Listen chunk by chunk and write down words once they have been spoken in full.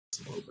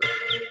a little bit.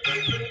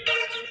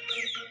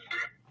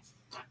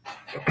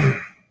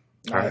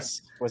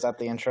 Nice. Was that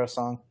the intro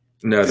song?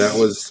 No, that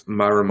was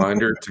my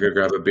reminder to go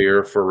grab a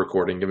beer for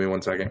recording. Give me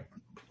 1 second.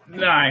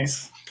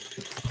 Nice.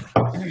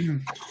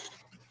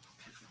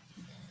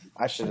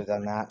 I should have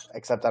done that,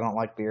 except I don't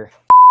like beer.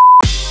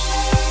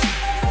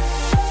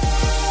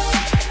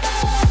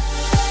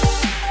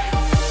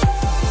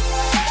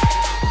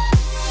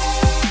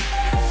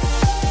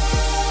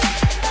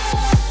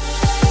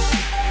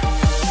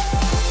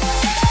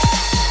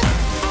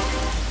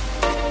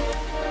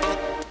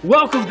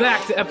 Welcome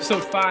back to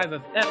episode 5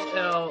 of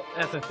FFL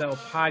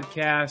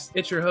Podcast.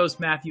 It's your host,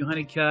 Matthew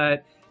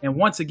Honeycutt, and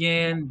once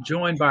again,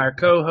 joined by our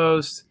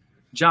co-hosts,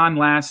 John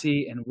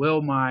Lassie and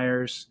Will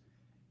Myers.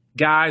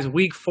 Guys,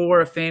 week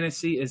 4 of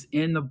fantasy is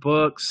in the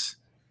books.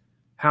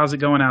 How's it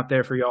going out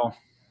there for y'all?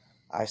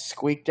 I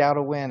squeaked out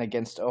a win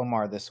against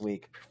Omar this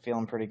week.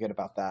 Feeling pretty good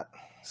about that.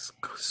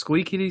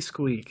 Squeakity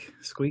squeak.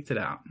 Squeaked it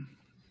out.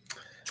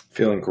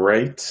 Feeling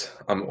great.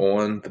 I'm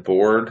on the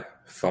board,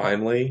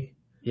 finally.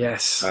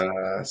 Yes.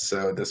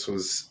 So this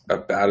was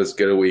about as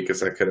good a week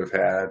as I could have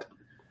had.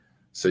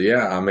 So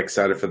yeah, I'm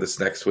excited for this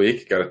next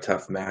week. Got a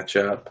tough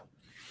matchup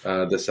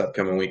this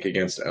upcoming week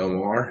against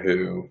Omar,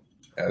 who,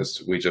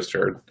 as we just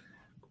heard,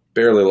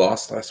 barely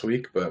lost last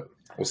week, but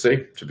we'll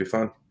see. Should be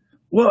fun.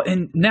 Well,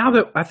 and now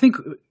that I think,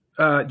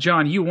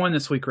 John, you won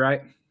this week,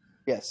 right?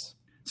 Yes.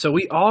 So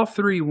we all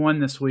three won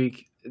this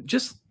week.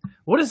 Just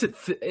what is it?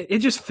 It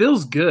just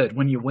feels good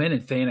when you win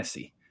in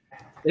fantasy.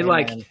 It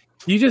Amen.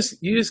 You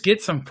just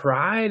get some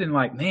pride and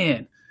like,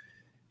 man,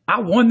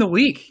 I won the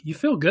week. You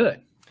feel good.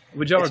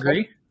 Would y'all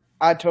agree?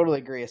 I totally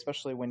agree,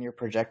 especially when you're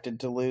projected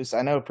to lose.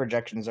 I know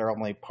projections are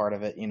only part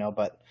of it,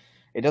 but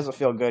it doesn't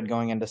feel good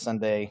going into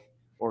Sunday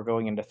or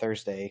going into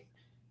Thursday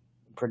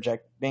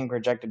being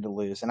projected to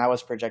lose. And I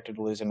was projected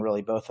to lose in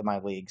really both of my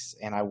leagues,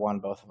 and I won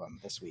both of them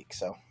this week.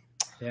 So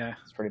yeah,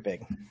 it's pretty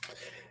big.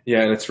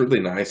 Yeah, and it's really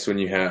nice when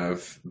you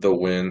have the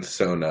win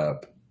sewn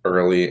up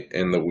early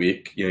in the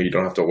week. You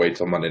don't have to wait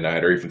till Monday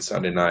night or even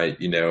Sunday night.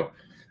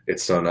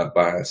 It's sewn up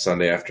by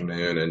Sunday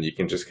afternoon, and you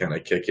can just kind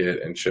of kick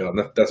it and chill. And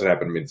that's what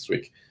happened to me this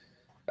week.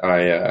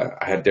 I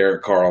had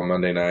Derek Carr on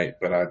Monday night,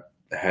 but I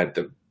had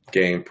the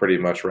game pretty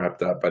much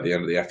wrapped up by the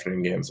end of the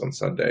afternoon games on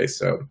Sunday.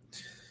 So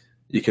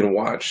you can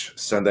watch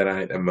Sunday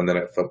night and Monday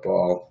night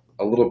football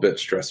a little bit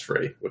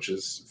stress-free, which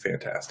is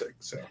fantastic.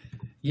 So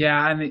yeah,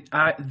 I mean,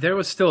 there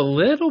was still a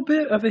little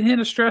bit of a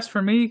hint of stress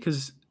for me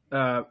because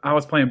I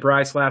was playing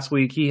Bryce last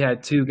week. He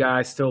had 2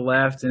 guys still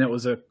left, and it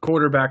was a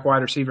quarterback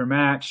wide receiver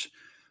match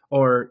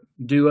or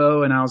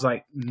duo. And I was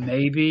like,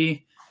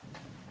 maybe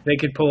they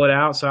could pull it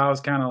out. So I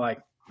was kind of like,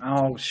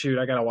 oh shoot,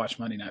 I got to watch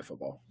Monday Night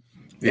Football.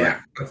 Yeah,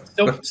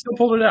 still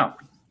pulled it out.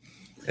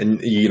 And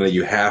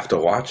you have to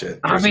watch it.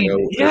 There's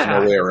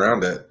no way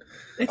around it.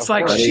 It's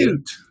like,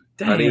 shoot,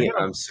 dang. Honey,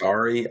 I'm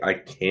sorry, I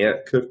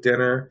can't cook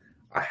dinner.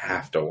 I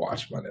have to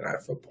watch Monday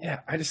Night Football.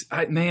 Yeah,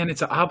 man,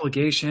 it's an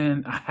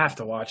obligation. I have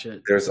to watch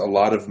it. There's a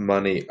lot of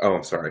money. Oh,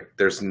 I'm sorry.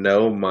 There's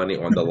no money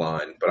on the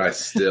line, but I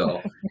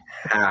still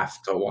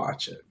have to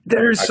watch it.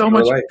 There's so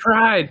much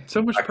pride.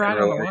 So much pride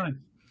on the line.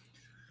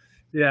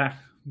 Yeah,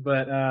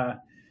 but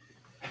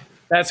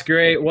that's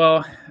great.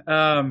 Well,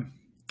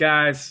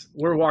 guys,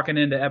 we're walking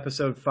into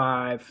episode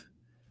 5,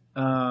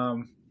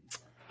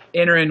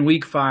 entering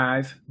week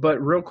 5.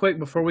 But real quick,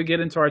 before we get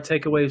into our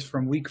takeaways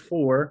from week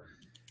 4,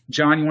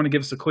 John, you want to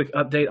give us a quick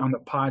update on the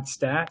pod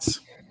stats?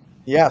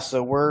 Yeah,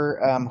 so we're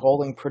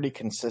holding pretty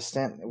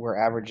consistent. We're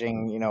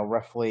averaging,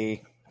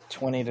 roughly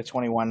 20 to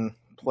 21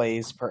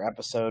 plays per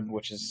episode,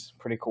 which is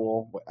pretty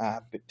cool. I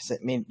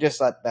mean,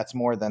 just that's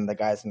more than the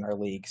guys in our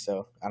league.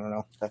 So I don't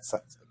know. That's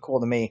cool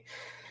to me.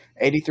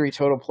 83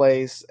 total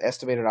plays,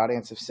 estimated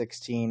audience of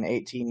 16,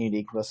 18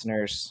 unique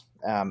listeners.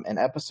 And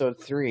episode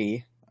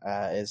 3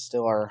 is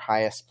still our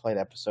highest played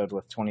episode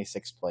with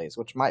 26 plays,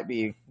 which might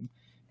be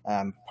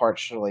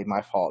partially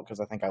my fault because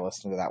I think I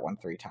listened to that one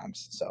 3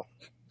 times. So,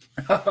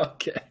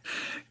 okay,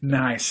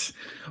 nice.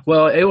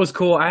 Well, it was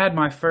cool. I had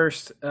my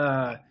first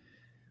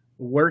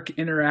work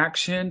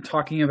interaction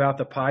talking about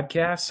the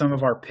podcast, some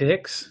of our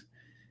picks,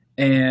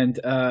 and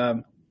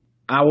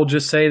I will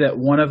just say that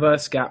one of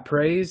us got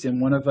praised and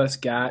one of us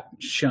got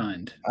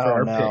shunned for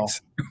our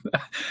picks.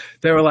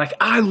 They were like,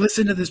 "I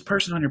listened to this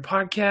person on your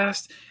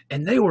podcast,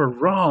 and they were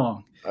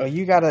wrong." Oh,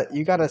 you gotta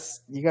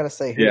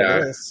say who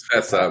it is.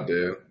 That's up,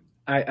 dude.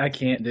 I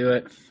can't do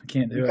it. I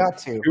can't do it. You got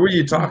to. Who were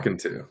you talking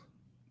to?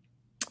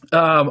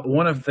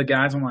 One of the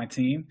guys on my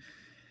team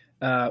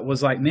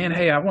was like, "Man,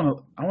 hey, I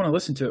want to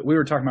listen to it." We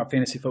were talking about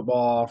fantasy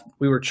football.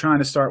 We were trying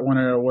to start one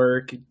at our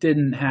work. It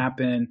didn't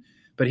happen,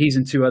 but he's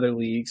in 2 other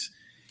leagues.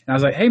 And I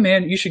was like, "Hey,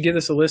 man, you should give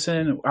this a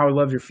listen. I would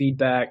love your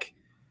feedback."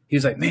 He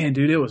was like, "Man,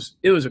 dude, it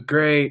was a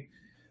great,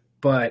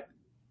 but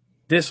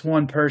this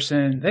one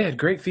person, they had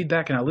great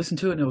feedback, and I listened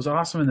to it, and it was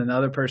awesome. And then the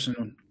other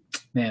person,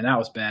 man, that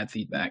was bad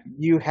feedback."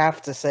 You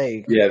have to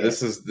say. Yeah,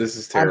 this is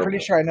terrible. I'm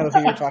pretty sure I know who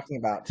you're talking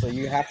about, so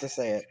you have to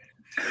say it.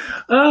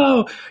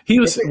 Oh, he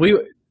was.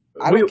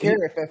 I don't care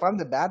if I'm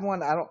the bad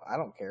one. I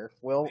don't care.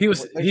 Will he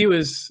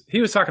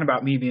was talking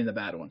about me being the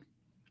bad one.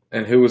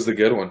 And who was the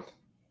good one?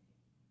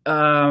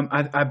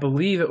 I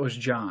believe it was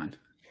John.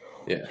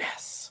 Yeah.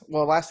 Yes.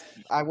 Well,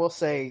 I will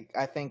say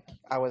I think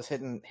I was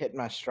hitting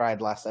my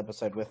stride last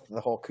episode with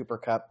the whole Cooper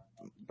Cup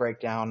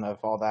breakdown of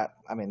all that.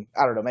 I mean,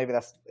 I don't know. Maybe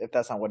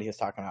that's not what he was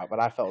talking about, but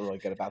I felt really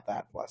good about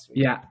that last week.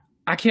 Yeah.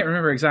 I can't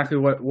remember exactly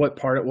what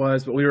part it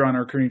was, but we were on a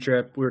recruiting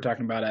trip. We were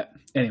talking about it.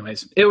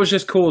 Anyways, it was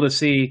just cool to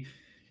see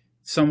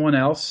someone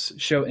else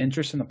show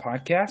interest in the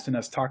podcast and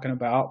us talking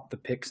about the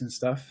picks and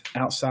stuff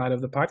outside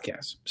of the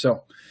podcast.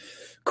 So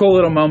cool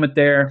little moment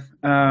there.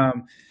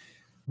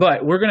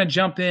 But we're going to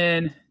jump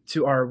in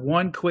to our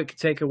one quick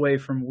takeaway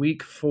from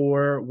week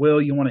 4.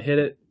 Will, you want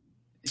to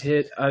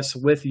hit us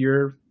with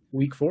your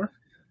week 4?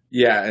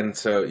 Yeah, and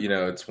so,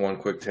 it's one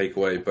quick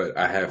takeaway, but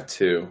I have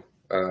two.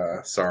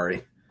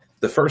 Sorry.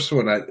 The first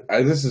one,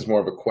 this is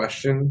more of a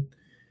question.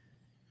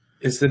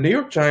 Is the New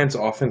York Giants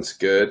offense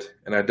good?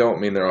 And I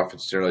don't mean their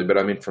offense generally, but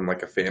I mean from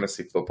like a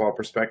fantasy football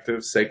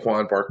perspective.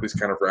 Saquon Barkley's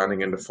kind of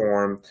rounding into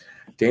form.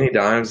 Danny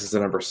Dimes is the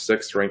number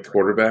 6 ranked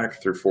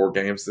quarterback through 4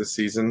 games this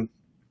season.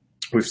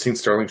 We've seen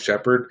Sterling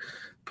Shepard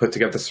put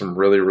together some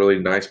really, really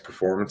nice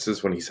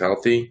performances when he's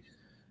healthy.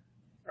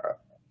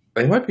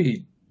 They might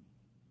be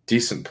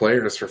decent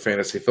players for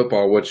fantasy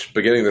football, which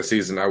beginning of the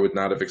season, I would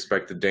not have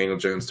expected Daniel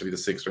Jones to be the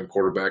 6th-ranked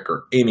quarterback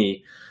or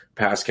any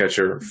pass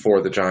catcher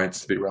for the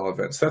Giants to be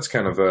relevant. So that's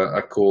kind of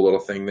a cool little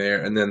thing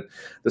there. And then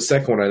the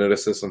second one, I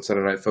noticed this on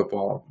Sunday Night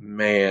Football.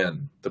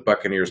 Man, the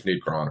Buccaneers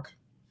need Gronk.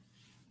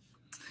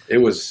 It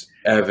was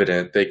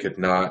evident they could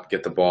not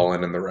get the ball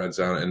in the red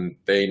zone, and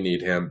they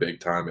need him big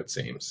time, it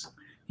seems.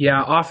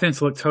 Yeah,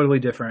 offense looked totally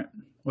different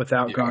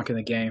without Gronk in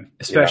the game,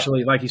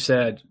 especially, like you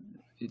said,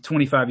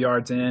 25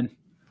 yards in.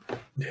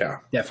 Yeah.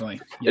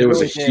 Definitely. It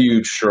was a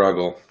huge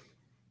struggle.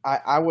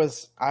 I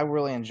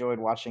really enjoyed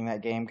watching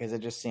that game because it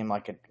just seemed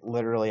like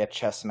literally a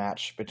chess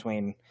match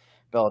between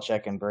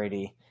Belichick and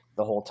Brady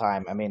the whole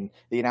time. I mean,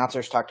 the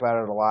announcers talked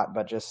about it a lot,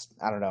 but just,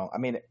 I don't know. I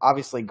mean,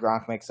 obviously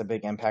Gronk makes a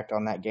big impact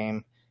on that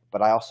game,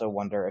 but I also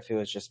wonder if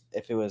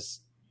it was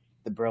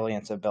the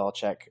brilliance of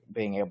Belichick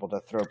being able to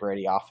throw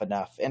Brady off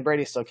enough. And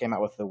Brady still came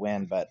out with the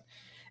win, but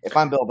if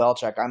I'm Bill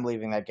Belichick, I'm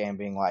leaving that game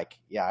being like,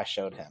 yeah, I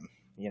showed him.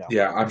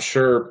 Yeah, I'm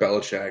sure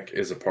Belichick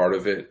is a part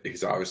of it.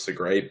 He's obviously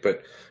great,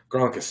 but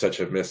Gronk is such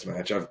a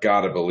mismatch. I've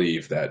got to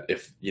believe that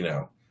if,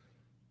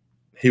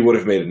 he would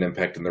have made an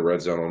impact in the red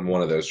zone on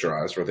one of those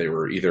drives where they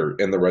were either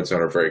in the red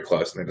zone or very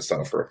close and they had to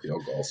settle for a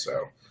field goal. So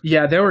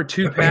yeah, there were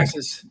 2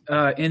 passes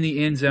in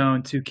the end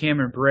zone to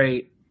Cameron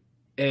Brate,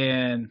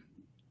 and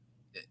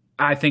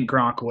I think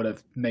Gronk would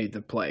have made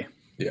the play.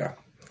 Yeah.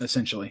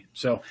 Essentially.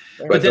 So,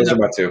 but those are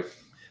my 2.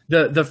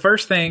 The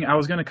first thing I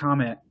was going to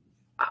comment,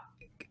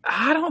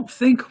 I don't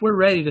think we're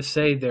ready to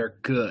say they're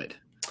good.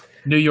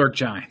 New York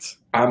Giants.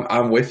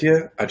 I'm with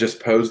you. I just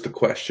posed the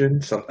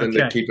question, something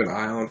to keep an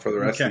eye on for the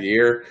rest of the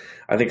year.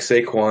 I think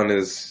Saquon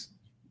is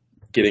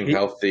getting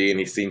healthy, and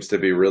he seems to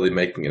be really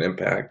making an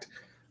impact.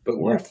 But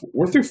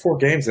we're through 4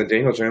 games, and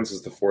Daniel Jones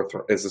is the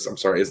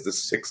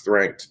 6th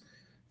ranked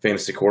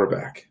fantasy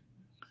quarterback.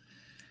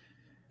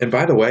 And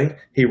by the way,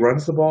 he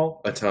runs the ball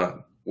a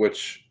ton,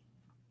 which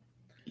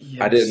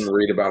I didn't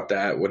read about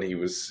that when he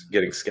was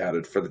getting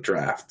scouted for the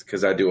draft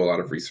because I do a lot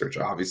of research,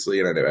 obviously,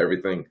 and I know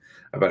everything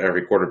about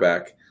every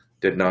quarterback.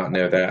 Did not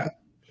know that,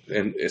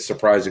 and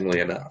surprisingly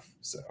enough.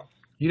 So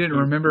you didn't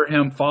remember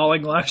him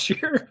falling last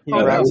year?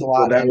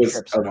 That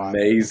was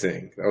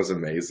amazing. That was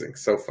amazing.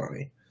 So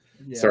funny.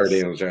 Yes. Sorry,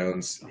 Daniel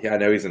Jones. Yeah, I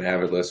know he's an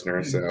avid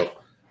listener, so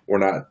we're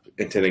not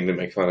intending to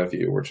make fun of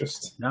you. We're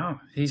just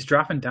he's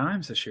dropping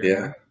dimes this year.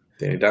 Yeah,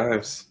 Danny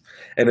Dimes,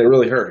 and it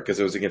really hurt because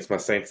it was against my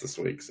Saints this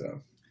week.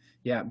 So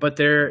yeah, but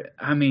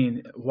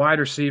wide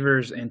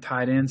receivers and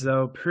tight ends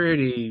though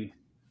pretty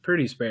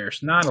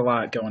sparse. Not a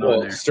lot going on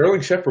there.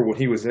 Sterling Shepard, when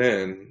he was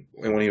in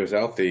and when he was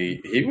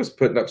healthy, he was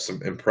putting up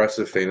some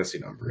impressive fantasy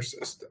numbers.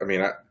 I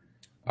mean,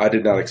 I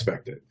did not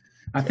expect it.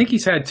 I think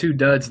he's had 2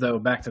 duds though,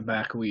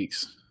 back-to-back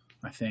weeks.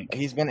 I think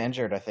he's been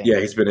injured. I think. Yeah,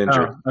 he's been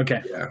injured. Oh,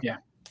 okay. Yeah.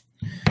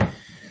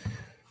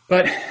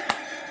 But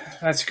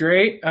that's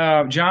great,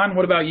 John.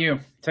 What about you?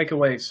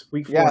 Takeaways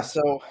week 4. Yeah,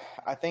 so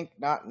I think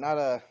not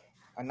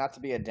to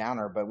be a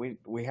downer, but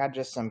we had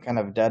just some kind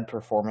of dud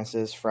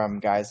performances from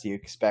guys you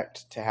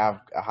expect to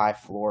have a high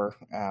floor.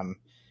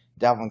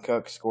 Dalvin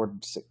Cook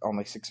scored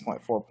only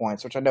 6.4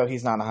 points, which I know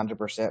he's not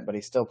 100%, but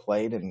he still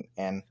played,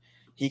 and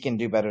he can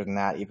do better than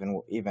that,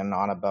 even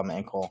on a bum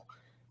ankle.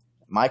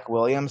 Mike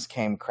Williams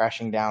came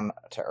crashing down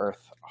to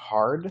earth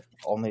hard,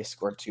 only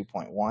scored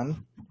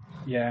 2.1.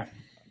 Yeah.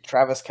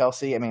 Travis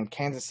Kelce,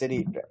 Kansas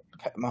City,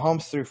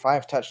 Mahomes threw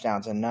 5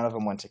 touchdowns, and none of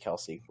them went to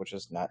Kelce, which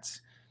is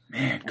nuts.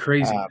 Man,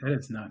 crazy. That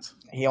is nuts.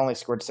 He only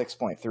scored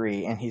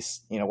 6.3, and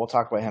he's, we'll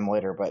talk about him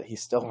later, but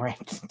he's still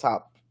ranked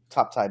top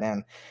tight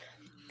end.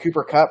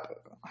 Cooper Kupp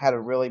had a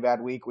really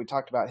bad week. We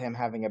talked about him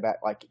having a bad,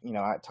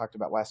 I talked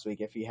about last week,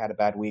 if he had a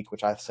bad week,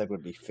 which I said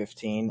would be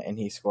 15, and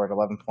he scored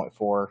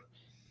 11.4.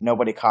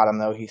 Nobody caught him,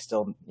 though. He's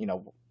still,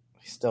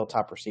 he's still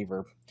top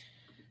receiver.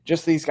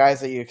 Just these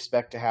guys that you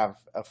expect to have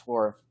a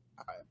floor of,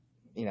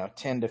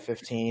 10 to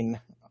 15.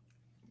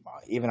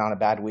 even on a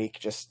bad week,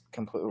 just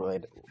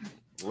completely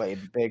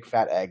laid big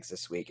fat eggs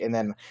this week. And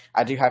then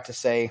I do have to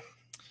say,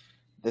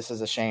 this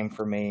is a shame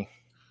for me.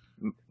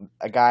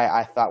 A guy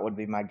I thought would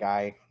be my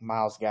guy,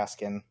 Myles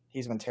Gaskin.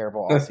 He's been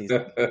terrible all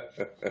season.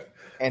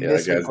 And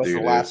this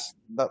week was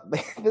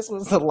this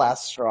was the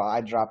last straw.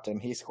 I dropped him.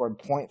 He scored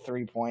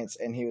 0.3 points,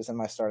 and he was in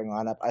my starting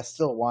lineup. I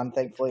still won,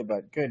 thankfully,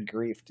 but good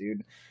grief,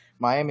 dude.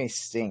 Miami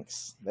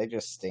stinks. They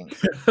just stink.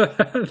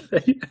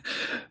 they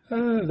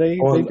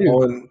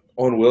do.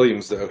 On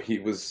Williams, though, he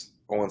was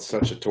on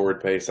such a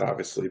torrid pace,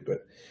 obviously,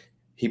 but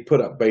he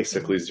put up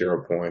basically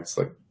 0 points,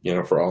 like,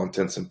 for all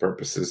intents and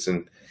purposes,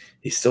 and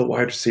he's still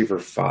wide receiver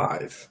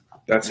 5.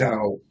 That's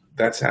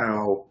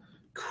how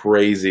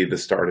crazy the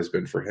start has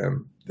been for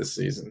him this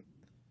season.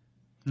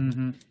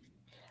 Mm-hmm.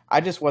 I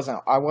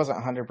wasn't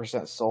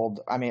 100% sold.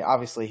 I mean,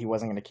 obviously he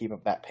wasn't going to keep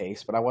up that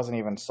pace, but I wasn't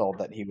even sold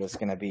that he was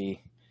going to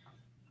be,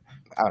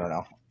 I don't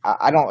know.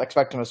 I don't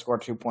expect him to score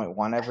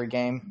 2.1 every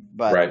game,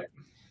 but right.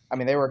 I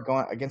mean, they were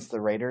going against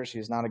the Raiders,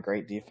 who's not a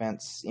great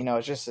defense.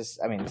 It's just this,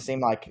 I mean,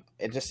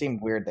 it just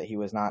seemed weird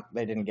that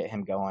they didn't get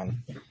him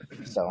going.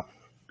 So,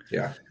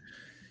 yeah.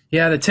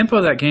 Yeah, the tempo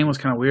of that game was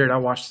kind of weird. I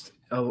watched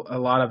a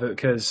lot of it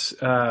because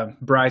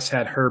Bryce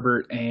had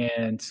Herbert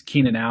and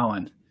Keenan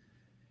Allen.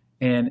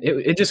 And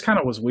it just kind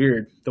of was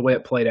weird the way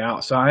it played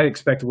out. So I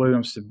expect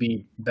Williams to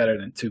be better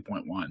than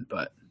 2.1,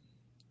 but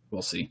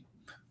we'll see.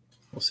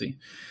 We'll see.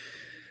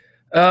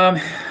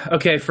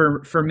 Okay,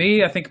 for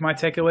me, I think my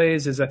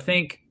takeaways is I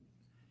think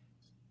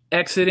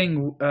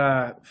exiting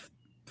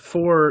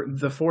for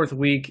the fourth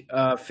week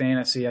of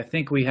fantasy, I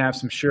think we have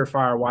some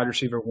surefire wide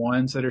receiver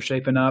ones that are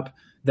shaping up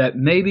that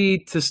maybe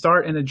to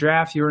start in the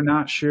draft, you're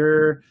not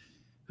sure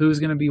who's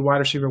going to be wide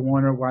receiver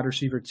 1 or wide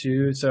receiver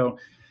 2. So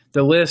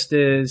the list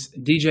is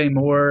DJ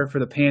Moore for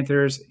the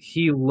Panthers.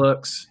 He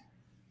looks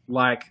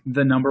like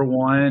the number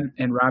 1,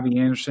 and Robbie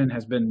Anderson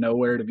has been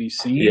nowhere to be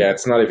seen. Yeah,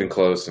 it's not even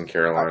close in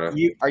Carolina.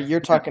 You're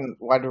talking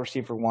wide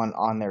receiver 1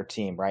 on their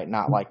team, right?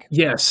 Not like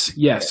yes.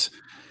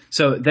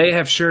 So they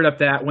have shored up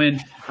that when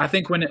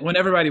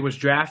everybody was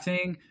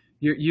drafting,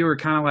 you were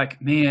kind of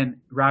like,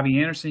 man,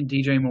 Robbie Anderson,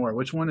 DJ Moore,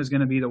 which one is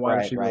going to be the wide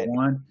receiver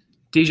 1?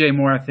 DJ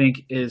Moore, I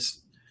think,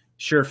 is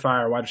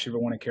surefire wide receiver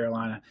 1 in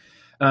Carolina.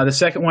 The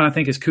second one, I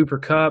think, is Cooper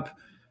Kupp.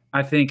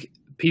 I think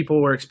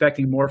people were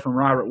expecting more from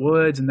Robert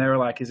Woods, and they were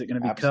like, is it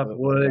going to be Kupp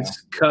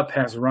Woods? Yeah. Kupp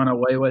has run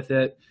away with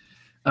it.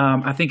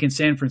 I think in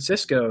San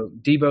Francisco,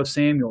 Deebo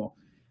Samuel,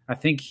 I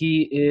think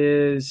he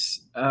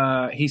is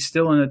he's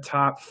still in the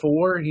top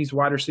 4. He's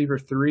wide receiver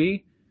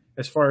 3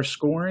 as far as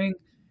scoring.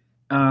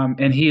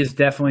 And he is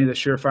definitely the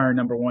surefire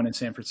number 1 in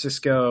San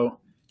Francisco.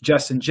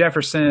 Justin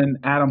Jefferson,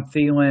 Adam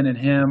Thielen, and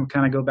him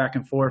kind of go back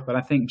and forth, but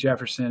I think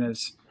Jefferson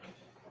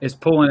is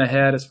pulling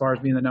ahead as far as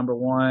being the number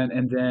 1.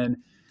 And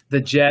then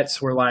the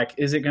Jets were like,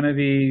 is it going to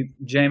be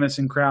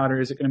Jamison Crowder?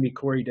 Is it going to be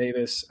Corey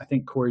Davis? I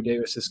think Corey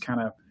Davis has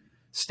kind of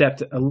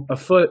stepped a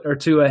foot or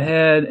 2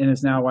 ahead and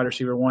is now wide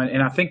receiver 1.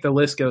 And I think the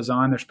list goes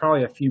on. There's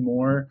probably a few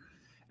more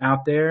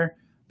out there,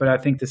 but I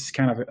think this is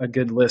kind of a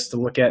good list to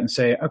look at and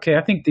say, okay,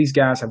 I think these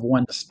guys have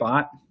won the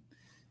spot,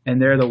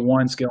 and they're the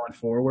ones going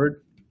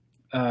forward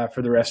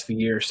for the rest of the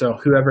year. So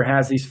whoever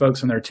has these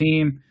folks on their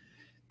team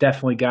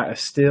definitely got a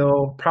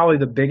steal. Probably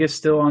the biggest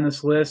steal on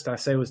this list, I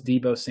say, was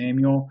Deebo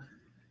Samuel.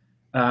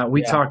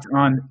 We talked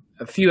on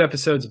a few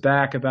episodes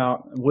back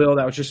about Will.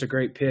 That was just a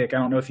great pick. I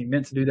don't know if he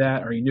meant to do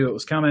that or he knew it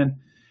was coming.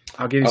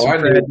 I'll give you some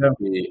credit.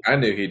 I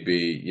knew he'd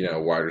be,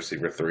 wide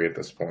receiver 3 at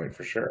this point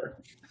for sure.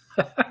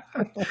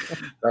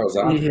 That was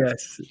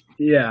obvious. Yes,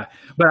 yeah.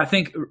 But I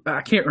think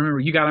I can't remember.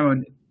 You got him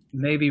on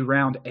maybe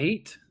round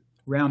 8,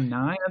 round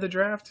 9 of the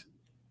draft.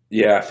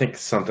 Yeah, I think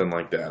something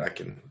like that. I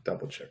can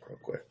double check real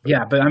quick.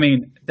 Yeah, but I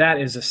mean that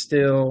is a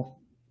steal,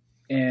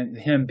 and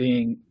him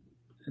being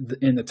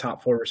in the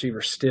top 4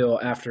 receivers still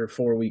after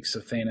 4 weeks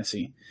of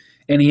fantasy,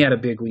 and he had a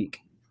big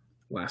week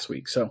last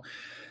week. So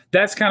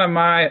that's kind of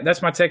my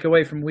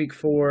takeaway from week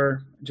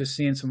 4. Just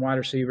seeing some wide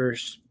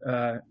receivers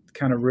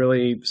kind of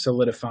really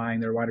solidifying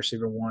their wide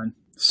receiver 1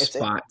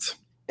 spot.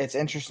 It's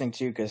interesting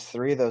too because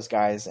 3 of those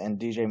guys, and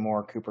DJ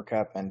Moore, Cooper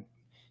Kupp, and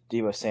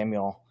Deebo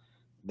Samuel,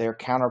 their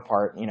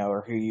counterpart,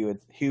 or who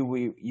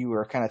you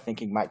were kind of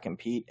thinking might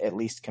at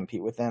least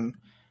compete with them,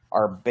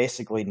 are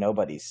basically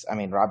nobodies. I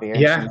mean, Robbie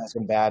Anderson has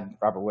been bad,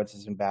 Robert Woods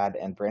has been bad,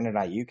 and Brandon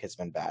Ayuk has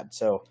been bad.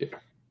 So,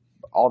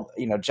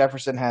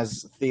 Jefferson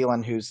has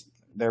Thielen,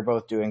 they're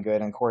both doing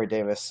good, and Corey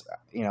Davis.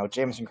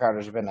 Jamison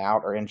Crowder's been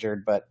out or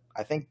injured, but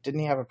I think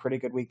didn't he have a pretty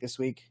good week this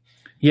week?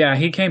 Yeah,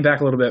 he came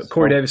back a little bit.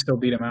 Corey Davis still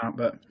beat him out,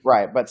 but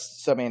right. But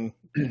so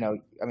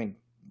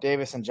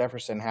Davis and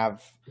Jefferson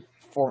have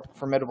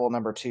formidable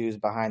number 2s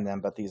behind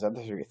them, but these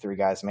other three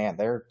guys, man,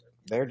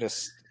 they're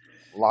just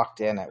locked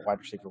in at wide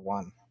receiver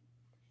 1.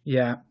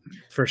 Yeah,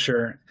 for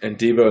sure. And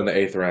Deebo in the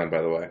 8th round,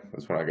 by the way,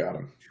 that's when I got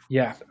him.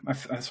 Yeah,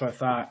 that's what I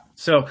thought.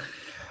 So,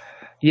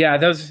 yeah,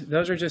 those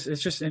are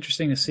it's just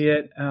interesting to see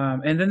it.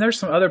 And then there's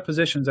some other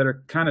positions that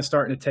are kind of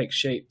starting to take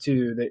shape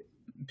too, that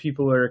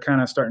people are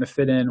kind of starting to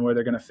fit in where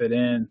they're going to fit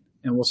in,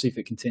 and we'll see if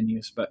it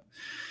continues. But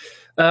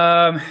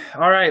All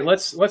right,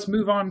 let's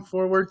move on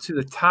forward to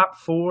the top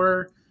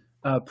four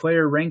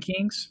player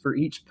rankings for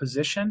each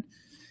position.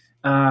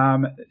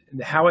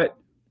 How it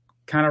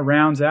kind of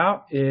rounds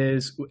out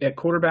is at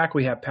quarterback,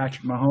 we have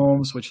Patrick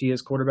Mahomes, which he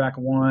is quarterback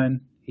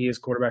one. He is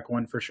quarterback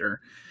one for sure.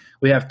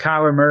 We have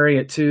Kyler Murray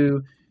at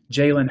 2,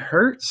 Jalen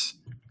Hurts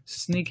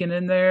sneaking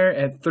in there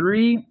at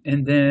 3,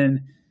 and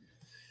then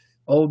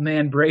old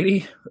man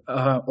Brady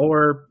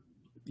or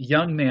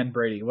young man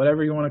Brady,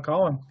 whatever you want to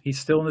call him. He's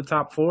still in the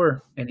top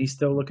 4, and he's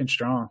still looking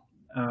strong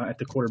at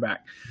the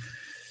quarterback.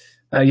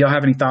 Y'all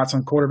have any thoughts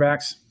on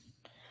quarterbacks?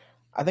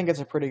 I think it's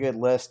a pretty good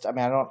list. I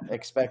mean, I don't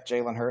expect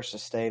Jalen Hurts to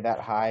stay that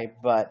high,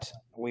 but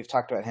we've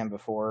talked about him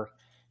before.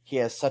 He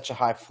has such a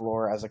high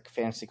floor as a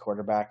fantasy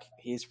quarterback.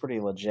 He's pretty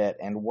legit,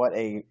 and what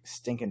a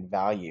stinking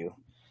value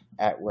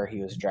at where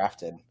he was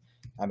drafted.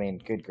 I mean,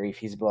 good grief,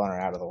 he's blowing it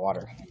out of the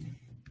water.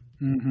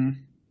 Mm-hmm.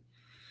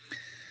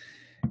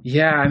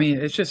 Yeah, I mean,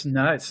 it's just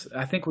nuts.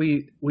 I think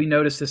we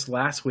noticed this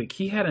last week.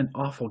 He had an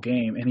awful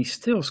game, and he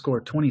still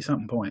scored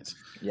 20-something points.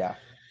 Yeah.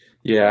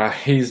 Yeah,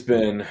 he's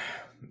been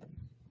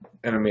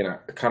 – and I mean,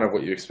 kind of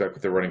what you expect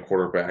with a running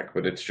quarterback,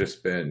 but it's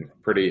just been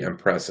pretty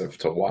impressive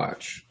to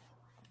watch.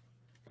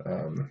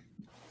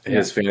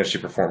 His fantasy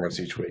performance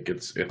each week,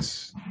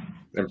 it's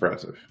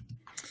impressive.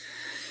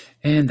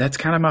 And that's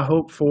kind of my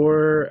hope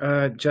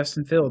for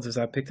Justin Fields as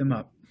I picked him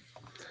up.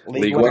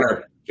 League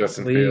winner,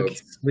 Justin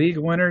Fields. League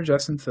winner,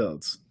 Justin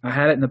Fields. I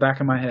had it in the back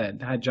of my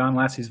head. I had John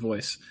Lassie's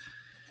voice.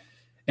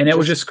 And it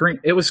was just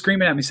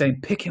screaming at me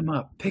saying, pick him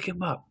up, pick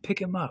him up, pick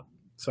him up.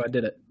 So I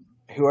did it.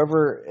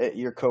 Whoever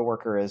your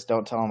coworker is,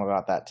 don't tell him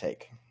about that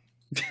take.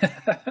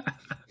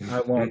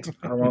 I won't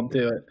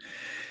do it.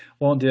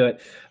 Won't do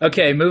it.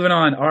 Okay, moving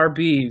on.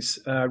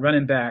 RBs,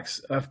 running backs.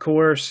 Of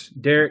course,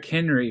 Derrick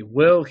Henry.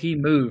 Will he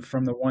move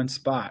from the one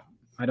spot?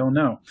 I don't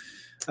know.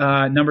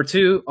 Number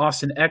 2,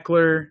 Austin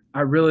Eckler.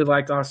 I really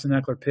liked Austin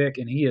Eckler pick,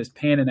 and he is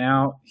panning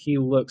out. He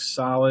looks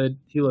solid.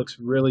 He looks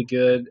really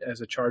good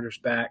as a Chargers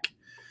back.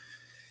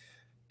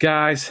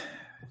 Guys,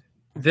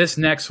 this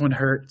next one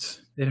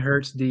hurts. It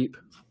hurts deep.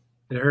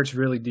 It hurts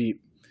really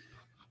deep.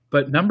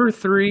 But number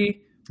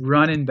 3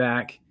 running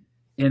back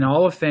in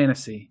all of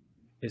fantasy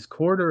is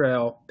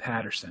Cordarrelle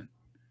Patterson.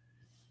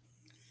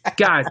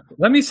 Guys,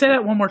 let me say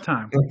that one more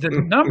time. The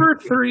number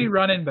 3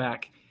 running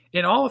back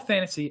in all of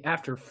fantasy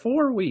after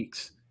 4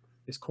 weeks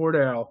is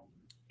Cordarrelle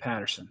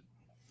Patterson,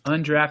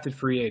 undrafted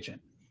free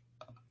agent.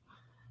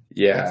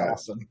 Yeah, that's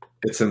awesome.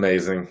 It's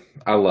amazing.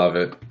 I love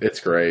it. It's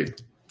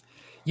great.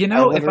 You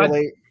know, if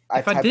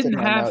I didn't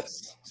have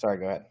notes. Sorry,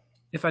 go ahead.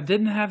 If I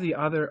didn't have the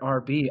other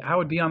RB, I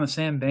would be on the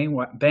same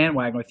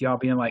bandwagon with y'all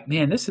being like,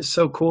 man, this is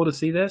so cool to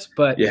see this,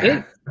 but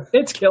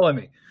it's killing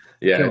me.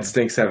 Yeah, it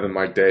stinks having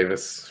Mike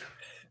Davis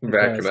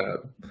backing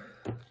up.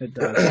 It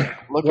does.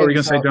 What were you going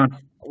to say, John?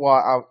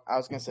 Well, I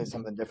was going to say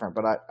something different,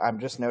 but I'm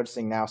just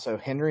noticing now. So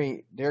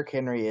Derrick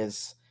Henry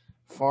is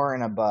far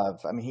and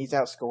above. I mean, he's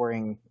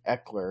outscoring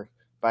Eckler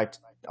by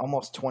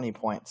almost 20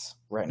 points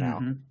right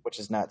now, which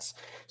is nuts.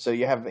 So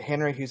you have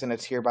Henry, who's in a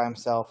tier by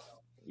himself.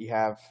 You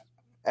have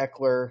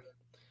Eckler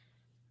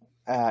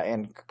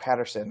and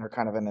Patterson are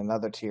kind of in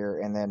another tier,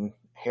 and then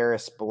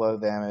Harris below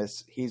them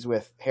he's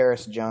with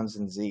Harris, Jones,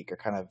 and Zeke are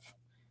kind of,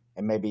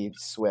 and maybe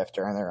Swift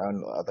are in their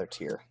own other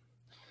tier.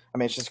 I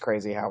mean, it's just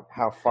crazy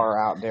how far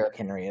out Derrick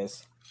Henry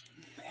is.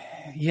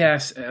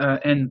 Yes,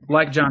 and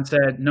like John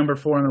said, number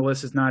 4 on the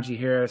list is Najee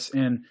Harris,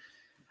 and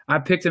I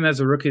picked him as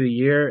a rookie of the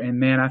year, and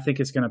man, I think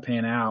it's going to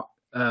pan out.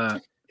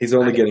 He's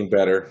only getting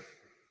better.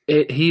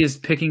 He is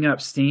picking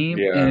up steam,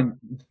 and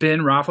Ben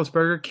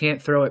Roethlisberger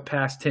can't throw it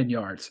past 10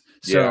 yards.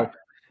 So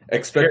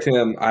expect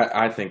him,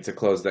 I think, to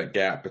close that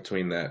gap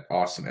between that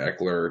Austin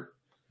Eckler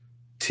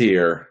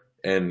tier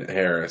and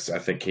Harris. I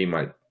think he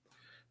might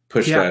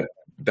push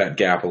that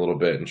gap a little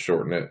bit and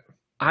shorten it.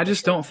 I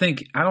don't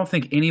think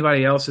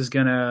anybody else is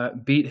going to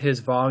beat his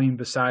volume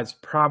besides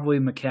probably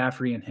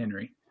McCaffrey and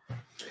Henry.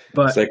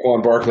 But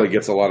Saquon Barkley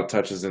gets a lot of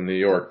touches in New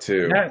York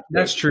too.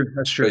 That's true.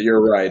 That's true. But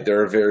you're right.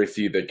 There are very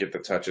few that get the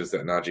touches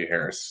that Najee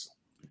Harris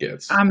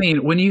gets. I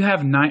mean, when you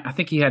have I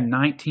think he had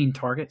 19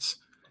 targets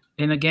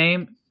in a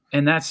game,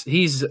 and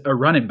he's a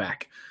running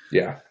back.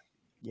 Yeah.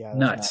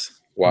 Nuts.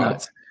 Wow.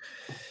 Nuts.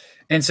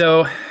 And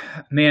so,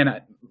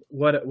 man,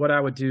 what I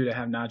would do to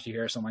have Najee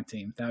Harris on my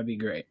team, that would be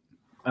great.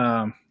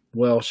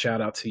 Will,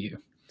 shout out to you.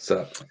 What's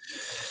up?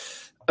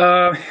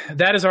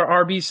 That is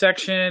our RB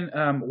section.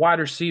 Wide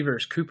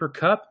receivers, Cooper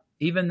Kupp,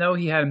 even though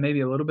he had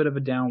maybe a little bit of a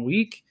down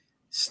week,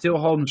 still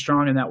holding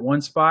strong in that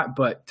one spot.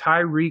 But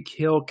Tyreek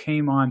Hill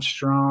came on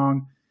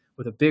strong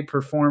with a big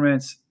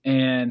performance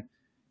and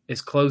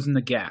is closing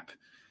the gap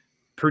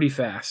pretty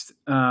fast.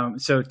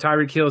 So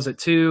Tyreek Hill's at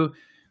 2.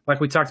 Like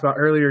we talked about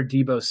earlier,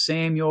 Deebo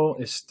Samuel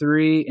is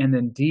 3, and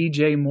then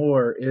DJ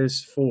Moore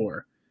is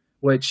 4,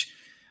 which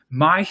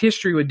my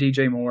history with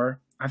DJ Moore,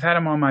 I've had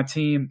him on my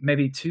team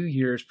maybe 2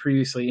 years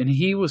previously, and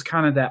he was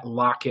kind of that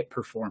Lockett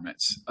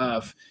performance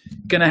of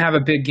going to have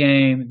a big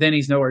game, then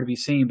he's nowhere to be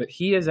seen. But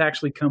he has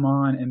actually come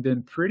on and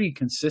been pretty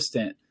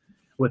consistent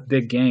with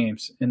big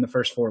games in the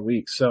first 4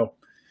 weeks. So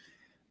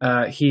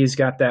he's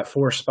got that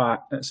 4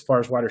 spot as far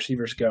as wide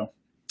receivers go.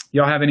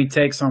 Y'all have any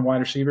takes on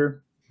wide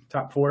receiver,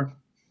 top 4?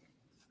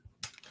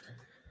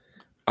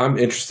 I'm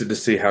interested to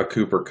see how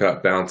Cooper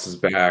Kupp bounces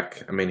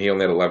back. I mean, he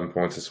only had 11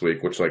 points this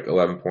week, which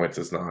 11 points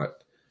is not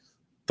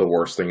the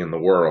worst thing in the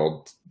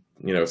world.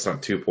 It's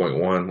not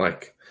 2.1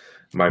 like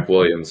Mike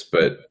Williams,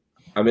 but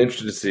I'm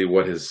interested to see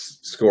what his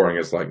scoring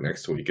is like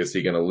next week. Is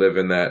he going to live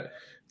in that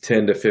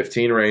 10 to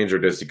 15 range, or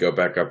does he go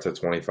back up to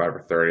 25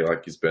 or 30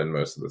 like he's been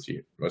most of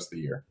the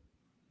year?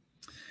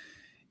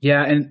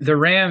 Yeah, and the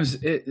Rams,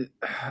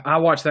 I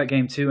watched that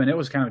game too, and it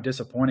was kind of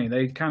disappointing.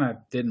 They kind of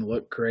didn't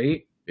look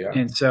great. Yeah.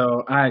 And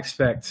so I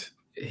expect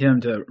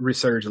him to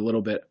resurge a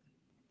little bit,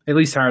 at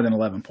least higher than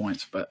 11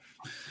 points. But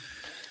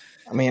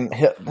I mean,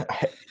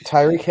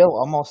 Tyreek Hill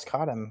almost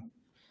caught him.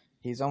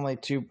 He's only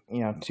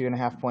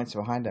 2.5 points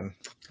behind him.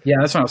 Yeah,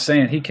 that's what I was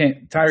saying.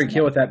 Tyreek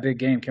Hill with that big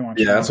game came on.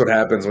 Yeah, that's what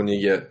happens when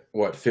you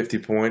get 50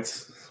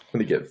 points. When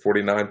you get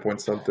 49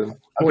 point something.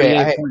 Okay,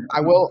 I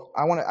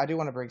do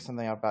want to bring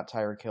something up about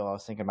Tyreek Hill. I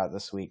was thinking about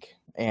this week,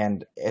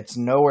 and it's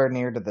nowhere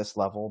near to this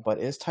level. But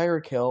is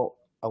Tyreek Hill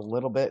a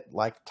little bit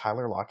like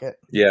Tyler Lockett?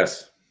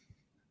 Yes,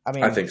 I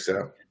mean, I think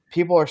so.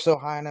 People are so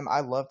high on him.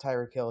 I love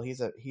Tyreek Hill. He's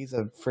a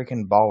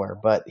freaking baller,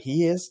 but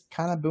he is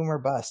kind of boomer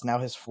bust. Now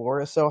his floor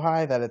is so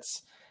high that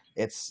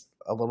it's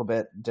a little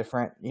bit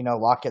different.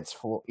 Lockett's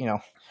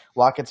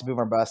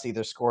boomer bust,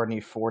 either scoring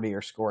you 40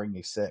 or scoring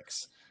you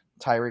 6.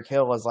 Tyreek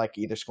Hill is like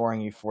either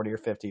scoring you 40 or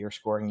 50 or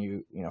scoring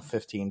you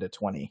 15 to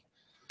 20.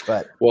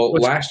 But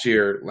last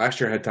year I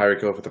had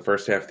Tyreek Hill for the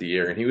first half of the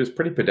year, and he was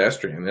pretty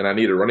pedestrian, and I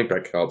needed running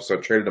back help, so I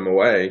traded him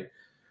away.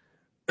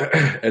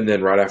 And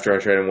then right after I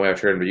traded him away, I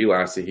traded him to you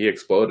last year. He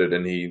exploded,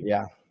 and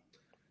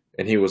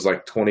he was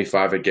like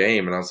 25 a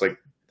game, and I was like,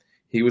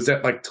 he was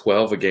at like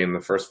 12 a game the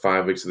first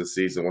 5 weeks of the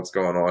season. What's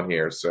going on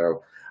here?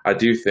 So I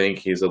do think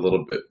he's a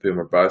little bit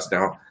boomer bust.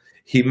 Now,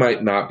 he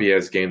might not be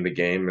as game to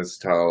game as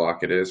Tyler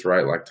Lockett is,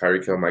 right? Like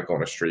Tyreek Hill might go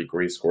on a streak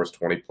where he scores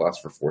 20 plus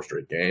for 4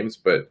 straight games,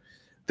 but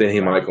then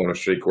he might go on a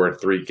streak where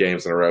 3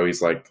 games in a row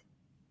he's like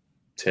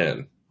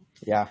 10.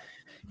 Yeah.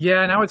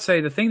 Yeah, and I would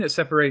say the thing that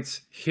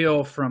separates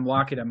Hill from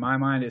Lockett in my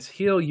mind is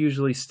Hill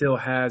usually still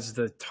has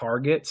the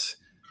targets.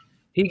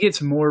 He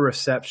gets more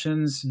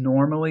receptions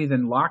normally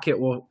than Lockett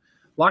will.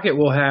 Lockett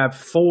will have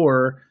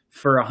 4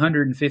 for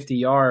 150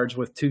 yards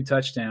with 2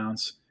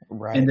 touchdowns.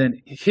 Right. And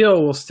then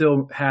Hill will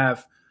still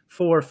have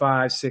 4,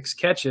 5, 6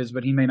 catches,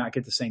 but he may not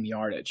get the same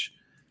yardage.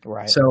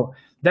 Right. So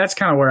that's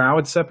kind of where I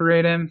would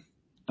separate him.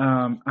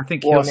 I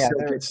think he'll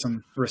still get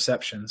some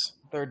receptions.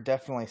 They're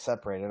definitely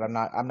separated. I'm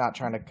not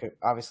trying to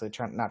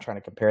not trying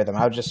to compare them.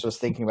 I was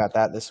thinking about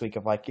that this week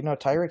of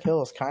Tyreek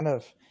Hill is kind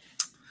of,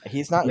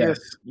 he's not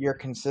your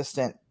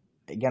consistent,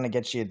 going to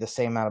get you the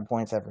same amount of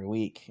points every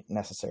week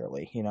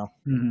necessarily.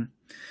 Mm-hmm.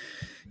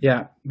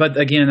 Yeah, but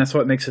again, that's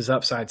what makes his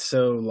upside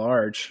so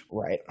large,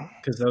 right?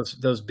 Because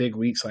those big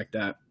weeks like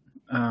that.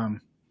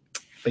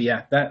 But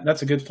yeah,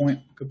 that's a good point.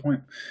 Good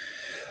point.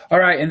 All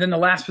right, and then the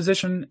last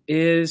position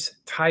is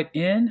tight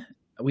end.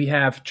 We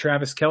have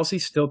Travis Kelce,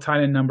 still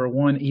tight end number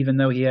 1, even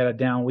though he had a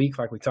down week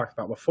like we talked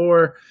about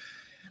before.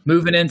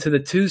 Moving into the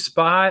 2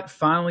 spot,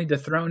 finally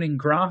dethroning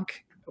Gronk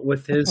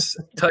with his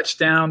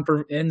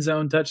end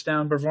zone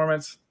touchdown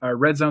performance, or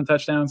red zone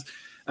touchdowns.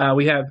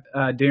 We have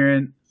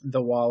Darren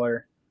the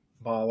Waller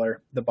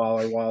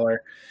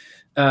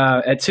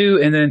at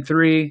 2, and then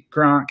 3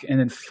 Gronk, and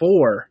then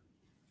 4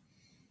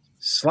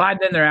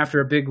 sliding in there after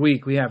a big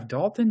week. We have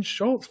Dalton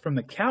Schultz from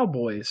the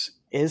Cowboys.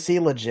 Is he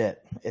legit?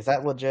 Is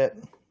that legit?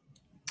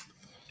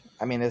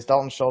 I mean, is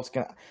Dalton Schultz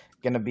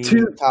gonna be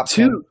top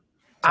 10,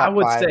 I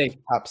would 5, say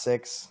top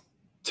 6?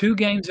 2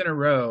 games in a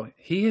row,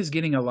 he is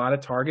getting a lot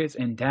of targets,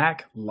 and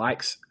Dak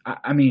likes.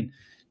 I mean,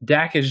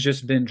 Dak has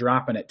just been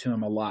dropping it to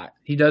him a lot.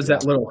 He does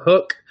that little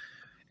hook,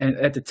 and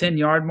at the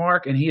 10-yard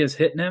mark, and he is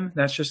hitting him.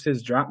 That's just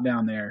his drop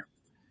down there.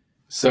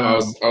 So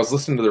I was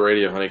listening to the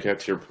radio, Honeycutt,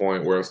 to your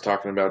point, where I was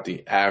talking about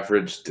the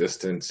average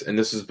distance, and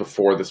this is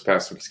before this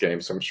past week's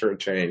game, so I'm sure it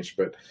changed,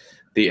 but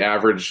the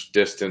average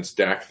distance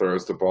Dak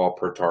throws the ball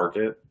per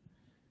target,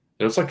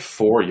 it was like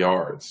 4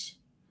 yards.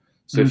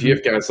 So if you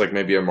have guys like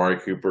maybe Amari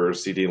Cooper or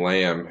CeeDee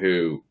Lamb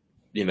who,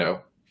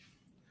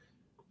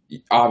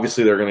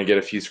 obviously they're going to get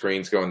a few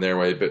screens going their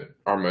way, but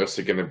are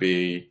mostly going to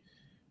be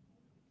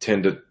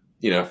 10 to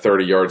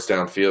 30 yards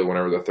downfield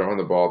whenever they're throwing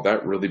the ball,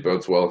 that really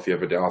bodes well if you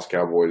have a Dallas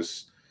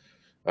Cowboys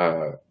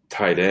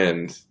tight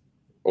end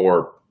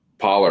or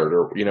Pollard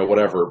or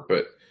whatever.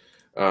 But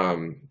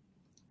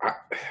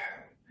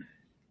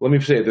let me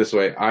say it this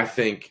way: I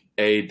think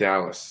a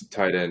Dallas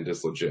tight end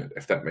is legit,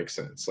 if that makes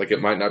sense. Like,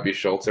 it might not be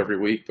Schultz every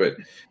week, but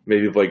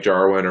maybe Blake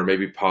Jarwin or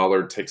maybe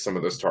Pollard takes some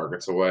of those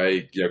targets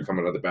away,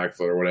 coming out of the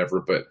backfield or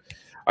whatever. But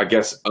I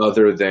guess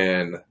other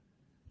than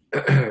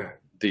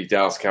the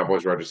Dallas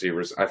Cowboys wide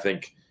receivers, I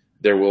think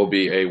there will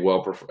be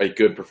a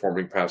good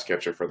performing pass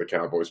catcher for the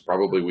Cowboys,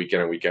 probably week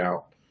in and week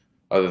out,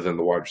 other than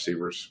the wide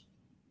receivers.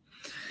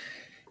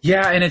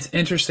 Yeah, and it's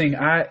interesting.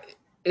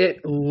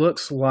 It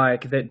looks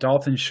like that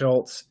Dalton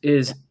Schultz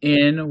is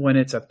in when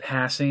it's a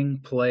passing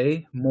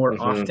play more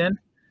often.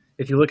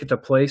 If you look at the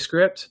play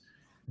script,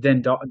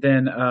 than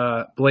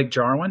Blake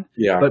Jarwin.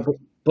 Yeah. But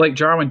Blake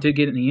Jarwin did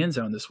get in the end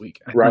zone this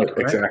week. I Right, think,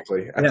 right?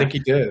 exactly. I think he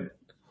did.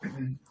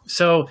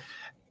 So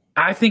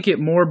I think it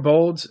more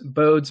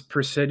bodes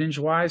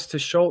percentage-wise to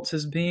Schultz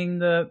as being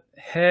the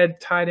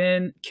head tight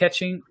end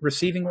catching,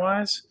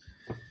 receiving-wise.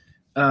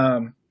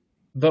 But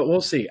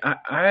we'll see.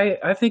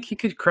 I think he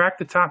could crack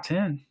the top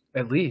 10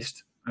 at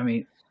least. I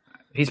mean,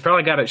 he's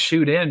probably got it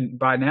shoot in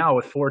by now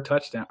with 3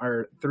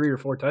 or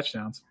 4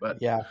 touchdowns. But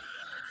yeah,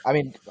 I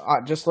mean,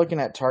 just looking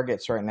at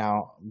targets right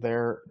now,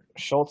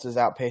 Schultz is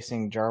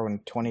outpacing Jarwin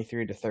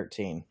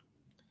 23-13.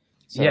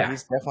 So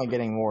he's definitely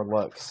getting more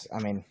looks. I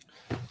mean,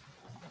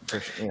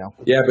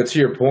 Yeah, but to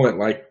your point,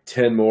 like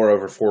 10 more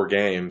over 4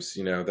 games,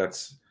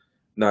 that's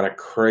not a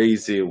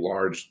crazy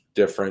large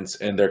difference.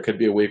 And there could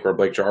be a week where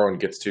Blake Jarwin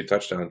gets 2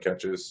 touchdown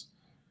catches.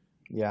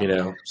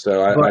 Yeah.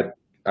 So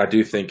I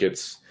do think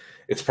it's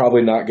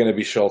probably not going to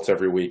be Schultz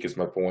every week is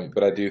my point.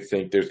 But I do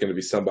think there's going to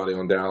be somebody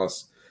on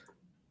Dallas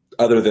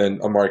other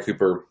than Amari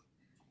Cooper,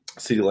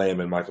 CeeDee Lamb,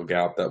 and Michael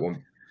Gallup that will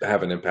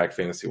have an impact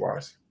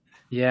fantasy-wise.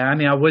 Yeah, I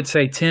mean, I would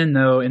say 10,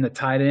 though, in the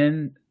tight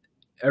end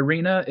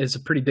arena is a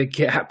pretty big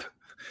gap.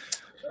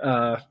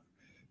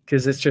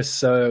 Because it's just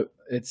so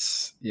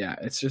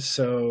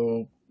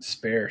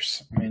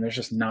sparse. I mean, there's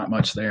just not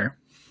much there.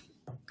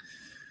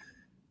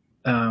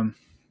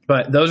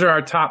 But those are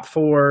our top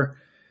 4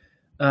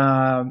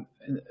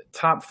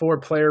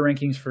 player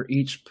rankings for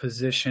each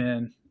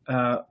position.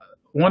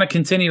 Want to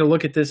continue to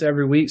look at this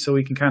every week so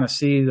we can kind of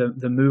see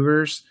the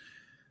movers.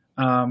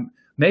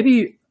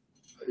 Maybe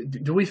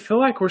do we feel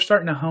like we're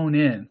starting to hone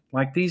in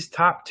like these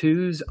top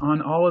 2s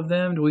on all of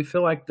them? Do we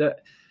feel like that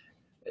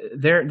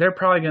they're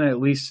probably going to at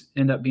least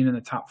end up being in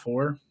the top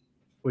 4?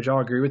 Would y'all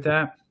agree with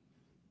that?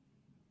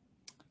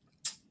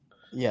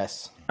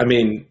 Yes. I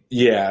mean,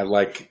 yeah,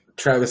 like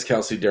Travis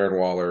Kelce, Darren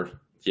Waller,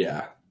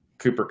 yeah.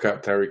 Cooper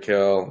Kupp, Tyreek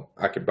Hill,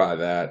 I could buy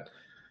that.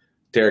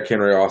 Derrick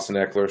Henry, Austin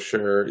Eckler,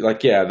 sure.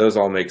 Like, yeah, those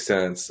all make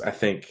sense.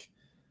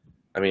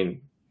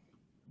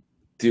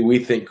 Do we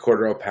think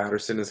Cordell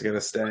Patterson is going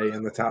to stay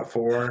in the top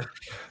 4?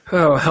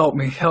 Oh, help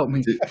me.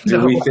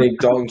 Do we think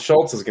Dalton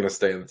Schultz is going to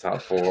stay in the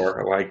top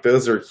 4? Like,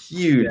 those are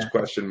huge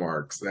question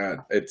marks.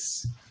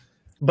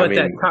 But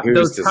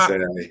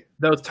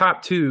those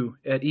top 2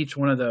 at each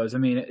one of those, I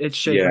mean, it's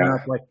shaping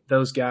up like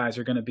those guys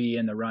are going to be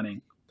in the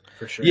running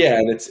for sure. Yeah,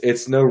 and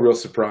it's no real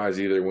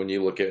surprise either when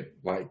you look at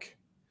like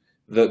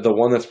the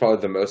one that's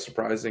probably the most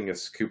surprising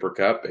is Cooper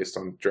Kupp based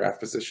on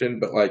draft position,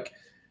 but like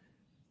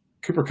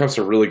Cooper Kupp's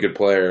a really good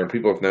player, and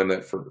people have known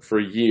that for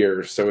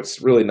years. So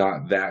it's really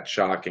not that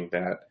shocking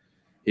that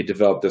he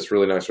developed this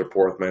really nice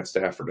rapport with Matt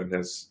Stafford and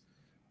has,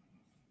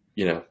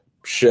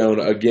 shown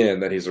again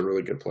that he's a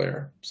really good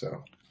player.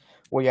 So,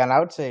 well, yeah, and I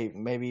would say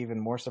maybe even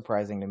more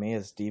surprising to me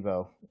is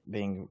Debo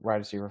being wide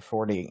receiver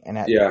 40 and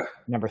at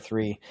number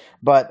 3.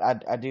 But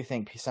I do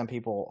think some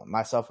people,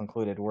 myself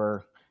included,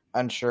 were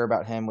unsure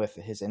about him with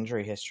his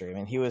injury history. I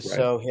mean, he was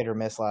so hit or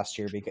miss last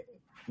year,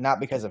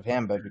 not because of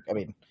him, but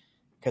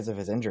because of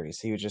his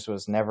injuries. He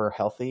was never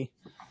healthy.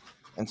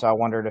 And so I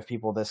wondered if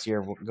people this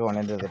year going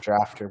into the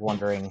draft are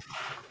wondering,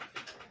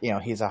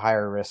 he's a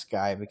higher risk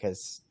guy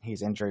because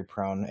he's injury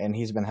prone and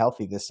he's been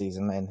healthy this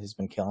season and he's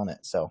been killing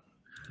it. So,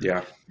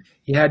 yeah.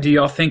 Yeah. Do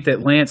y'all think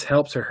that Lance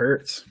helps or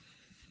hurts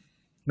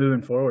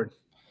moving forward?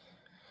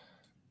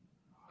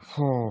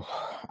 I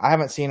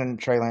haven't seen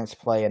Trey Lance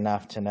play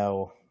enough to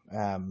know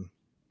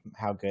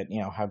how good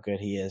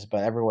he is,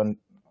 but everyone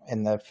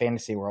in the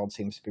fantasy world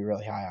seems to be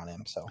really high on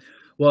him. So,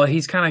 well,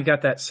 he's kind of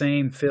got that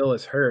same feel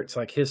as Hurts,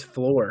 like his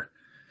floor,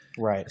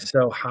 right,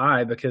 so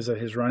high because of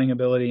his running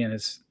ability and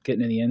his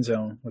getting in the end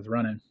zone with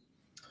running.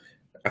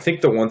 I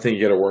think the one thing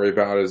you got to worry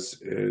about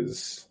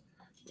is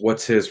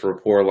what's his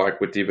rapport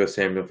like with Deebo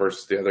Samuel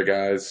versus the other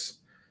guys,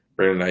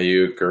 Brandon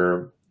Ayuk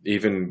or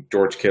even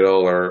George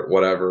Kittle or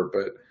whatever.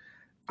 But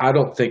I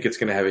don't think it's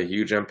going to have a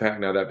huge impact.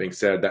 Now, that being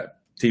said, that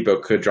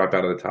Deebo could drop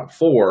out of the top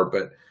 4,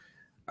 but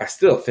I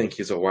still think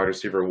he's a wide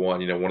receiver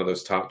 1, one of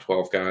those top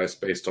 12 guys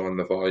based on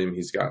the volume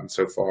he's gotten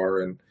so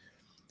far. And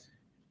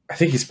I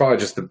think he's probably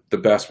just the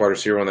best wide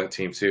receiver on that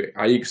team too.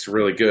 Ayuk's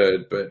really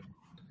good, but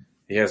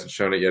he hasn't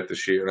shown it yet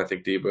this year. And I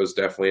think Debo's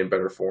definitely in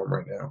better form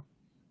right now.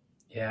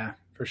 Yeah,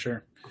 for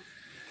sure.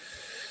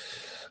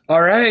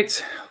 All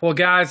right. Well,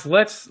 guys,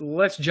 let's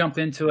jump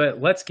into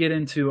it. Let's get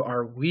into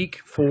our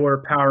week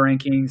 4 power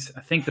rankings.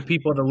 I think the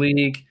people of the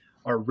league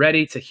are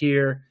ready to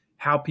hear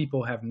how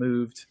people have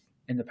moved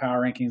in the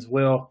power rankings.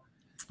 Will,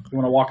 you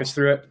want to walk us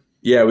through it?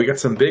 Yeah, we got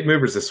some big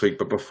movers this week,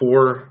 but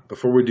before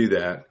we do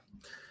that,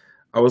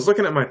 I was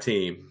looking at my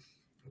team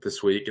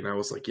this week and I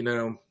was like,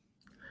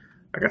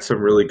 I got some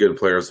really good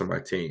players on my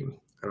team.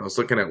 And I was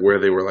looking at where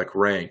they were like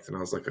ranked and I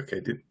was like, okay,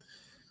 dude,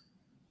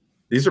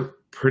 these are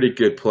pretty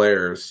good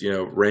players,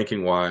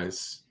 ranking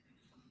wise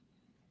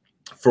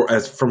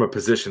from a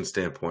position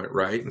standpoint,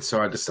 right? And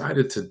so I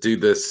decided to do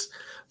this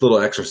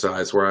little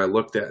exercise where I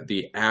looked at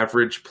the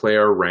average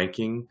player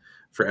ranking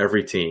for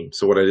every team.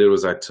 So what I did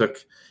was I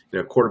took,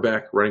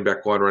 quarterback, running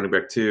back 1, running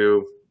back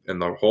 2,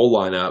 and the whole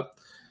lineup,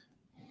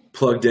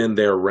 plugged in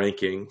their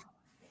ranking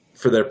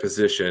for their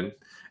position,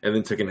 and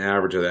then took an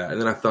average of that.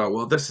 And then I thought,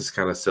 well, this is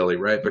kind of silly,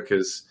 right?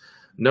 Because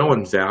no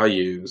one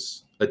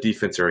values a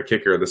defense or a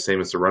kicker the same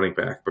as a running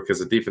back,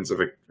 because a defensive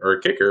or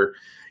a kicker,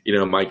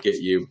 might get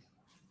you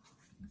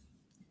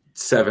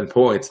 7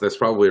 points. That's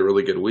probably a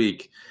really good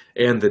week.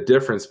 And the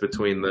difference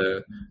between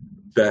the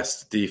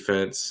best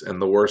defense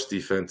and the worst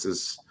defense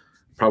is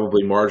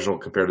probably marginal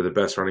compared to the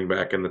best running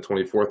back and the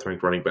 24th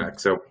ranked running back.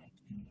 So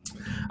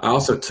I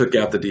also took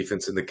out the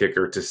defense and the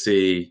kicker to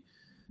see,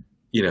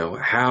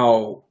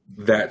 how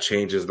that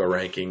changes the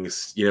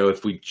rankings.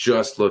 If we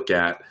just look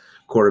at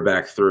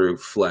quarterback through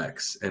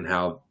flex and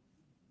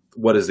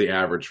what is the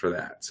average for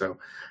that? So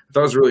I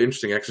thought it was a really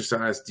interesting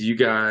exercise. Do you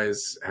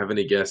guys have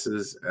any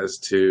guesses as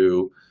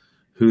to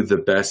who the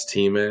best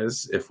team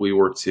is if we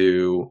were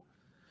to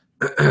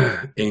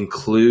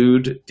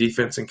include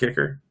defense and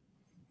kicker?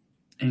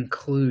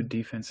 Include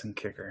defense and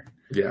kicker.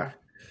 Yeah.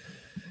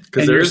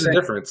 Because there's a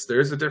difference.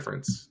 There's a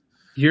difference.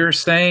 You're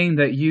saying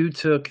that you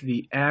took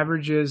the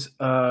averages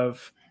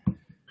of...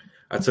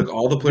 I took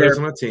all the players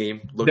on the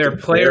team, looked their at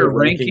player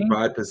ranking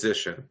by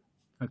position.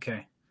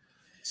 Okay.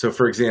 So,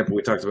 for example,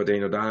 we talked about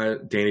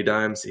Danny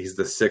Dimes. He's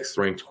the 6th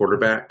ranked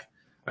quarterback.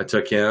 I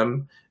took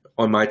him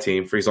on my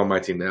team. He's on my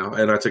team now.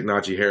 And I took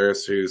Najee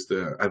Harris, who's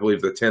I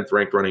believe the 10th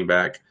ranked running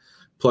back,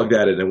 plugged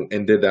that in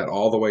and did that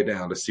all the way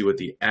down to see what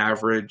the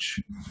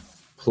average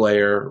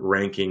player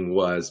ranking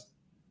was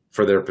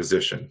for their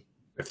position,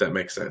 if that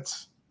makes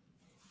sense.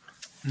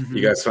 Mm-hmm.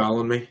 You guys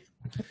following me?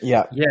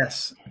 Yeah.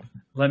 Yes.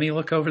 Let me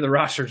look over the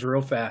rosters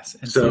real fast.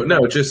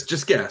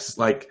 Just guess.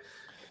 Like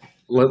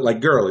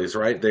Gurley's,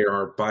 right? They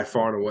are by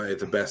far and away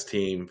the best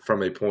team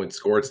from a point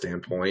scored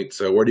standpoint.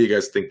 So where do you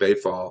guys think they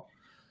fall?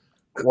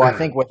 Well, I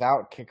think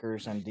without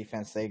kickers and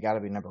defense, they got to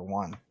be number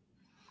 1.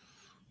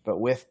 But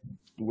with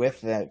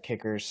the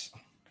kickers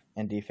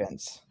and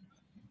defense,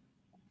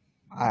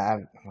 I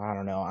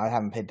don't know. I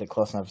haven't paid the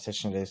close enough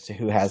attention as to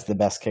who has the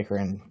best kicker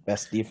and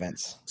best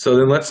defense. So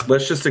then let's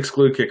just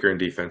exclude kicker and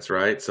defense,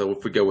 right? So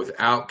if we go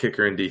without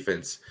kicker and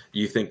defense,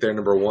 you think they're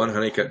number 1?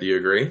 Honeycutt, do you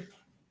agree?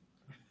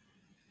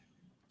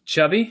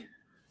 Chubby?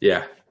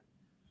 Yeah.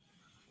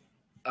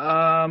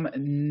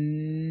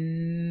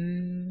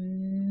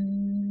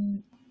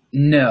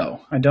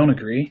 No, I don't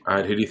agree. All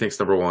right, who do you think's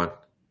number 1?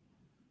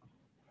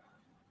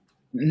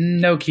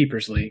 No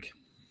keepers league.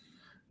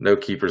 No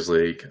keepers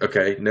league.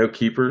 Okay, no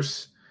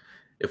keepers.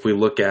 If we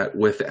look at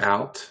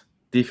without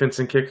defense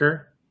and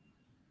kicker,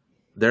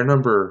 they're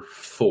number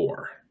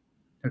 4.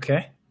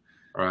 Okay.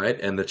 All right,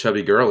 and the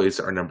Chubby Girlies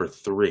are number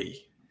 3.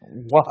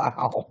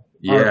 Wow.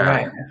 Yeah. All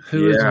right.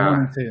 Who is 1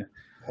 and 2?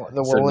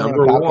 So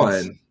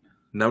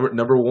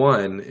number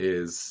one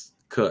is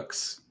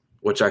Cooks,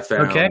 which I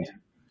found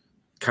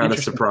kind of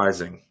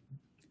surprising.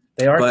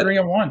 They are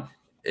 3-1.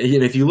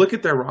 If you look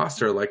at their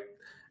roster, like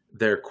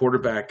their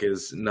quarterback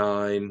is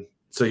 9.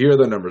 So here are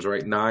the numbers,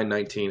 right? 9,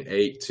 19,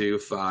 8, 2,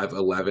 5,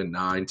 11,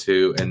 9,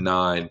 2, and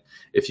 9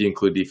 if you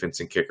include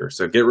defense and kicker.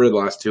 So get rid of the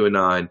last 2 and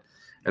 9,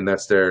 and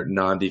that's their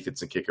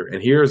non-defense and kicker.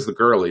 And here's the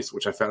Gurleys,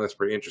 which I found that's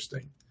pretty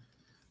interesting.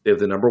 They have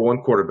the number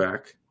 1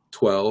 quarterback,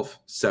 12,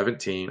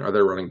 17 are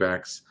their running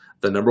backs.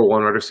 The number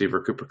 1 wide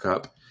receiver, Cooper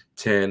Kupp,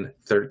 10,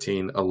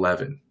 13,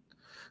 11.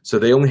 So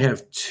they only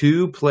have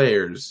 2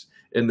 players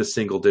in the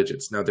single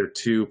digits. Now, their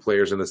 2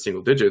 players in the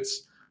single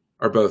digits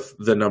are both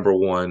the number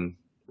 1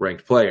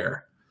 ranked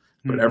player.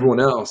 But everyone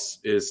else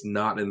is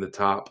not in the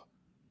top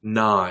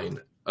 9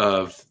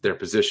 of their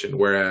position,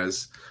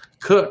 whereas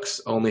Cooks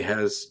only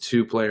has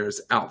 2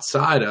 players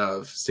outside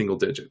of single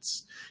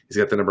digits. He's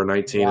got the number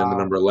 19 and the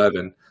number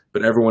 11,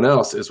 but everyone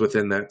else is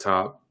within that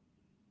top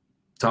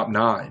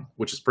 9,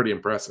 which is pretty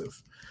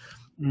impressive.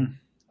 And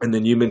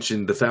then you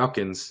mentioned the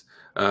Falcons.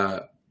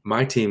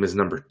 My team is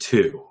number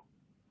 2.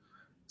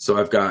 So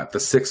I've got the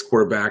 6th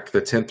quarterback, the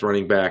 10th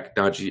running back,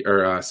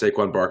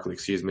 Saquon Barkley,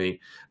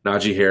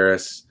 Najee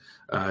Harris,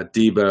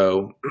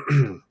 Debo,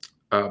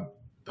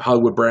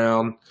 Hollywood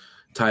Brown,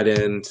 tight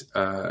end,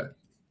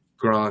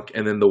 Gronk,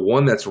 and then the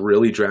one that's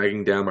really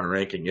dragging down my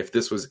ranking, if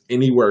this was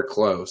anywhere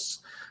close,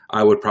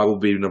 I would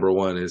probably be number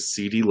 1 is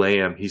CeeDee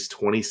Lamb. He's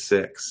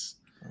 26,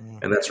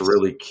 and that's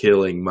really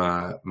killing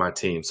my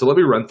team. So let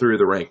me run through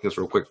the rankings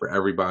real quick for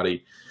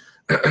everybody.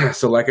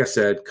 So like I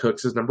said,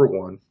 Cooks is number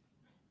 1.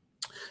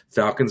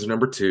 Falcons are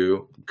number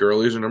 2.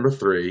 Gurleys are number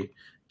 3.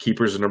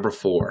 Keepers are number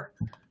 4.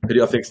 Who do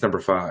y'all think is number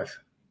 5?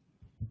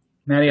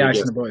 Matty Ice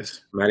and the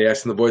boys. Matty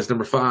Ice and the boys,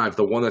 number 5.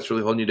 The one that's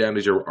really holding you down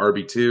is your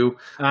RB2.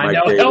 I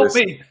know. Davis.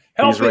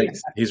 Help me.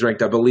 He's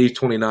ranked, I believe,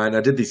 29.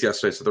 I did these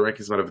yesterday, so the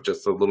rankings might have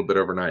adjusted a little bit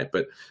overnight,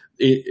 but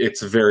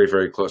it's very,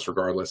 very close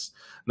regardless.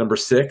 Number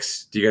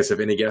 6, do you guys have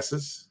any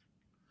guesses?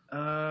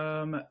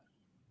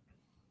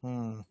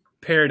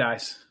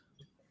 Paradise.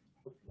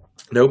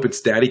 Nope,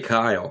 it's Daddy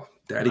Kyle.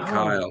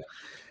 Kyle.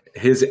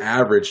 His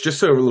average, just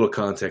so a little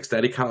context,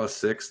 Daddy Kyle is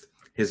 6th.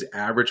 His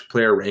average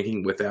player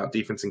ranking without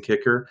defense and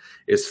kicker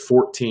is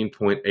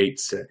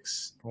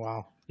 14.86.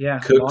 Wow. Yeah.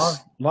 Cooks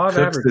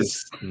averages.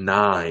 is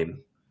 9.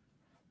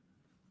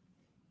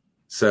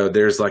 So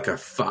there's like a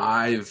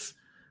 5,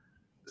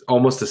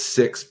 almost a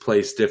 6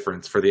 place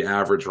difference for the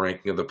average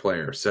ranking of the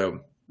player. So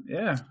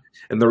Yeah.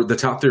 And the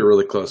top three are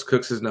really close.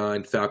 Cooks is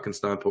 9,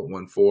 Falcons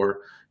 9.14,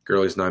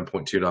 Gurley's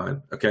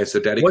 9.29. Okay, so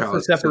Daddy What's Kyle.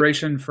 the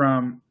separation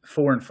from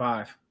 4 and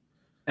 5?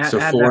 So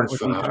 4 and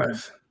with each one.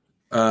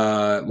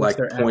 5, like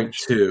their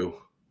 0.2.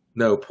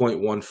 No,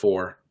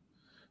 0.14.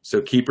 So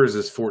Keepers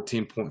is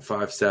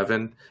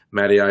 14.57.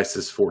 Matty Ice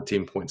is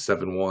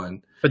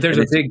 14.71. But there's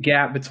a big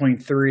gap between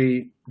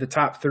the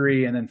top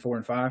three, and then 4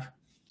 and 5.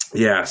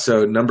 Yeah,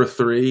 so number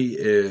 3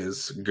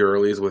 is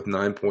Gurley's with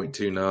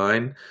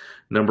 9.29.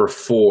 Number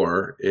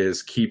 4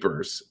 is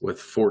Keepers with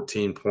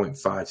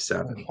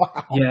 14.57.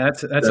 Wow. Yeah,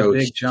 that's So a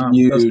big jump.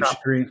 huge. Those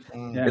top three.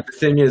 Mm. Yeah. And the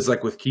thing is,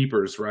 like with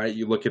Keepers, right?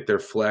 You look at their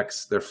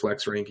flex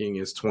ranking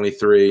is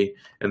 23,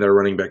 and their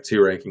running back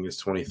 2 ranking is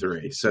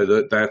 23.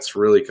 So that's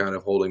really kind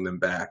of holding them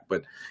back.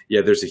 But yeah,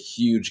 there's a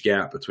huge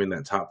gap between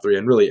that top 3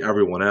 and really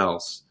everyone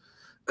else.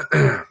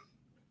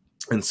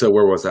 And so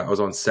where was that? I was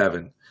on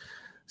 7.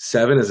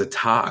 7 is a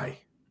tie.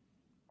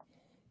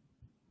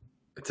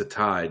 It's a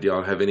tie. Do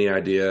y'all have any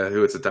idea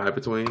who it's a tie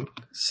between?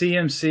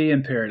 CMC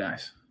and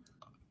Paradise.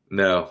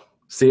 No.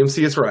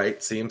 CMC is right.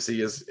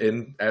 CMC is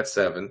in at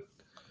 7.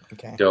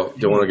 Okay. Don't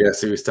want to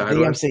guess who's tied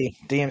with?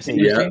 DMC.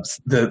 Yeah.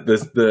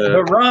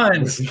 The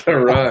runs. The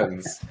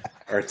runs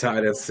are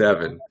tied at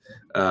 7.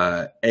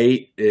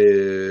 8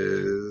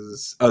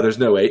 is there's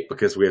no 8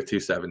 because we have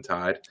 2-7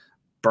 tied.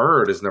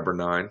 Bird is number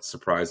 9,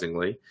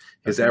 surprisingly.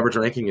 His average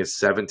ranking is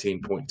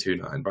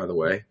 17.29, by the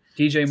way.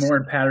 DJ Moore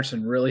and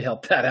Patterson really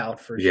helped that out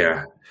for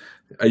Yeah.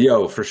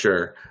 sure. For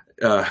sure.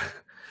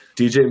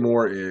 DJ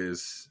Moore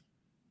is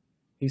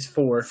He's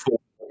 4. 4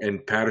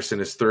 and Patterson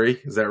is 3.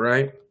 Is that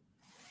right?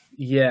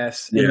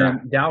 Yes. And Yeah.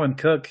 then Dalvin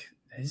Cook,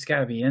 he's got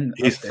to be in.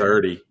 He's up there.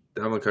 30.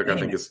 Dalvin Cook, I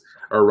think, is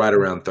right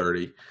around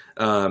 30.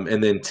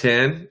 And then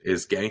 10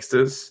 is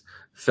Gangstas.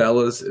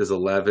 Fellas is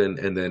 11.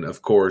 And then,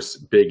 of course,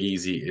 Big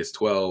Easy is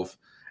 12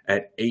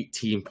 at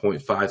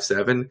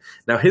 18.57.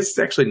 Now, his is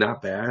actually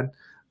not bad,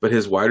 but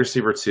his wide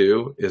receiver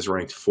 2 is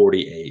ranked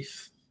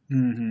 48th.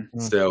 Mm-hmm.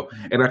 So,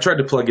 and I tried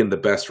to plug in the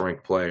best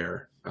ranked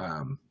player.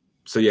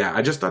 So yeah,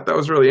 I just thought that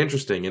was really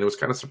interesting, and it was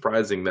kind of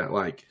surprising that,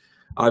 like,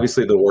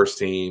 obviously the worst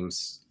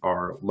teams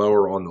are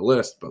lower on the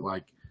list, but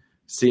like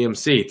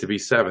CMC to be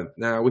 7th.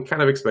 Now we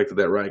kind of expected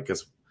that, right?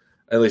 Because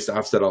at least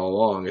I've said all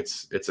along,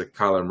 it's a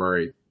Kyler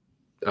Murray,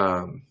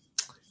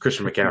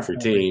 Christian McCaffrey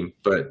team.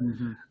 But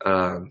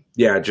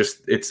yeah,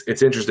 just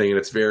it's interesting, and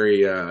it's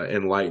very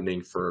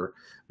enlightening for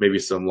maybe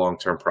some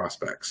long-term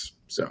prospects.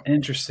 So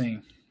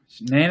interesting.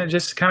 Man, it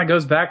just kind of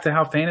goes back to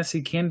how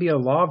fantasy can be a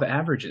law of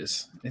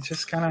averages. It's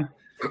just kind of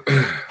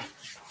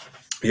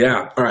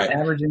yeah. All right.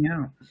 averaging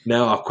out.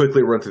 Now I'll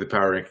quickly run through the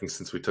power rankings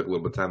since we took a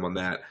little bit of time on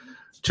that.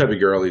 Chubby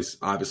Gurley's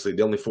obviously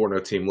the only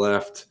 4-0 team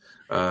left.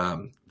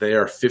 They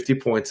are 50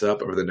 points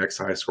up over the next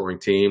highest scoring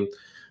team.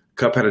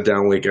 Cup had a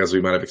down week as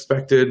we might have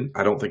expected.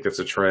 I don't think that's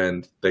a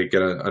trend. They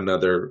get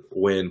another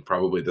win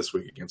probably this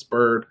week against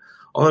Bird.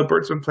 Although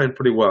Bird's been playing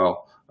pretty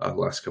well the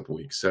last couple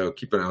weeks. So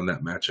keep an eye on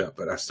that matchup,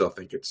 but I still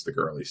think it's the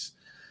Gurleys.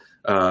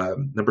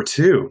 Number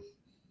 2,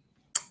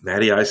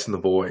 Matty Ice and the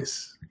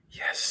boys.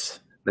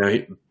 Yes. Now,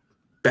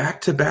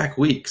 back-to-back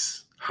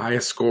weeks,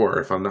 highest score,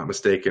 if I'm not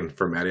mistaken,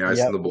 for Matty Ice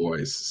and the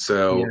boys.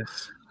 So,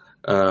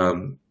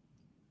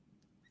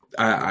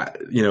 I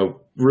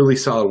really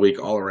solid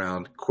week all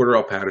around.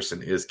 Cordarrelle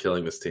Patterson is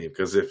killing this team,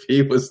 because if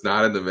he was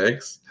not in the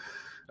mix,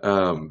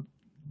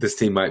 this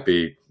team might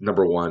be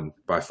number 1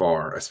 by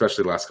far,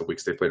 especially the last couple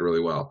weeks. They played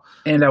really well.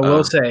 And I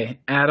will say,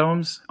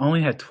 Adams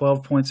only had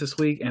 12 points this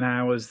week, and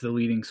I was the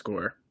leading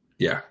scorer.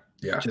 Yeah.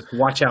 Just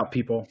watch out,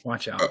 people.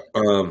 Watch out.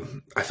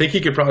 I think he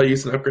could probably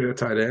use an upgrade at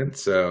tight end.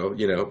 So,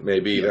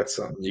 maybe that's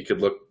something you could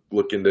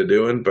look into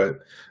doing. But,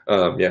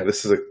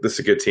 this is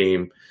a good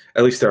team.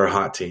 At least they're a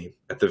hot team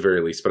at the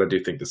very least. But I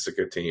do think this is a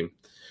good team.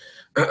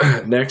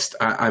 Next,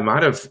 I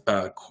might have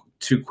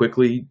too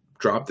quickly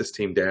dropped this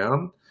team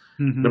down.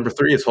 Mm-hmm. Number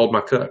 3 is Hold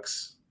My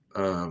Cooks.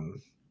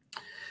 And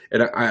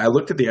I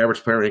looked at the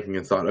average player ranking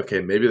and thought, okay,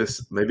 maybe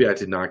I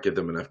did not give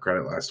them enough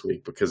credit last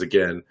week, because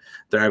again,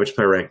 their average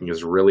player ranking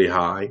is really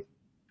high.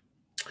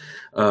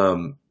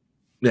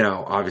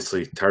 Now,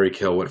 obviously, Tyreek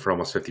Hill went for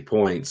almost 50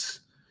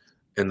 points,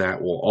 and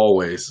that will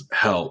always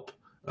help.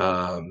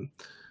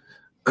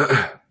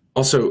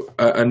 Also,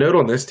 a note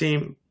on this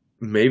team,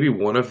 maybe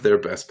one of their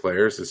best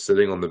players is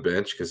sitting on the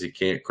bench because he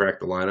can't crack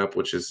the lineup,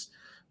 which is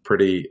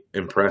pretty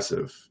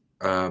impressive.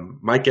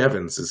 Mike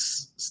Evans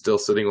is still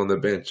sitting on the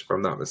bench, if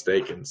I'm not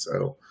mistaken.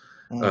 So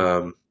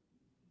their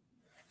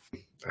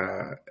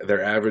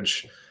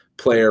average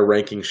player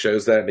ranking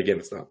shows that. And again,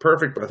 it's not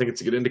perfect, but I think it's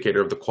a good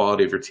indicator of the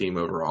quality of your team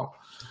overall.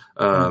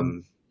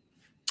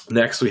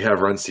 Next, we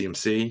have Run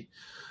CMC.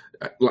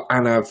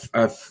 And I've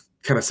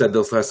kind of said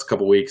those last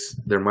couple weeks,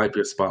 there might be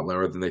a spot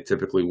lower than they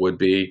typically would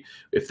be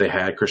if they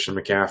had Christian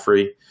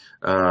McCaffrey.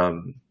 But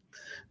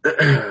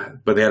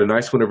they had a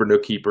nice win over No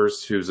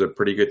Keepers, who's a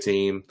pretty good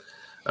team.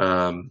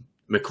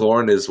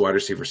 McLaurin is wide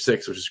receiver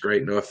 6, which is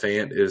great. Noah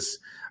Fant is,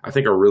 I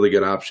think, a really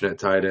good option at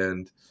tight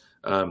end.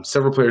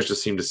 Several players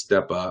just seem to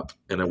step up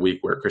in a week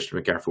where Christian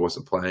McCaffrey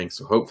wasn't playing.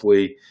 So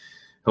hopefully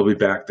he'll be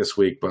back this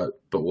week, but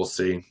we'll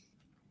see.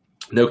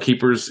 No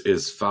keepers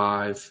is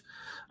 5.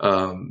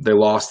 They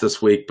lost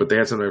this week, but they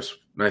had some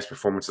nice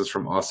performances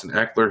from Austin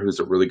Eckler, who's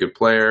a really good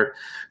player.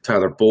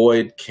 Tyler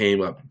Boyd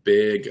came up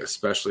big,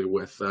 especially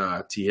with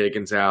T.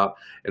 Higgins out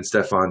and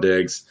Stephon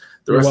Diggs.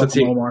 The rest of the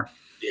team, Omar.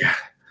 yeah,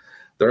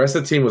 the rest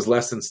of the team was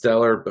less than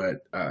stellar,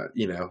 but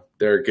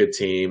they're a good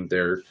team.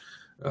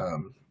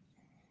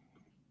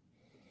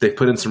 They've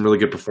put in some really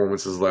good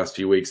performances the last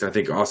few weeks. And I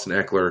think Austin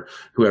Eckler,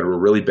 who had a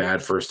really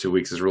bad first 2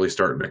 weeks, is really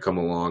starting to come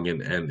along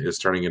and is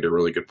turning into a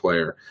really good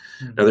player.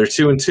 Mm-hmm. Now they're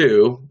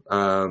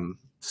 2-2,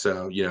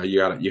 so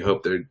you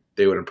hope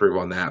they would improve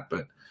on that.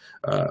 But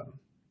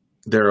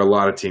there are a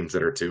lot of teams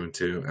that are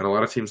 2-2, and a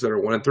lot of teams that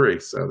are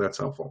 1-3, so that's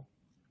helpful.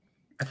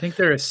 I think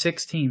there are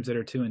 6 teams that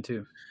are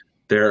 2-2.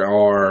 There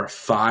are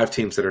 5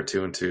 teams that are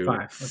 2-2, 5,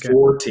 okay.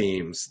 4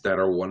 teams that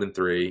are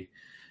 1-3,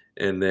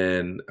 and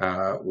then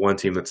 1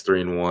 team that's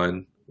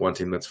 3-1.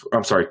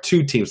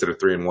 2 teams that are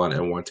 3-1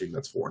 and 1 team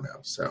that's 4-0.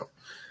 So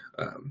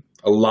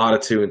a lot of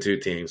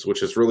 2-2 teams,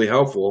 which is really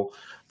helpful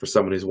for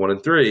someone who's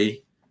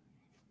 1-3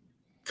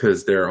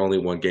 because they're only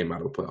 1 game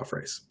out of the playoff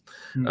race.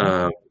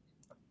 Mm-hmm.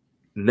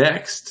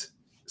 Next,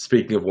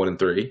 speaking of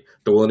 1-3,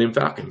 the Millennium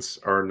Falcons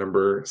are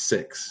number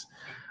 6.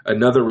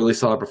 Another really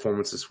solid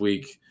performance this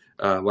week.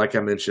 Like I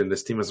mentioned,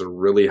 this team has a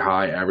really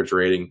high average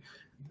rating.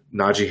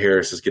 Najee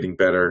Harris is getting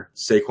better.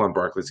 Saquon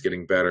Barkley is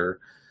getting better.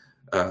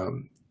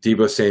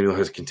 Deebo Samuel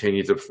has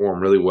continued to perform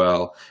really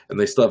well, and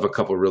they still have a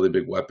couple of really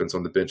big weapons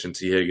on the bench in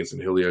T. Higgins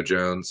and Julio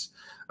Jones.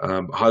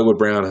 Hollywood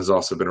Brown has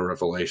also been a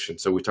revelation.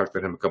 So we talked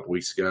about him a couple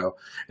weeks ago,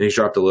 and he's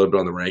dropped a little bit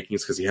on the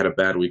rankings because he had a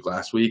bad week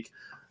last week.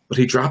 But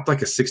he dropped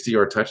like a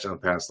 60-yard touchdown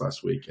pass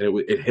last week, and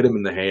it hit him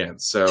in the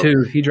hands. So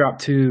 2. He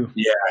dropped 2.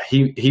 Yeah,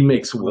 he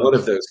makes one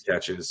of those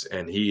catches,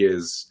 and he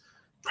is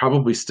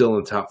probably still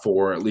in the top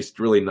 4, at least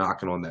really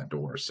knocking on that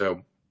door.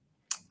 So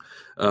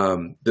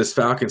this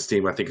Falcons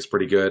team, I think, is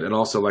pretty good. And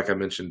also, like I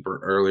mentioned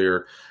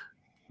earlier,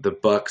 the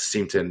Bucs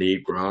seem to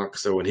need Gronk.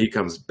 So when he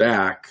comes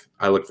back,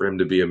 I look for him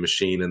to be a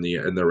machine in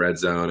the red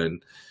zone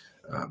and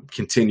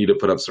continue to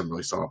put up some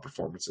really solid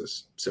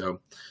performances.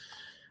 So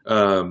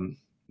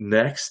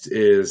next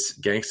is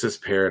Gangsta's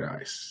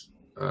Paradise.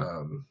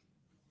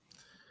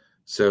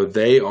 So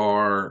they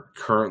are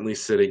currently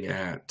sitting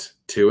at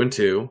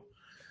 2-2.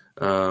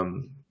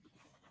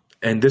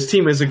 And this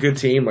team is a good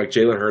team. Like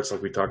Jalen Hurts,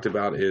 like we talked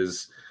about,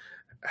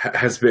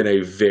 has been a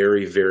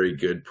very, very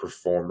good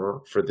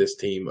performer for this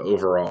team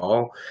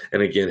overall.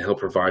 And again, he'll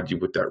provide you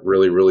with that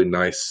really, really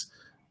nice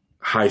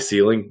high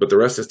ceiling. But the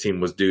rest of his team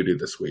was doo-doo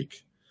this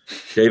week.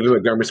 David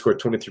Montgomery scored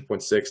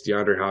 23.6.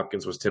 DeAndre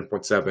Hopkins was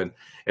 10.7.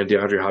 And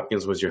DeAndre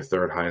Hopkins was your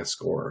 3rd highest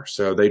scorer.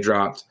 So they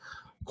dropped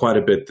quite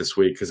a bit this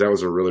week because that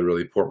was a really,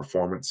 really poor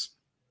performance.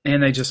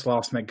 And they just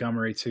lost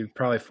Montgomery to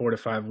probably 4 to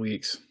 5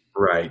 weeks.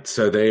 Right.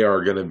 So they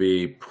are going to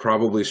be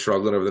probably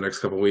struggling over the next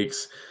couple of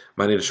weeks.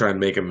 Might need to try and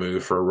make a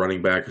move for a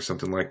running back or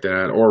something like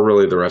that, or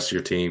really the rest of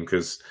your team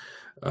because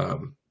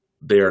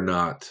they are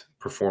not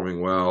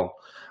performing well,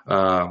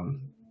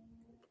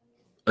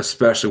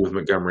 especially with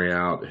Montgomery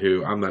out,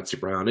 who I'm not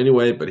super high on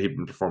anyway, but he's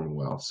been performing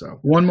well. So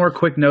one more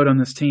quick note on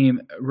this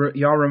team.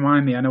 Y'all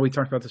remind me, I know we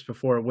talked about this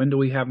before. When do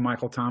we have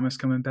Michael Thomas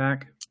coming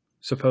back,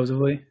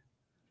 supposedly?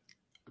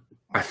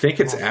 I think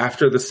it's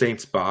after the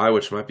Saints bye,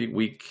 which might be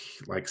week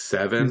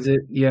 7. Is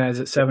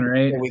it 7 or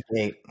 8? Week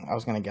 8. I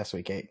was going to guess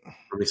week 8.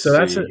 So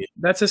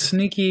that's a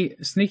sneaky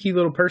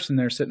little person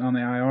there sitting on the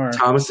IR.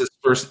 Thomas is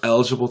first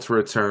eligible to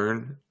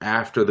return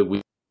after the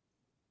week.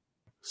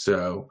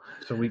 So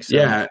week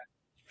 7.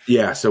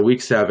 Yeah. So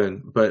week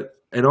 7,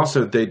 and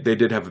also they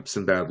did have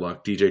some bad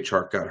luck. DJ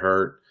Chark got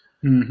hurt,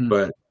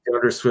 but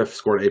DeAndre Swift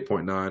scored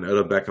 8.9.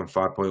 Odell Beckham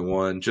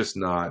 5.1. Just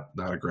not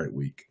a great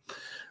week.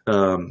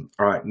 All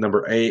right,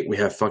 number 8, we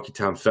have Funky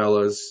Town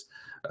Fellas.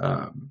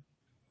 I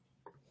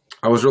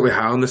was really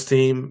high on this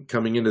team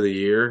coming into the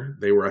year.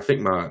 They were, I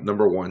think, my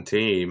number 1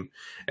 team.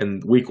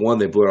 And week 1,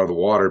 they blew it out of the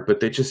water, but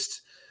they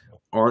just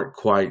aren't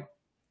quite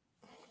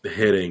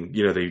hitting.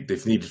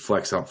 They've needed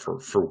flex out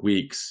for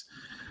weeks.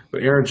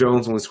 But Aaron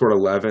Jones only scored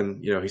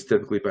 11. He's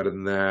typically better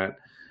than that.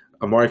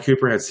 Amari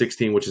Cooper had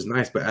 16, which is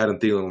nice, but Adam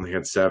Thielen only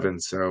had 7.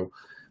 So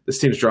this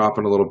team's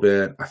dropping a little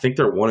bit. I think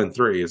they're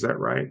 1-3. Is that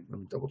right? Let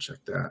me double check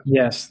that.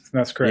 Yes,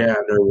 that's correct. Yeah,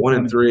 they're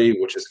 1-3,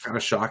 which is kind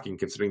of shocking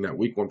considering that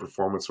week 1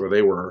 performance where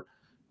they were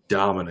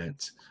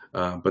dominant,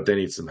 but they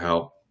need some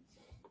help.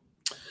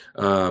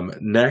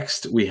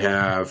 Next, we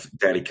have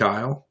Daddy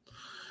Kyle.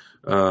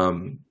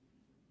 I've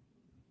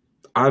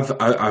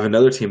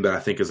another team that I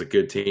think is a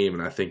good team,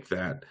 and I think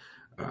that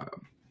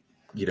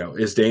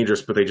is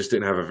dangerous, but they just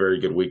didn't have a very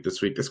good week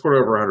this week. They scored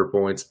over 100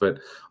 points, but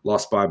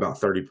lost by about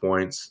 30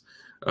 points.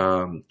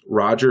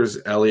 Rodgers,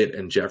 Elliott,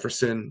 and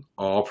Jefferson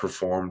all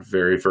performed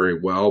very, very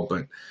well,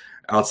 but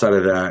outside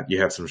of that, you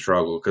had some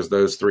struggle because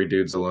those 3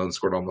 dudes alone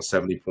scored almost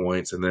 70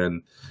 points, and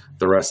then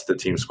the rest of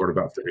the team scored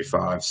about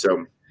 35.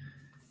 So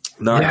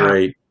not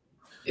great.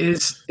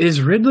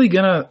 Is Ridley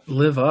gonna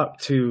live up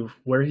to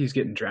where he's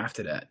getting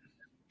drafted at?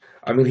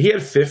 I mean, he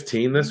had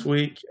 15 this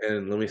week,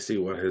 and let me see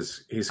what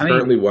he's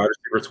currently wide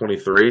receiver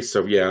 23.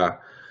 So yeah,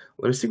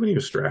 let me see when he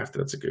was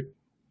drafted. That's a good.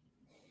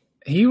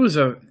 He's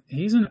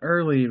an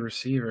early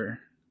receiver,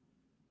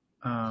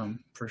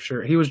 for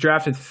sure. He was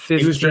drafted 15th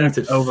He was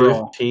drafted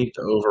overall. 15th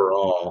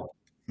overall.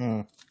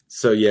 Hmm.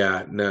 So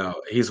yeah, no,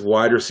 he's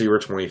wide receiver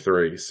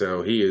 23.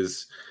 So he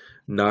is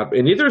not,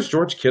 and neither is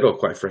George Kittle,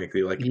 quite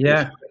frankly. Like,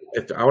 Yeah.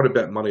 if I would have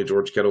bet money,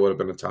 George Kittle would have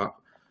been a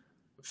top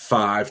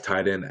 5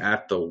 tight end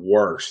at the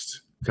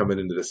worst coming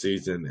into the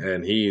season,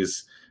 and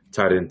he's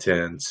tight end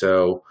 10.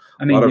 So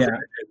I mean, yeah.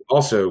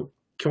 Also,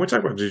 can we talk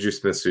about Juju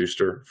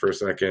Smith-Schuster for a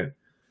second?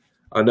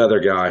 Another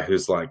guy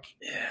who's like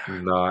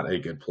not a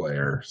good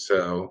player.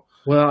 So,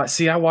 Well,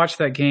 see, I watched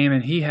that game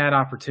and he had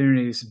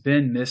opportunities.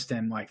 Ben missed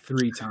him like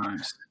 3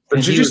 times. but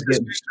And he Juju was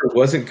getting- Smith-Schuster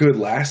wasn't good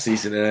last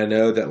season, and I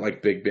know that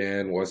like Big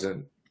Ben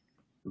wasn't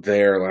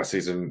there last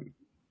season,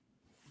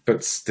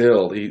 but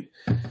still, he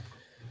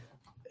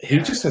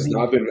just has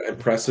not been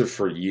impressive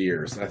for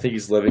years. And I think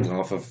he's living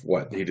off of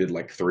what he did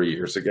like 3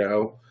 years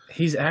ago.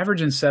 He's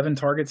averaging 7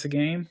 targets a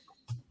game.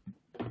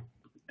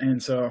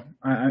 And so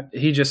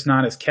he just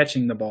not as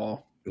catching the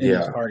ball in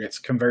his targets,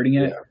 converting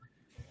it. Yeah.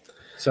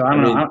 So I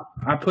don't know.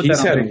 I put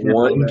He's that on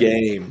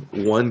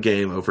had one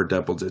game over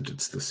double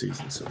digits this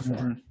season so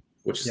far,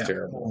 which is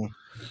terrible.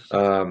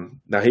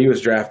 Now he was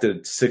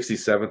drafted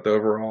 67th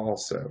overall,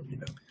 so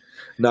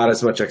not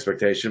as much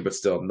expectation, but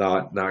still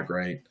not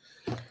great.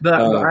 But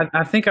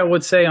I think I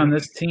would say on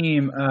this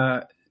team,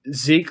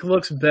 Zeke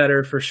looks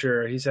better for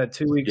sure. He's had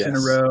 2 weeks in a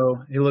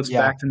row. He looks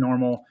back to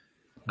normal.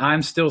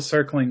 I'm still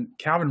circling.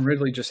 Calvin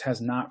Ridley just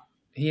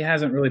he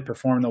hasn't really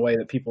performed the way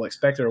that people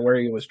expected or where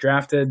he was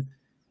drafted.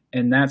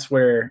 And that's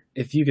where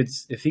if he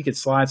could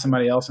slide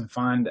somebody else and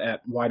find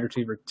at wide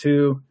receiver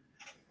 2,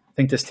 I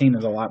think this team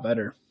is a lot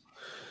better.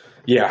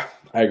 Yeah,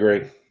 I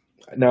agree.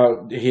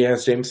 Now he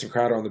has Jamison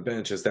Crowder on the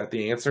bench. Is that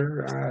the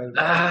answer?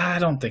 I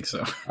don't think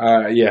so.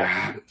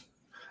 Yeah,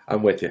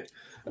 I'm with you.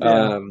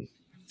 Yeah.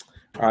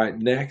 All right,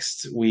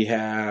 next we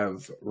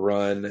have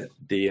Run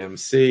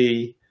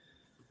DMC.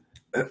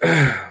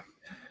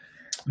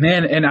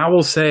 Man, and I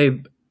will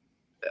say,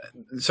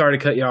 sorry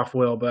to cut you off,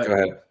 Will, but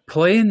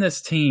playing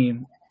this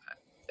team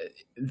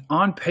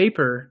on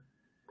paper,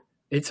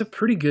 it's a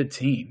pretty good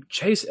team.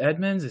 Chase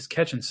Edmonds is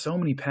catching so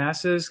many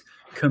passes.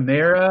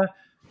 Kamara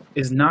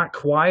is not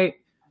quite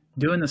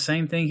doing the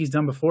same thing he's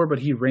done before, but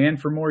he ran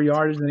for more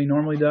yardage than he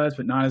normally does,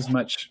 but not as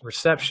much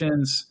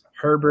receptions.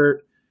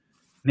 Herbert,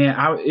 man,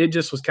 it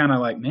just was kind of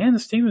like, man,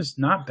 this team is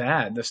not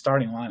bad, the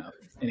starting lineup.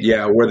 Anyway.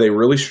 Yeah, where they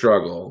really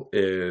struggle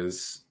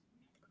is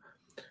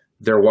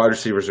their wide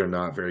receivers are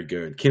not very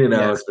good. Keenan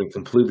Allen has been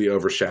completely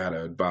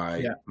overshadowed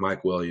by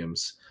Mike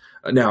Williams.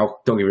 Now,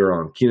 don't get me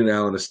wrong, Keenan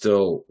Allen is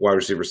still wide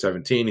receiver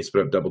 17. He's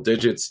put up double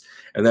digits,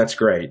 and that's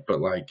great.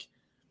 But, like,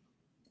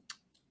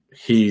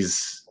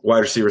 he's wide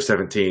receiver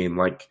 17.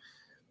 Like,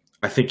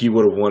 I think you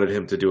would have wanted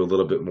him to do a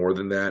little bit more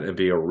than that and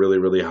be a really,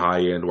 really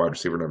high-end wide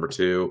receiver number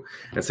 2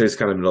 and say it's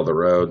kind of middle of the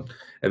road.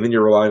 And then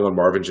you're relying on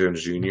Marvin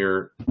Jones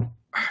Jr.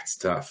 It's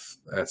tough.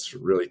 That's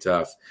really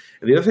tough.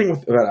 And the other thing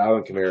about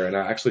Alvin Kamara, and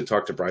I actually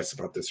talked to Bryce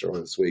about this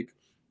earlier this week,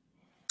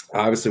 I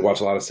obviously watch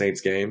a lot of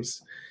Saints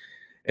games.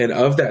 And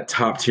of that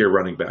top-tier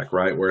running back,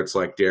 right, where it's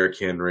like Derrick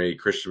Henry,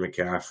 Christian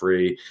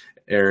McCaffrey,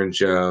 Aaron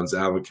Jones,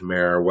 Alvin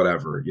Kamara,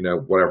 whatever,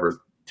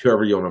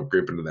 whoever you want to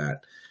group into that.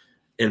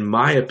 In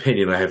my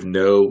opinion, I have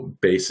no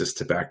basis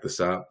to back this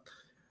up.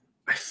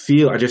 I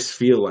just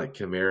feel like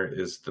Kamara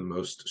is the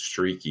most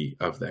streaky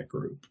of that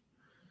group.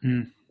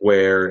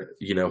 Where,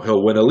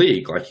 he'll win a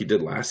league like he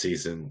did last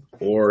season,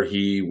 or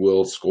he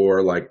will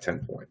score like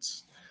 10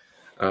 points.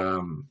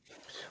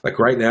 Like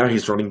right now,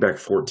 he's running back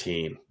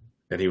 14,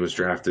 and he was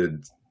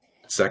drafted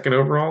 2nd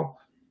overall,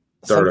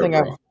 3rd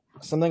overall.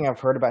 Something I've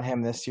heard about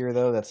him this year,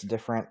 though, that's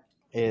different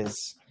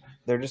is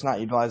they're just not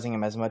utilizing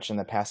him as much in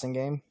the passing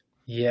game.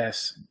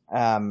 Yes.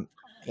 And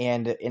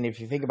if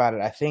you think about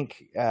it, I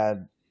think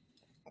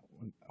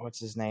what's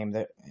his name?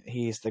 That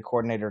he's the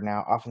coordinator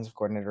now, offensive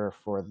coordinator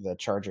for the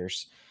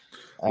Chargers.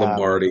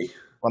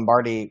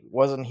 Lombardi,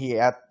 wasn't he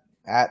at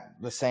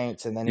the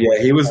Saints? And then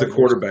he was the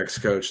quarterback's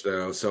coach,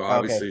 though. So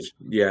obviously,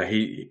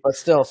 But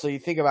still, so you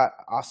think about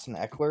Austin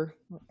Eckler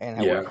and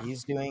what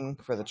he's doing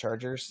for the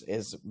Chargers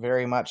is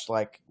very much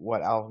like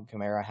what Alvin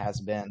Kamara has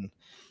been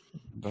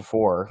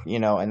before,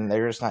 and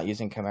they're just not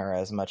using Kamara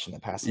as much in the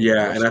passing.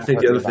 Yeah, and I think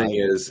the other thing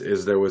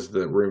is there was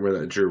the rumor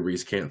that Drew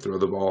Brees can't throw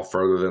the ball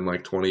further than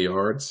like 20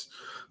 yards,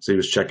 so he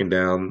was checking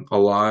down a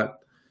lot.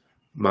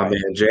 My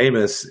man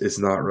Jameis is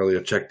not really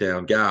a check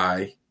down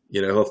guy.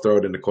 He'll throw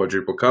it into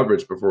quadruple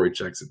coverage before he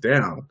checks it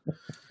down.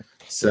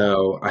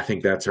 So I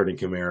think that's hurting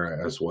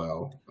Kamara as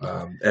well.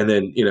 And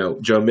then,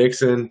 Joe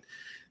Mixon,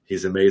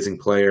 he's an amazing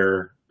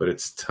player, but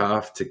it's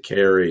tough to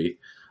carry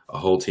a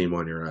whole team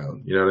on your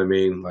own. You know what I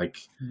mean? Like,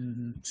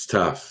 It's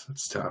tough.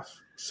 It's tough.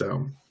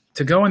 So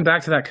going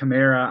back to that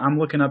Kamara, I'm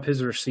looking up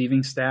his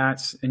receiving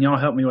stats, and y'all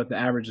help me with the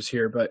averages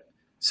here. But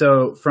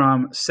so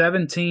from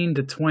 17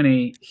 to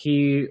 20,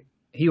 he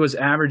was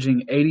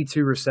averaging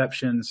 82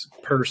 receptions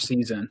per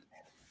season.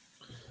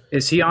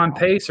 Is he on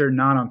pace or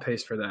not on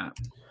pace for that?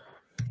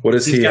 What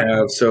does he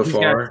have so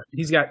far?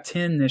 He's got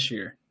 10 this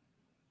year.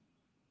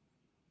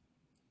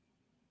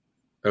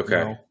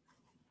 Okay.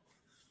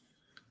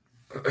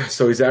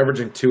 So he's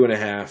averaging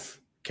 2.5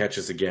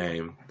 catches a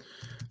game.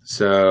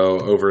 So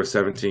over a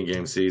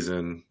 17-game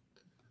season,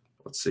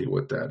 let's see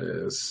what that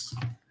is.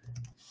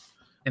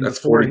 And That's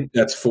 40.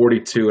 That's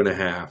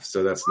 42.5.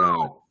 So that's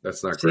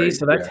not great.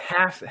 So that's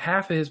half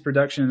of his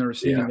production in the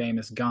receiving game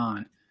is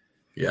gone.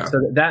 Yeah. So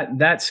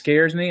that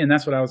scares me, and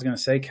that's what I was going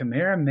to say.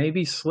 Kamara may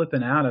be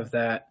slipping out of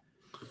that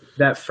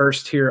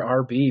first tier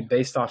RB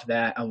based off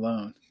that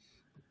alone.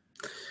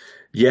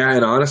 Yeah,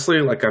 and honestly,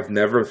 like I've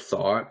never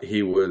thought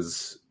he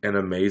was an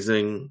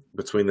amazing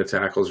between the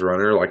tackles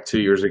runner. Like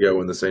 2 years ago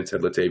when the Saints had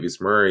Latavius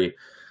Murray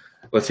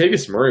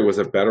was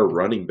a better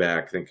running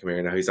back than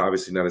Kamara. Now he's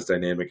obviously not as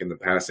dynamic in the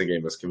passing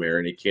game as Kamara,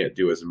 and he can't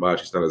do as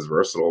much. He's not as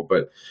versatile.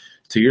 But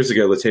 2 years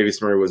ago,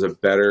 Latavius Murray was a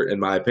better, in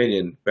my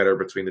opinion, better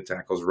between the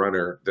tackles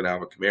runner than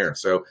Alvin Kamara.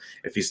 So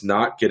if he's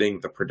not getting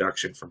the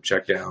production from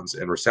checkdowns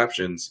and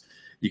receptions,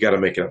 you got to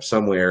make it up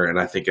somewhere. And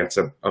I think that's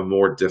a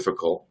more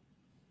difficult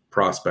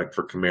prospect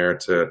for Kamara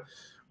to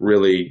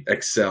really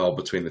excel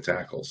between the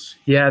tackles.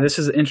 Yeah, this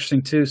is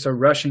interesting too. So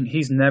rushing,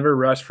 he's never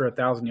rushed for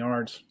 1,000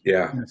 yards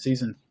in the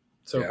season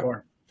so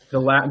far.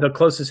 The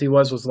closest he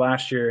was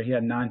last year. He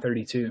had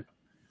 932.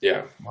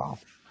 Yeah. Wow.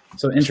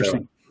 So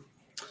interesting.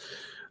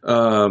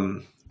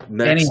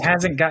 Next, and he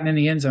hasn't gotten in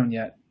the end zone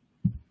yet.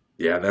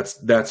 Yeah,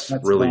 that's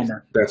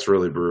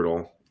really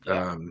brutal.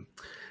 Yeah.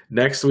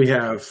 Next we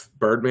have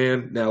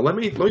Birdman. Now let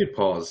me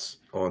pause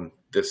on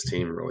this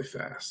team really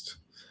fast.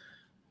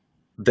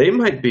 They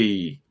might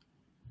be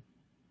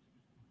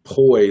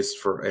poised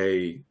for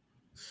a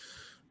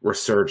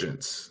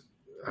resurgence.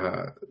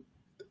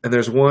 And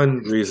there's one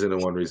reason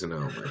and one reason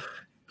only.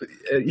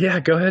 Yeah,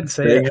 go ahead and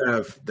say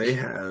it. They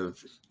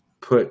have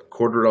put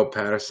Cordarrelle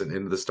Patterson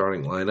into the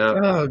starting lineup.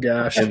 Oh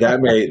gosh. And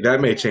that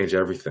may change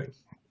everything.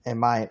 It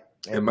might.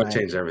 It might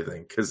change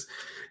everything because,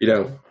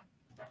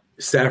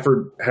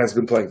 Stafford has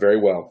been playing very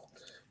well.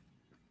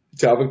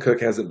 Dalvin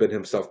Cook hasn't been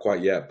himself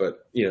quite yet,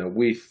 but,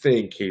 we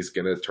think he's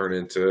going to turn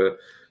into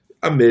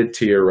a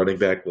mid-tier running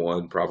back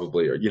one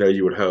probably, or,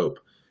 you would hope.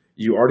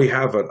 You already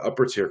have an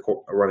upper-tier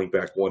running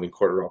back one in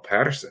Cordarrelle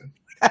Patterson.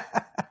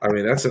 I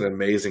mean, that's an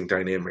amazing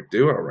dynamic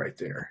duo right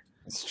there.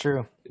 It's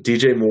true.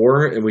 DJ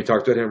Moore, and we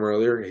talked about him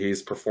earlier,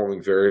 he's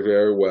performing very,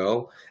 very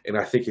well. And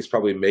I think he's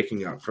probably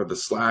making up for the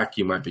slack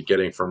you might be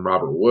getting from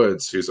Robert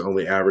Woods, who's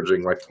only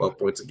averaging like 12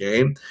 points a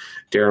game.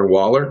 Darren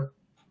Waller,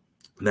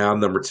 now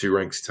number 2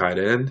 ranks tight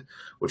end,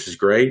 which is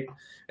great.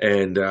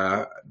 And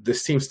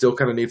this team still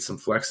kind of needs some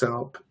flex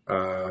help.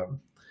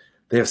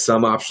 They have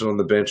some option on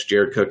the bench.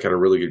 Jared Cook had a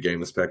really good game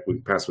this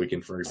past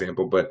weekend, for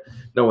example, but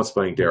no one's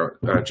playing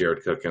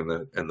Jared Cook in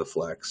the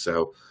flex.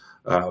 So,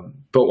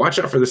 but watch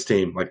out for this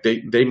team. Like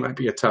they might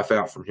be a tough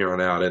out from here on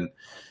out, and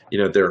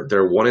they're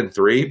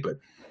 1-3. But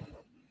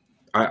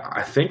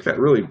I think that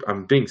really,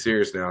 I'm being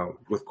serious now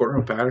with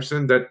Cordarrelle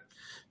Patterson. That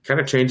kind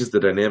of changes the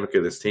dynamic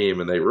of this team,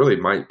 and they really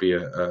might be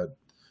a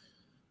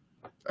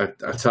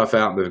tough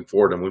out moving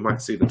forward, and we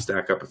might see them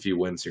stack up a few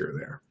wins here or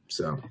there.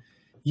 So.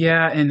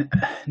 Yeah, and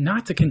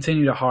not to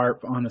continue to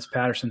harp on this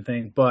Patterson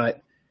thing,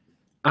 but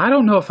I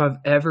don't know if I've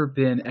ever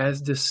been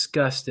as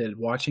disgusted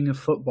watching a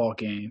football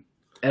game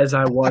as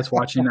I was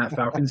watching that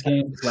Falcons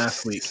game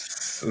last week.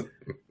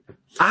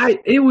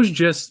 It was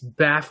just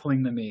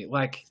baffling to me.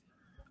 Like,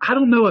 I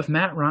don't know if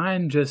Matt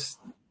Ryan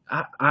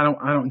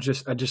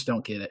I just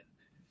don't get it.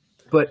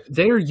 But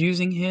they are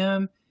using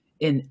him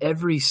in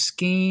every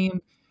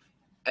scheme.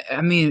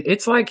 I mean,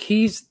 it's like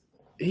he's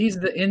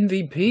the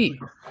MVP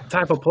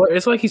type of player.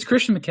 It's like he's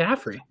Christian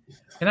McCaffrey.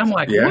 And I'm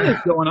like, what is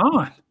going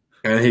on?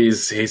 And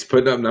he's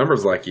putting up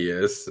numbers like he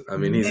is. I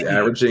mean, he's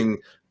averaging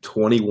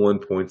 21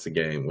 points a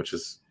game, which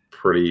is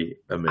pretty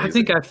amazing. I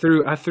think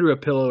I threw a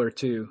pillow or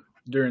two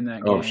during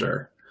that game. Oh, I'm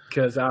sure.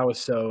 Because I was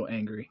so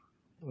angry.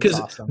 Because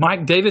awesome.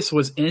 Mike Davis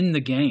was in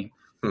the game.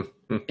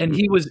 And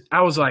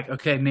I was like,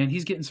 okay, man,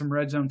 he's getting some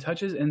red zone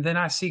touches. And then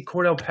I see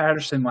Cordarrelle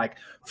Patterson like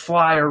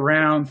fly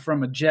around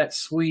from a jet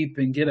sweep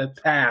and get a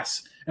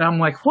pass. And I'm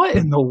like, what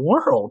in the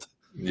world?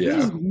 Yeah.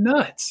 He's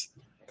nuts.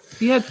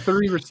 He had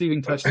 3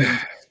 receiving touchdowns.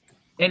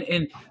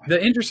 And the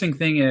interesting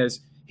thing is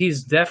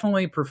he's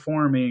definitely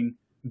performing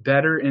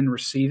better in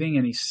receiving,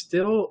 and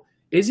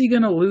is he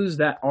going to lose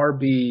that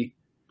RB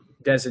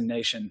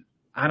designation?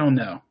 I don't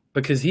know,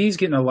 because he's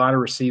getting a lot of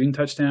receiving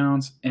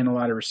touchdowns and a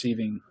lot of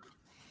receiving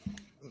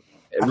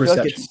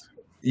receptions.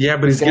 Yeah,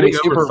 but he's getting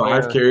over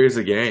 5 rare. carries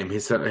a game.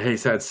 He's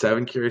had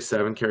 7 carries,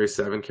 7 carries,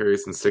 7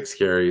 carries, and 6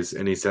 carries,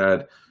 and he's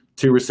had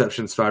 2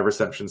 receptions, 5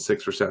 receptions,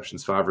 6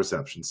 receptions, 5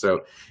 receptions.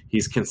 So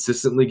he's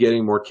consistently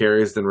getting more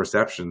carries than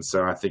receptions.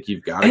 So I think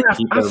you've got to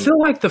keep him. I feel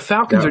like the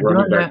Falcons are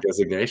doing that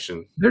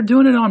designation. They're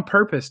doing it on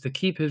purpose to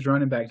keep his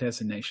running back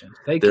designation.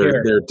 They're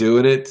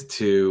doing it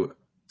to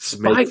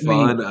make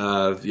fun me.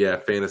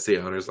 of fantasy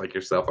owners like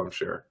yourself. I'm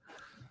sure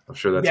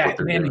that's what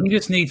they're doing. He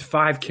just needs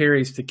 5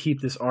 carries to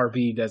keep this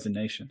RB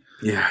designation.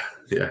 Yeah.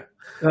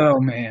 Oh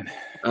man.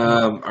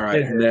 All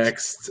right.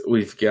 Next,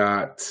 we've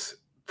got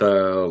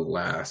the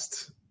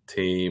last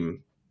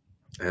team,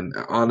 and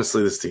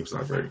honestly, this team's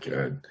not very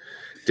good.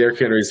 Derrick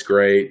Henry's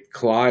great.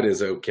 Clyde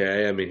is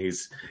okay. I mean,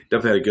 he's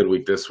definitely had a good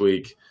week this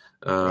week.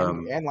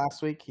 And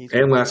last week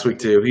last week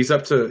too. He's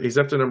up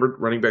to number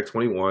running back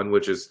 21,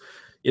 which is,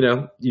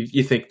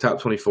 you think top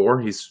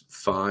 24. He's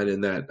fine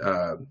in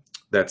that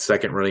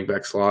second running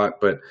back slot,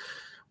 but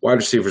wide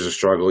receivers a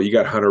struggle. You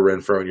got Hunter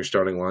Renfrow in your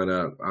starting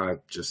lineup.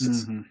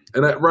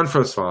 And that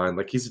Renfrow's fine.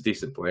 Like, he's a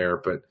decent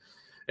player,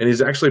 and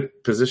he's actually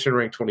position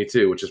ranked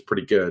 22, which is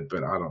pretty good.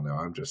 But I don't know.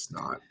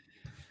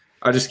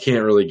 I just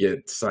can't really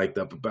get psyched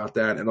up about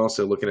that. And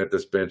also looking at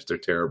this bench, they're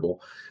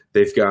terrible.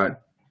 They've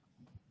got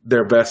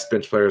their best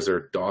bench players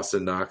are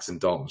Dawson Knox and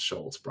Dalton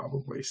Schultz,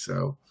 probably.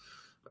 So,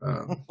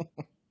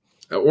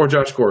 or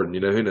Josh Gordon.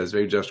 Who knows?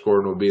 Maybe Josh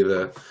Gordon will be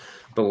the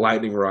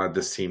lightning rod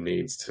this team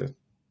needs to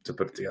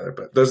put it together.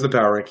 But those are the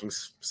power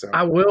rankings. So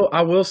I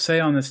will say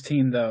on this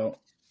team though,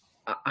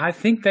 I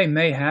think they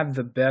may have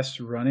the best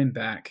running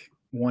back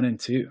 1 and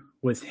 2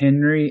 with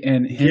Henry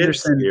and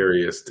Henderson. Get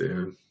serious,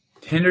 dude.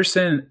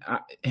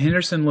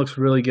 Henderson looks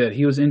really good.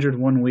 He was injured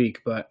 1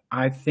 week, but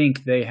I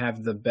think they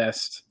have the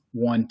best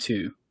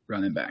 1-2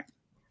 running back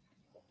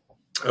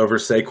over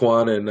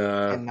Saquon and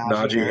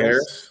Najee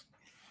Harris.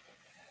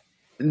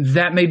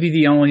 That may be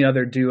the only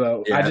other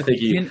duo. Yeah, I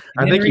think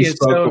you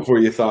spoke before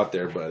you thought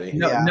there, buddy.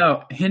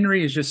 No,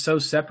 Henry is just so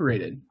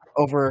separated.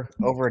 Over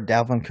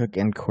Dalvin Cook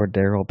and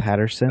Cordero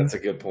Patterson. That's a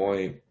good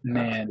point.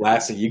 Man.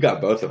 Lassie, you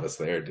got both of us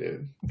there,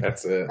 dude.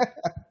 That's it.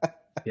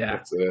 Yeah.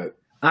 That's it.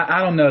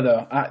 I don't know,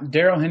 though.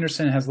 Darrell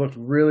Henderson has looked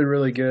really,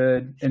 really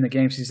good in the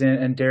games he's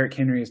in, and Derrick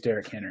Henry is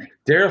Derrick Henry.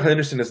 Darrell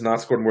Henderson has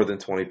not scored more than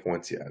 20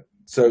 points yet.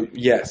 So,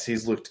 yes,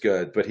 he's looked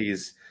good, but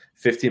he's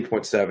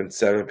 15.7,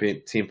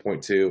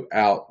 17.2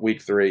 out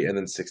week 3, and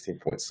then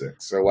 16.6.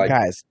 So,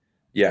 guys,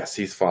 yes,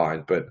 he's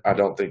fine, but I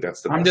don't think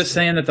that's the best. I'm just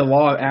saying that the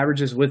law of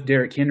averages with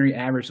Derrick Henry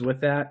averaged with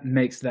that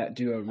makes that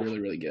duo really,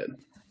 really good.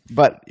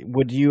 But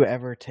would you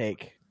ever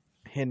take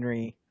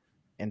Henry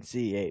and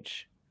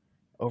CEH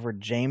over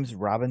James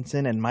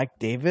Robinson and Mike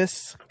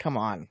Davis? Come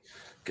on.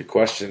 Good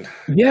question.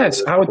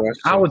 Yes,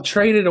 I would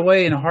trade it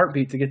away in a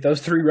heartbeat to get those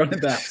 3 running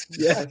backs.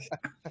 Yes.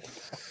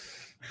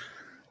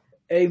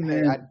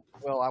 Amen.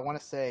 I want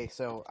to say,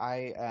 so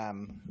I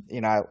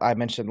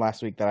mentioned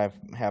last week that I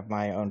have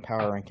my own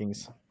power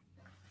rankings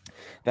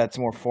that's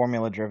more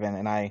formula driven,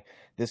 and I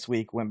this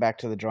week went back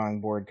to the drawing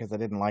board because I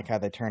didn't like how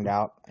they turned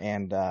out,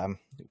 and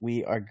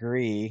we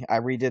agree. I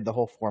redid the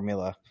whole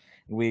formula,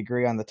 and we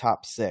agree on the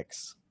top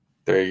 6.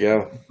 There you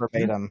go.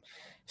 Verbatim.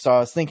 So I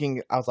was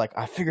like,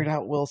 I figured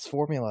out Will's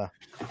formula.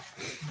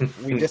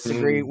 We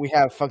disagree. We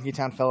have Funky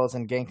Town Fellas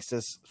and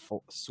Gangstas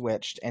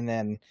switched, and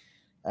then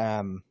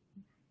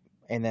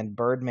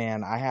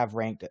Birdman I have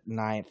ranked at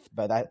 9th,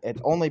 but it's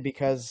only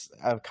because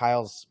of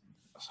Kyle's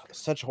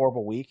such a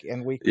horrible week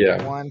in week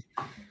 1.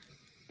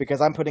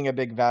 Because I'm putting a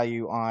big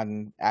value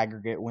on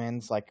aggregate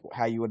wins, like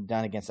how you would have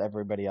done against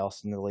everybody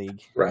else in the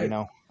league, right?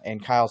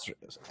 And Kyle's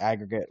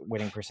aggregate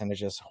winning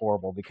percentage is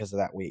horrible because of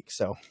that week.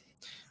 So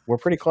we're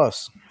pretty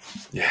close.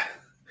 Yeah,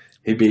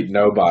 he beat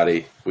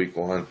nobody week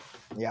 1.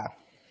 Yeah.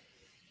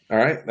 All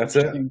right, that's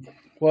it.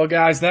 Well,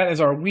 guys, that is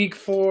our week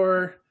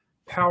 4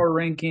 power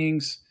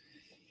rankings.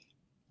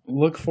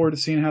 Look forward to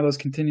seeing how those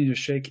continue to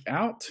shake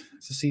out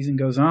as the season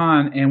goes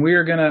on, and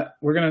we're gonna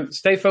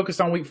stay focused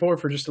on week 4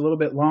 for just a little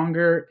bit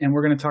longer, and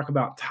we're gonna talk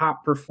about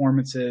top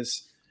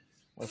performances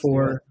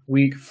for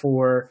week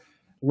 4.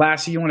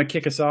 Lassie, you want to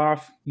kick us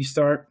off? You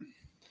start.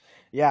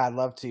 Yeah, I'd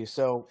love to.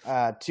 So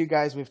 2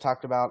 guys we've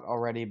talked about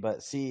already, but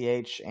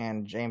CEH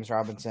and James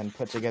Robinson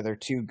put together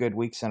 2 good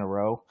weeks in a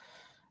row,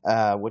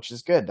 which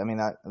is good. I mean,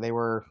 they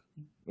were,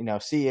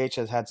 CEH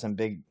has had some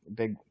big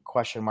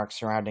question marks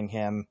surrounding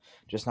him.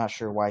 Just not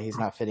sure why he's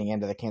not fitting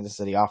into the Kansas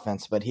City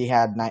offense, but he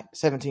had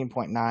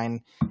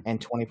 17.9 and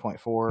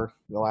 20.4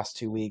 the last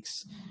 2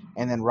 weeks.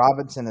 And then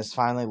Robinson is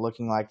finally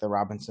looking like the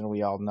Robinson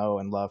we all know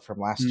and love from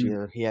last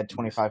year. He had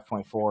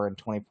 25.4 and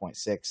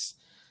 20.6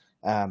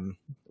 the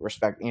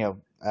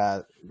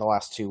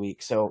last 2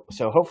 weeks. So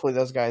hopefully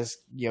those guys,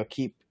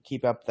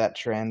 keep up that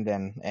trend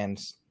and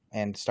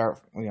start,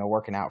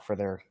 working out for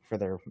their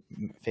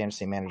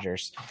fantasy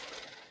managers.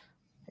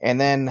 And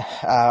then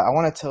I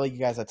want to tell you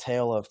guys a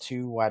tale of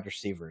 2 wide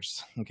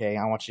receivers. Okay,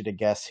 I want you to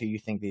guess who you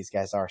think these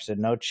guys are. So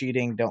no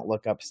cheating. Don't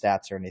look up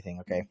stats or anything.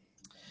 Okay.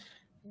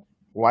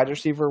 Wide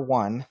receiver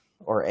 1,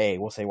 or A,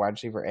 we'll say wide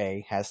receiver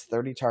A, has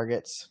 30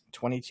 targets,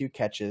 22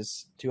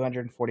 catches,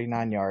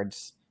 249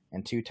 yards,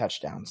 and 2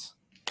 touchdowns.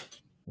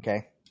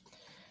 Okay.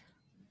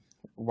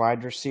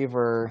 Wide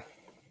receiver.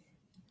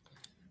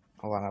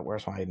 Hold on.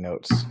 Where's my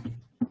notes?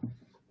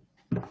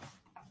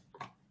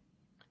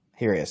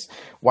 Here he is.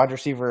 Wide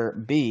receiver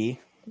B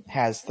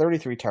has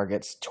 33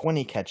 targets,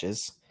 20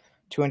 catches,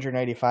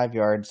 285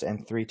 yards,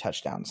 and 3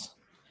 touchdowns.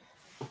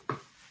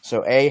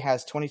 So A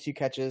has 22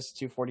 catches,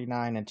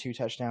 249, and 2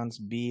 touchdowns.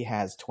 B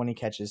has 20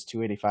 catches,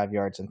 285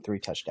 yards, and 3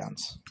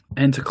 touchdowns.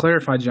 And to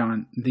clarify,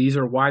 John, these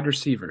are wide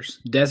receivers,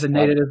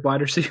 designated as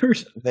wide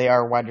receivers? They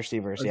are wide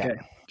receivers, okay.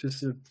 Yeah.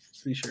 Just to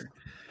be sure.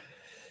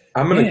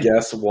 I'm going to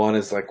guess one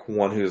is like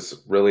one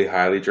who's really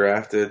highly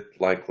drafted,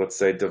 like let's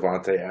say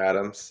Devontae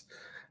Adams.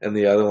 And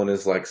the other one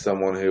is like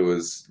someone who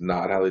was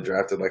not highly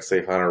drafted, like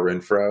say Hunter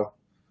Renfrow.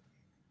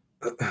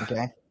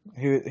 Okay.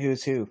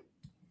 Who's who?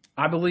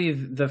 I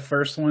believe the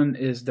first one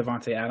is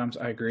Devontae Adams.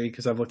 I agree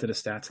because I've looked at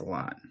his stats a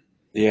lot.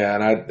 Yeah,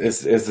 and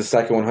is the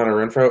second one Hunter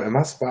Renfrow? Am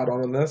I spot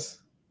on this?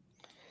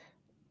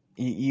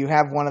 You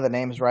have one of the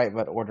names right,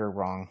 but order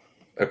wrong.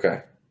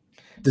 Okay.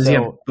 Does he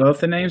have both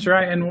the names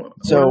right? And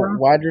so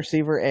wide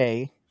receiver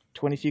A,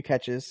 22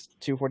 catches,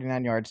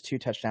 249 yards, 2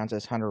 touchdowns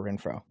is Hunter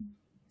Renfrow.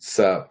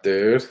 Sup,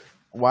 dude?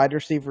 Wide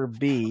receiver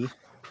B,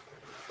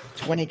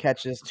 20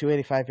 catches,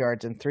 285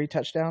 yards, and 3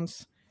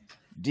 touchdowns,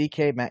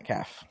 DK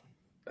Metcalf.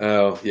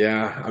 Oh,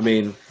 yeah. I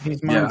mean,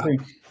 he's mine too.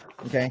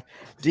 Okay.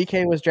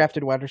 DK was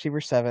drafted wide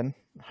receiver 7.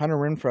 Hunter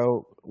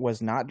Renfrow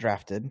was not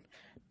drafted.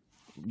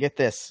 Get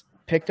this.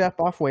 Picked up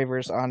off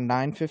waivers on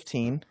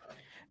 9/15,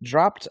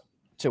 dropped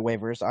to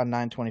waivers on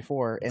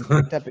 9/24, and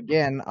picked up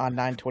again on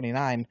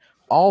 9/29,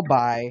 all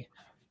by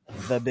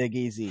the Big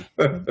Easy.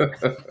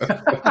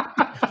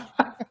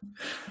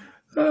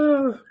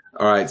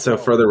 All right, so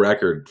for the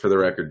record,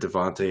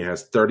 Devontae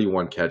has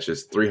 31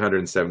 catches,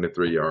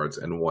 373 yards,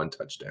 and 1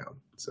 touchdown.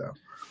 So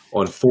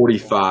on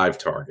 45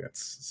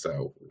 targets.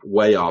 So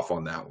way off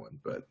on that one.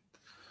 But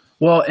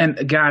well,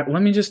 and God,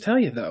 let me just tell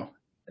you though,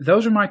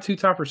 those are my 2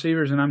 top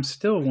receivers, and I'm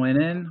still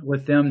winning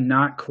with them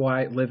not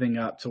quite living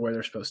up to where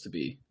they're supposed to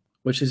be,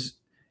 which is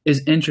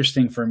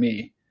interesting for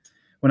me.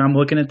 When I'm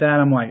looking at that,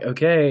 I'm like,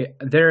 okay,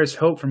 there is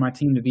hope for my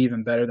team to be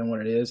even better than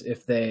what it is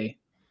if they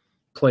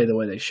play the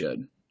way they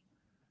should.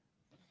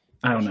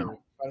 I don't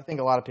know. I think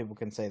a lot of people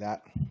can say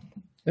that.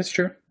 It's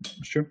true.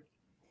 It's true.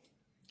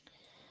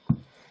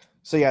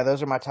 So yeah,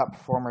 those are my top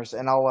performers,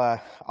 and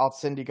I'll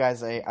send you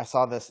guys I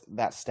saw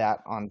that stat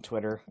on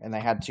Twitter, and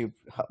they had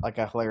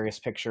a hilarious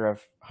picture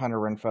of Hunter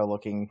Renfrow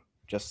looking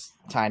just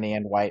tiny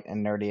and white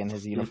and nerdy in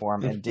his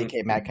uniform, and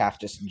DK Metcalf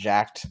just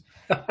jacked.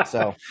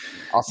 So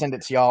I'll send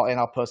it to y'all, and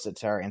I'll post it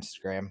to our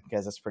Instagram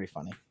because it's pretty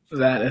funny.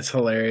 That is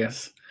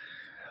hilarious.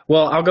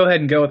 Well, I'll go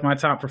ahead and go with my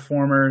top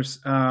performers.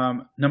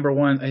 Number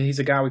 1, he's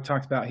a guy we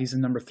talked about. He's the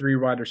number 3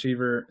 wide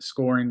receiver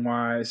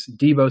scoring-wise.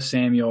 Deebo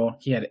Samuel.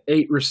 He had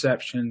 8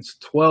 receptions,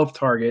 12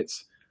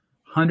 targets,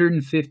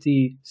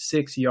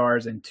 156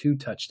 yards, and 2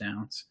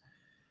 touchdowns.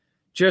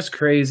 Just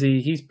crazy.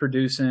 He's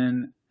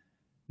producing.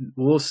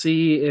 We'll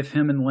see if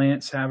him and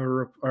Lance have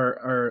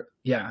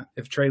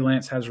if Trey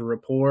Lance has a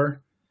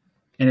rapport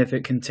and if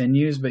it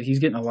continues. But he's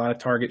getting a lot of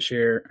target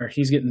share, or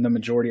he's getting the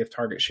majority of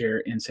target share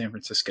in San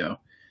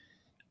Francisco.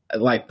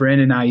 Like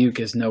Brandon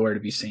Ayuk is nowhere to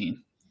be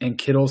seen, and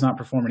Kittle's not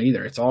performing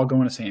either. It's all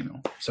going to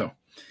Samuel, so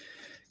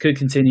could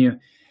continue.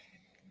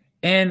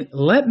 And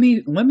let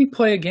me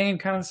play a game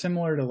kind of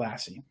similar to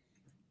Lassie.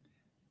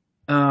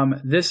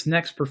 This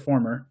next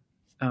performer,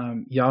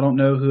 y'all don't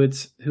know who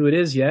it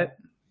is yet,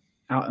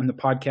 out in the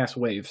podcast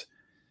waves.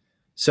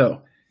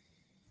 So,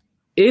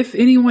 if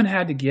anyone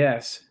had to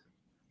guess,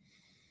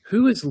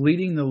 who is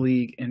leading the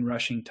league in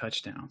rushing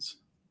touchdowns?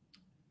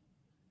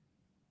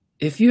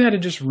 If you had to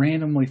just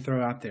randomly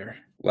throw out there.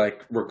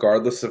 Like,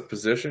 regardless of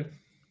position?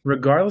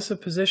 Regardless of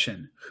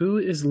position, who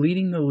is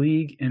leading the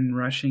league in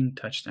rushing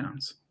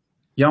touchdowns?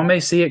 Y'all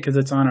may see it because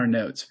it's on our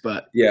notes,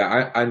 but.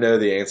 Yeah, I know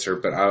the answer,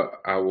 but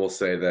I will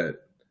say that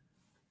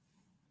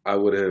I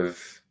would have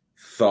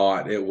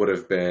thought it would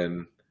have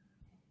been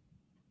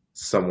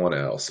someone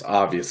else,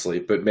 obviously,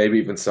 but maybe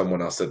even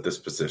someone else at this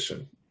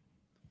position.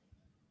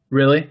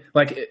 Really?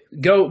 Like,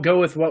 go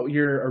with what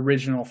your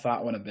original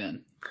thought would have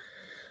been.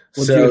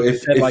 So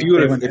if you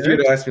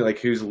had asked me like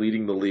who's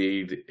leading the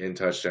lead in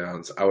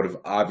touchdowns, I would have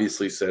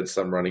obviously said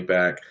some running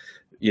back.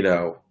 You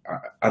know,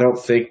 I don't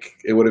think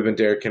it would have been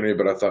Derrick Henry,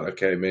 but I thought,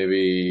 okay,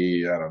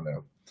 maybe, I don't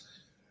know.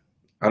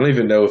 I don't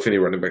even know if any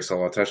running backs saw a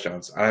lot of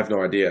touchdowns. I have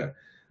no idea.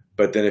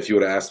 But then if you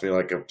would have asked me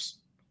like,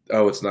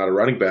 it's not a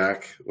running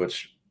back,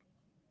 which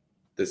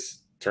this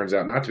turns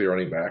out not to be a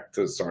running back.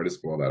 Sorry to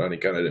spoil that. I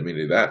didn't mean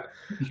to do that.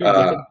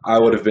 I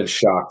would have been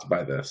shocked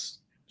by this,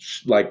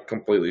 like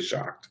completely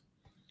shocked.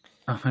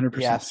 100%.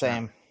 Yeah,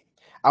 same.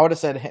 I would have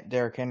said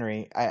Derrick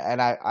Henry.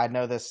 I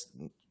know this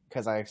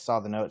because I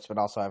saw the notes, but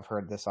also I've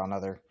heard this on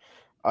other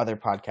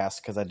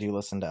podcasts because I do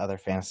listen to other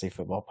fantasy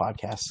football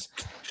podcasts.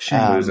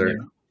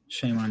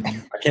 Shame on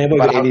you. I can't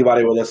believe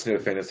anybody will listen to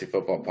a fantasy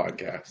football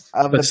podcast.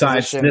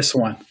 Besides this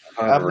one.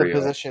 Of the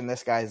position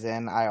this guy's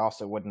in, I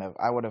also wouldn't have.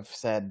 I would have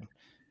said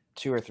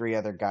 2 or 3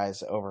 other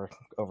guys over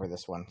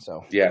this one.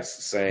 So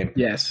yes, same.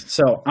 Yes.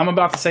 So I'm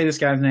about to say this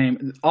guy's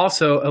name.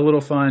 Also, a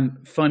little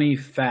funny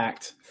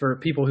fact for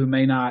people who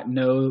may not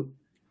know,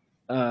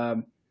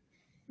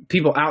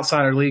 people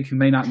outside our league who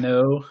may not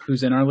know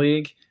who's in our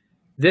league.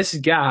 This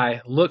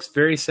guy looks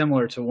very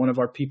similar to one of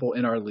our people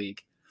in our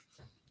league,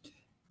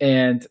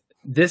 and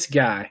this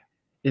guy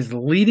is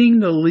leading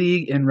the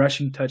league in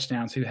rushing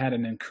touchdowns. Who had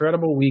an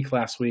incredible week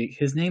last week?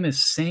 His name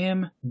is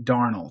Sam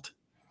Darnold.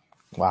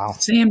 Wow.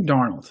 Sam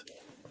Darnold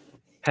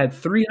had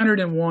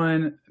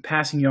 301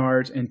 passing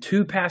yards and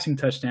 2 passing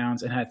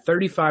touchdowns and had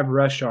 35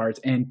 rush yards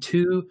and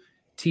 2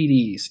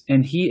 TDs.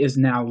 And he is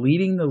now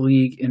leading the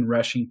league in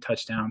rushing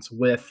touchdowns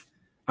with,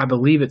 I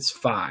believe it's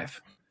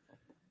 5.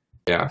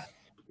 Yeah,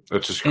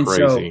 that's just and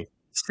crazy.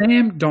 So,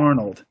 Sam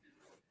Darnold.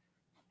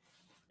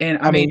 And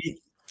I mean,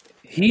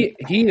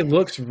 He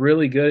looks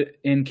really good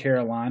in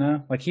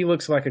Carolina. Like he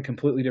looks like a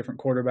completely different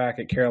quarterback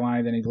at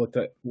Carolina than he looked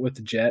at with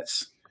the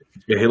Jets.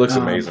 Yeah, he looks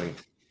amazing.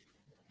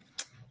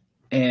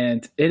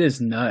 And it is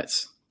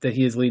nuts that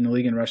he is leading the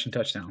league in rushing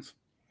touchdowns.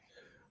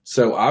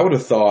 So I would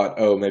have thought,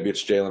 maybe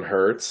it's Jalen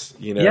Hurts,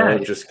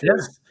 just because. Yeah.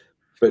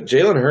 But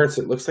Jalen Hurts,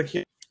 it looks like he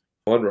had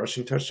 1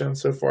 rushing touchdown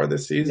so far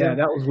this season. Yeah,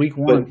 that was week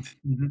 1.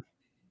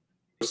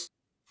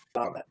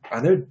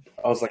 I know.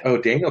 I was like,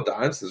 Daniel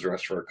Dimes has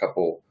rushed for a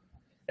couple,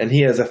 and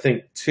he has, I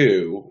think,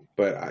 2.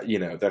 But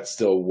that's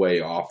still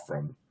way off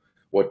from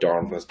what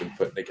Darnold has been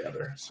putting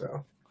together.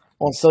 So,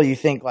 well, so you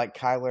think like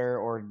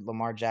Kyler or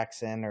Lamar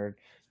Jackson or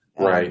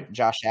right,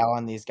 Josh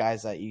Allen, these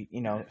guys that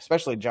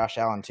especially Josh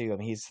Allen too. I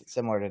mean, he's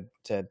similar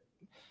to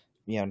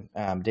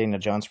Daniel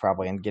Jones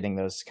probably in getting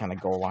those kind of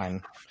goal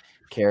line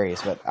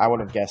carries. But I would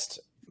have guessed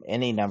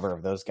any number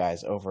of those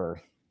guys over,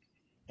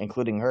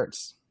 including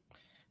Hurts.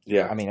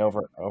 Yeah, I mean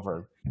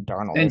over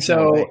Darnold. And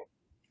so,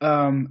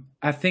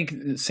 I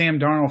think Sam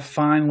Darnold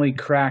finally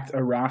cracked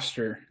a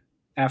roster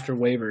after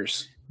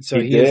waivers. So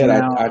he did.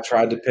 I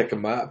tried to pick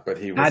him up, but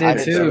he was I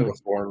did too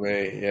before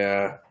me.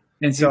 Yeah,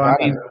 and so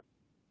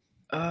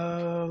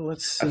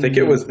let's see. I think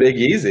it was Big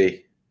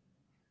Easy.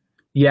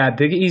 Yeah,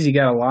 Big Easy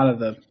got a lot of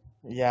the.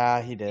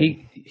 Yeah, he did.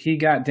 He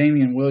got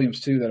Damian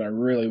Williams too that I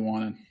really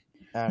wanted.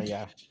 Oh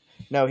yeah,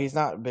 no, he's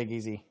not Big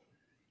Easy.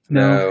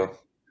 No.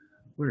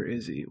 Where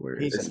is he?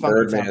 He's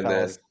Birdman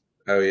then.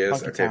 Oh, he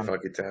is?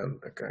 Funky Town.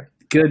 Okay.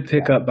 Good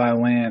pickup by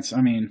Lance.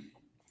 I mean,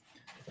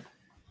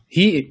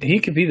 he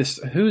could be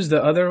who's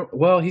the other?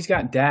 Well, he's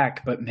got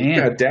Dak, but man. He's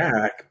got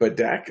Dak, but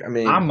Dak, I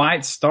mean. I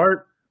might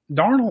start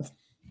Darnold,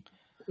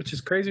 which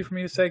is crazy for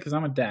me to say because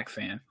I'm a Dak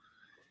fan.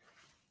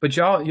 But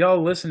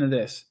y'all listen to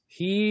this.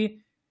 He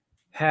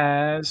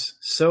has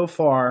so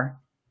far,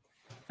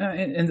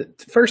 in the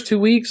first 2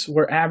 weeks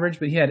were average,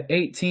 but he had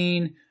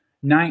 18,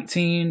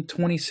 19,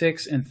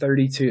 26, and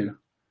 32.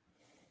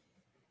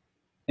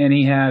 And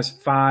he has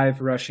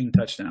 5 rushing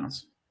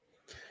touchdowns.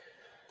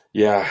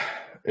 Yeah,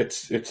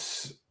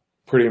 it's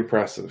pretty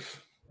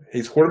impressive.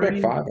 He's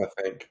quarterback 5,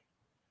 I think.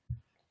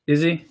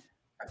 Is he?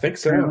 I think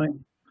so. Apparently.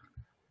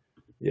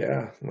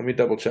 Yeah, let me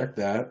double check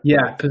that.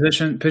 Yeah,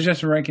 position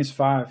rankings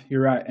 5.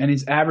 You're right. And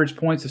his average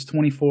points is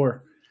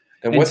 24.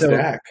 And what's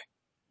Dak?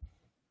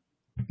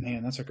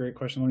 Man, that's a great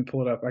question. Let me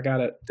pull it up. I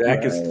got it.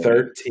 Dak is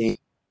 13.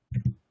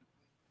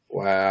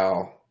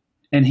 Wow.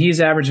 And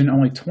he's averaging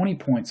only 20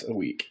 points a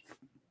week.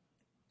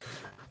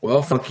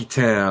 Well, Funky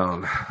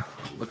Town.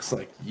 Looks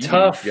like you've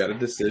got a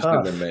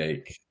decision to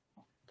make.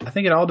 I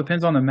think it all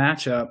depends on the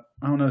matchup.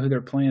 I don't know who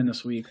they're playing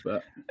this week,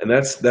 but and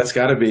that's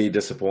got to be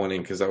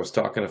disappointing because I was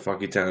talking to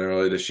Funky Town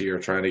earlier this year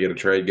trying to get a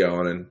trade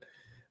going, and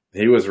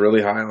he was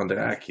really high on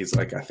Dak. He's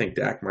like, I think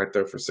Dak might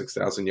throw for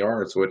 6,000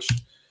 yards, which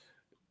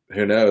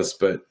who knows?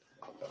 But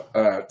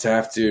to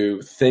have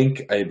to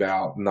think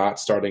about not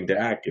starting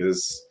Dak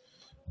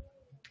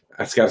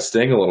that's got to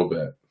sting a little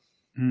bit.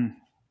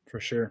 For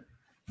sure.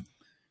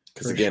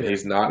 Because again,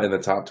 he's not in the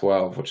top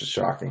 12, which is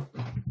shocking.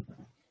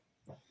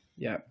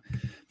 Yeah.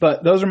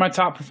 But those are my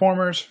top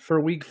performers for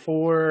week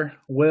 4.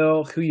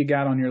 Will, who you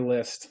got on your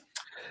list?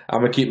 I'm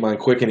going to keep mine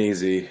quick and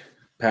easy.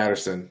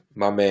 Patterson,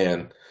 my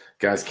man.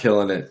 Guy's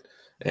killing it.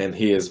 And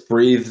he has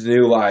breathed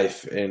new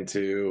life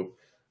into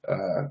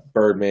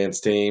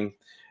Birdman's team.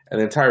 And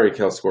then Tyreek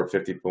Hill scored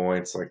 50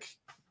 points.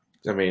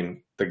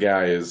 The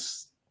guy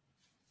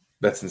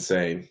that's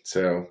insane.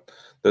 So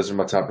those are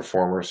my top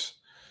performers.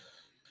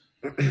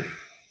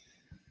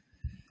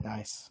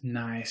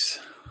 Nice.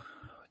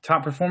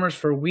 Top performers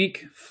for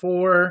week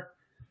 4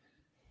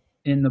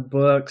 in the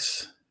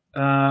books.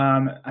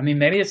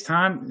 Maybe it's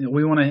time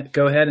we want to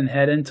go ahead and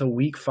head into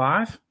week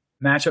 5.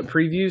 Matchup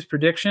previews,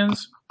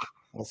 predictions.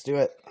 Let's do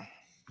it.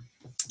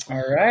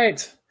 All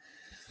right.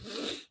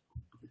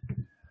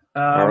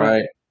 All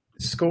right.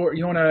 Score.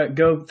 You want to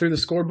go through the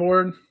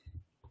scoreboard,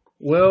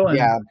 Will? And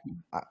yeah.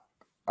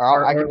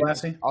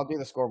 Lassie? I'll do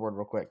the scoreboard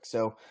real quick.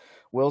 So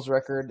Will's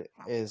record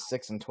is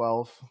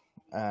 6-12.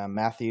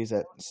 Matthews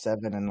at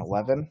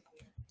 7-11.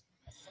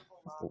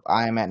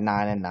 I am at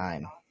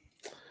 9-9.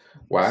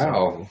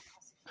 Wow.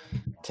 So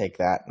take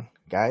that,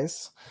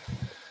 guys.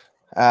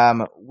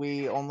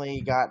 We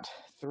only got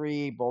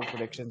 3 bold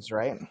predictions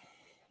right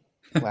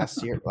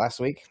last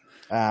week.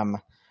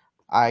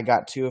 I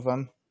got 2 of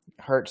them.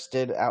 Hurts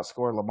did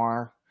outscore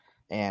Lamar,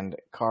 and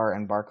Carr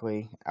and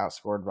Barkley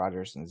outscored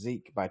Rodgers and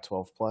Zeke by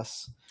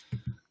 12+.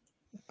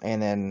 And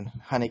then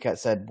Honeycutt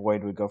said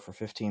Boyd would go for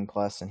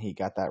 15+, and he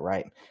got that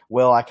right.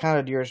 Will, I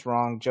counted yours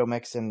wrong. Joe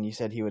Mixon, you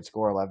said he would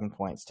score 11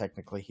 points.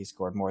 Technically, he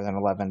scored more than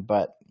 11,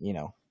 but,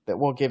 that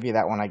we'll give you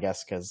that one, I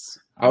guess, because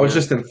I was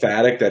just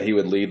emphatic that he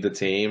would lead the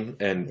team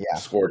and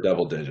score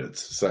double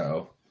digits.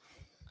 So,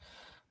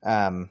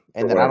 and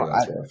then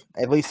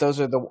at least those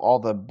are all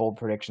the bold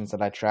predictions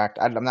that I tracked.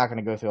 I'm not going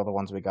to go through all the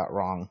ones we got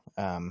wrong.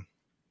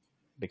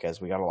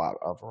 Because we got a lot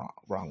of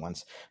wrong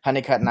ones.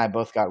 Honeycutt and I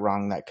both got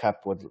wrong that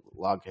Kupp would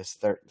log his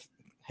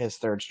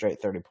third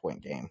straight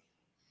 30-point game.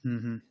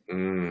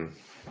 Mm-hmm.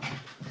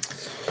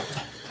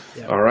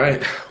 Yeah. All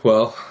right.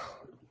 Well,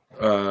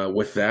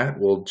 With that,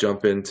 we'll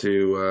jump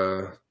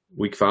into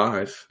week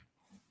 5.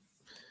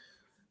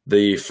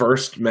 The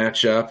first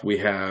matchup, we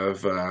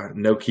have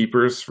no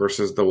keepers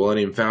versus the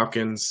Millennium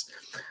Falcons.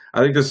 I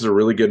think this is a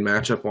really good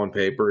matchup on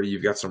paper.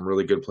 You've got some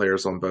really good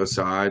players on both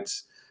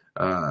sides.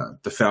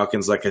 The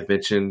Falcons, like I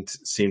mentioned,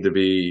 seem to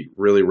be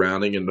really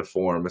rounding into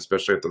form,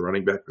 especially at the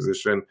running back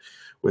position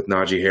with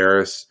Najee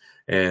Harris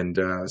and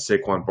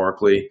Saquon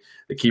Barkley.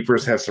 The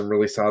keepers have some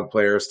really solid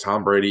players.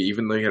 Tom Brady,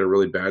 even though he had a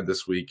really bad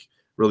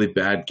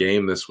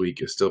game this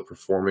week, is still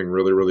performing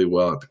really, really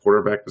well at the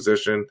quarterback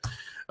position.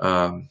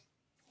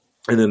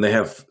 And then they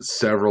have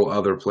several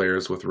other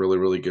players with really,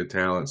 really good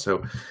talent.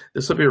 So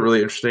this will be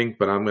really interesting,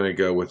 but I'm going to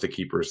go with the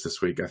keepers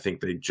this week. I think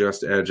they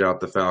just edge out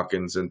the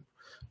Falcons and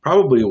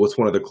probably was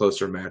one of the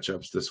closer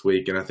matchups this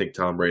week. And I think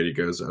Tom Brady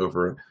goes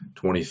over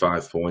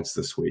 25 points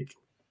this week.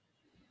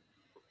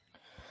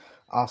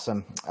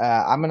 Awesome.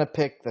 I'm going to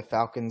pick the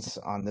Falcons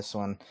on this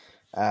one.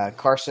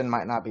 Carson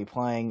might not be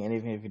playing, and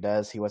even if he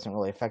does, he wasn't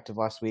really effective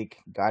last week.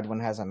 Godwin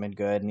hasn't been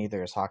good,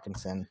 neither is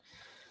Hawkinson.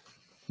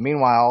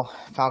 Meanwhile,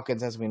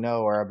 Falcons, as we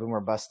know, are a boom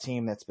or bust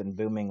team that's been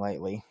booming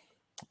lately.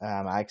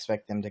 I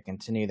expect them to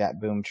continue that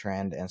boom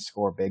trend and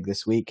score big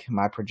this week.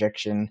 My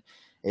projection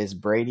is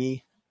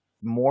Brady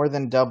more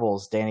than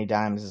doubles Danny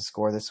Dimes'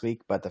 score this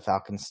week, but the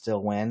Falcons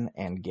still win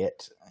and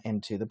get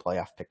into the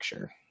playoff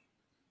picture.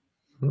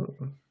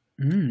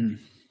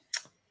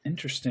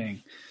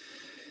 Interesting.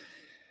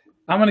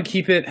 I'm going to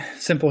keep it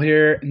simple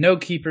here. No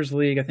keepers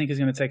league. I think he's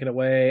going to take it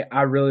away.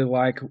 I really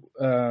like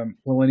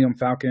Millennium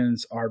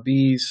Falcons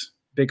RBs.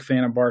 Big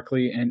fan of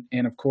Barkley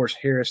and of course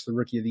Harris, the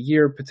Rookie of the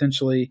Year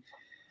potentially.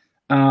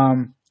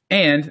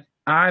 And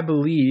I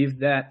believe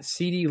that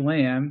CeeDee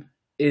Lamb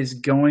is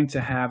going to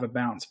have a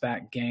bounce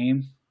back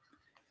game.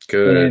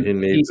 Good, he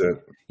needs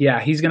it. Yeah,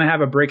 he's going to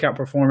have a breakout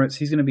performance.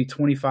 He's going to be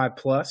 25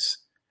 plus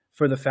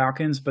for the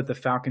Falcons, but the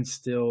Falcons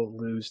still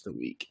lose the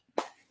week.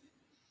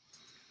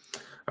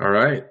 All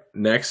right.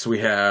 Next, we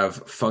have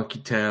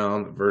Funky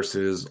Town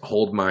versus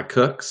Hold My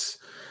Cooks.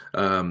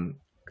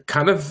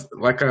 Kind of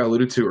like I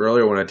alluded to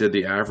earlier when I did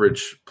the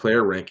average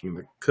player ranking,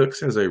 the Cooks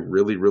has a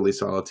really, really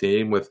solid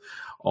team with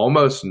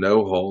almost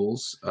no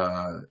holes.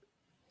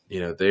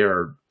 They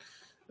are,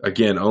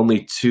 again,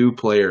 only 2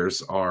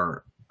 players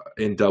are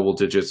in double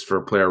digits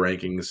for player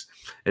rankings,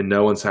 and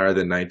no one's higher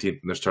than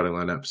 19th in their starting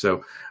lineup.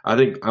 So I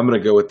think I'm going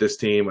to go with this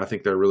team. I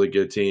think they're a really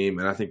good team,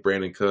 and I think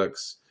Brandon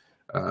Cooks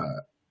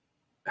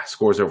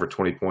scores over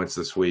 20 points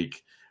this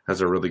week,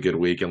 has a really good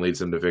week, and leads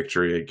them to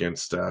victory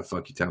against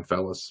Funky Town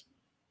fellas.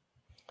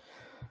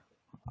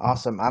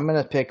 Awesome. I'm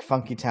going to pick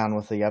Funky Town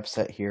with the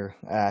upset here.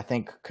 I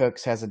think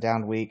Cooks has a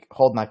down week.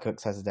 Hold My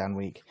Cooks has a down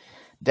week.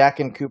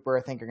 Dak and Cooper,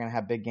 I think, are going to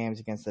have big games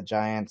against the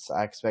Giants.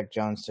 I expect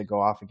Jones to go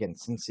off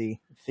against Cincy.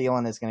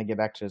 Thielen is going to get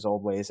back to his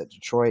old ways at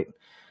Detroit.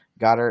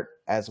 Goddard,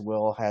 as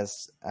Will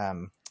has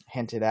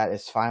hinted at,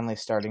 is finally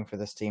starting for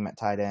this team at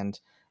tight end.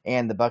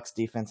 And the Bucs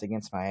defense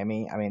against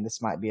Miami. I mean,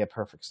 this might be a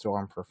perfect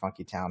storm for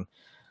Funky Town.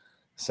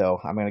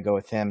 So I'm going to go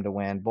with him to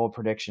win. Bold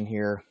prediction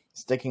here.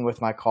 Sticking with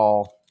my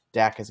call,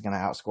 Dak is going to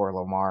outscore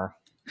Lamar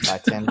by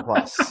 10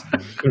 plus.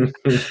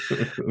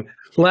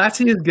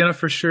 Lassie is going to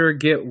for sure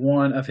get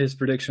one of his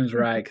predictions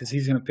right because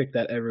he's going to pick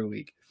that every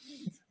week.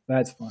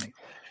 That's funny.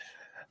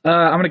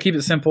 I'm going to keep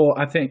it simple.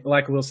 I think,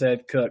 like Will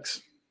said,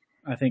 Cooks.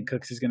 I think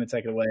Cooks is going to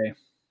take it away.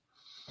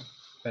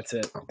 That's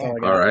it. That's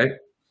all right.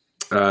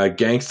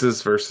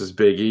 Gangstas versus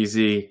Big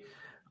Easy.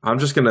 I'm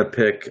just going to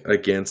pick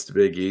against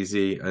Big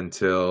Easy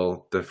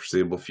until the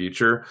foreseeable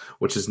future,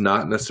 which is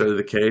not necessarily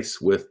the case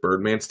with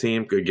Birdman's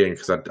team. Again,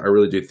 because I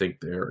really do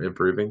think they're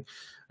improving.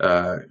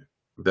 Though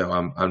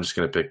I'm just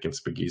going to pick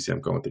against Big Easy.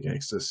 I'm going with the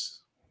Gangstas.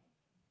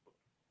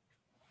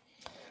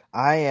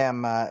 I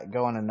am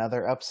going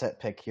another upset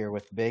pick here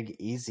with Big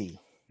Easy.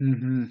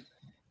 Mm-hmm.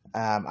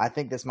 I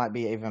think this might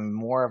be even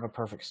more of a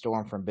perfect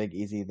storm from Big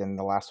Easy than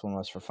the last one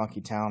was for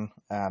Funky Town.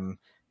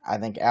 I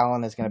think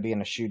Allen is going to be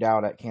in a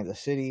shootout at Kansas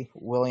City.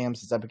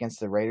 Williams is up against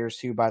the Raiders,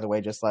 who, by the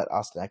way, just let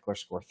Austin Eckler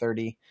score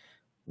 30.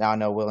 Now I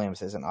know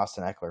Williams isn't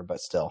Austin Eckler,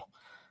 but still.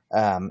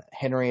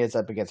 Henry is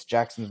up against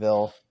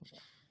Jacksonville.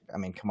 I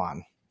mean, come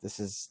on. This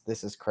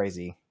is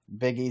crazy.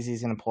 Big Easy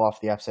is going to pull off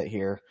the upset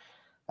here.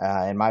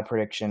 And my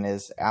prediction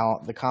is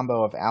the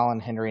combo of Allen,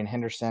 Henry, and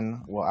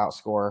Henderson will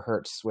outscore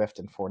Hurts, Swift,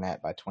 and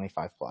Fournette by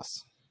 25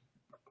 plus.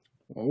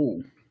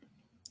 Oh,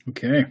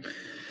 okay.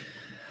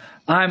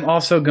 I'm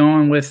also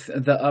going with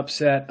the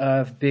upset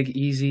of Big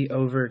Easy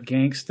over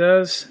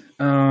Gangstas.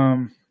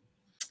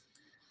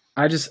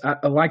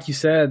 Like you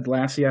said,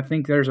 Lassie, I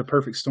think there's a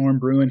perfect storm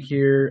brewing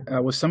here.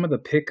 With some of the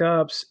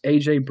pickups,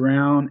 A.J.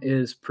 Brown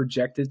is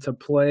projected to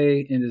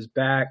play and is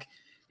back.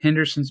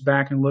 Henderson's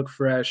back and look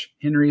fresh.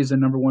 Henry is the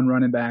number 1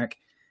 running back.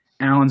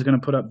 Allen's going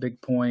to put up big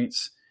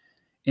points.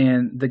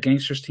 And the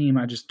Gangsters team,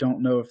 I just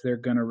don't know if they're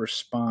going to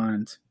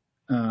respond.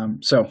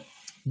 So,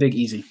 Big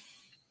Easy.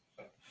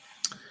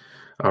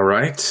 All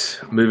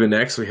right. Moving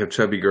next, we have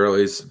Chubby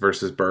Girlies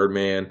versus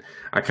Birdman.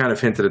 I kind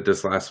of hinted at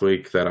this last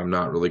week that I'm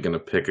not really going to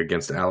pick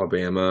against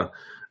Alabama.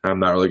 I'm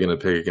not really going to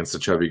pick against the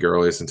Chubby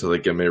Girlies until they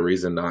give me a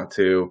reason not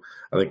to.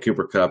 I think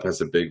Cooper Kupp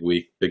has a big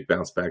week, big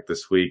bounce back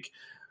this week.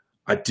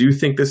 I do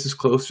think this is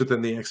closer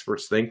than the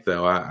experts think,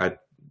 though. I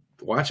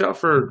watch out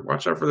for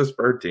this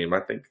Bird team.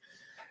 I think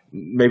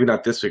maybe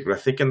not this week, but I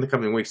think in the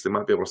coming weeks they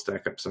might be able to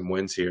stack up some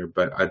wins here.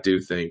 But I do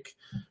think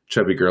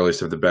Chubby Girlies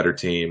have the better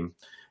team.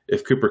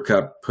 If Cooper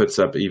Kupp puts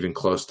up even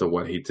close to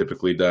what he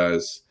typically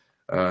does,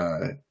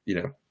 they're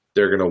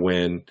gonna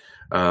win.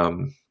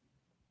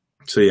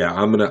 So yeah,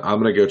 I'm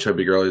gonna go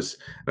Chubby Girlies,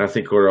 and I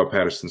think Cordell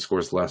Patterson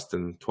scores less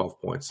than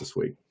 12 points this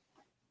week.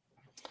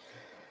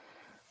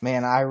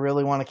 Man, I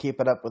really want to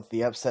keep it up with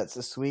the upsets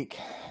this week,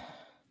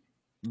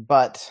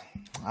 but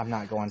I'm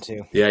not going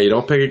to. Yeah, you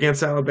don't pick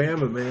against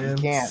Alabama, man.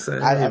 You can't.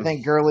 I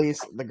think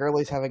the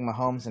Girlies having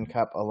Mahomes and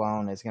Kupp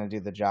alone is going to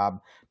do the job.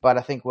 But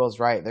I think Will's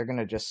right. They're going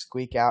to just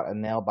squeak out a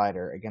nail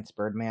biter against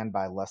Birdman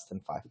by less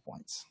than 5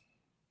 points.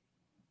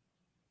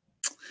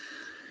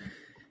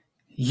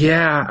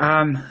 Yeah,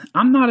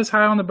 I'm not as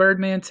high on the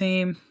Birdman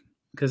team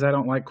because I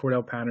don't like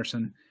Cordell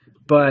Patterson.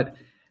 But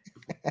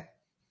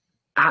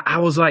I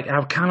was like,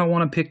 I kind of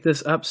want to pick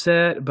this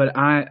upset, but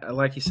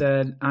like you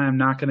said, I am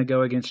not going to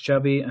go against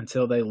Chubby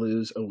until they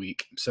lose a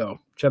week. So,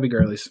 Chubby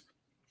Girlies.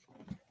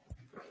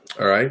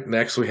 All right,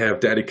 next we have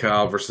Daddy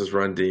Kyle versus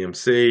Run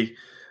DMC.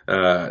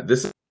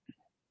 This is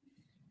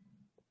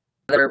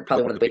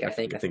probably one of the big, I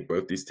think. I think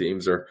both these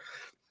teams are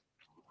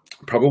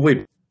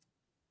probably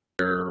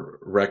their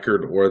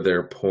record or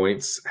their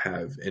points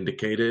have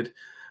indicated.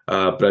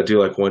 But I do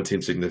like one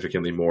team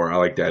significantly more. I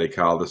like Daddy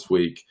Kyle this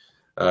week.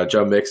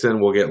 Joe Mixon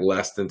will get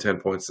less than 10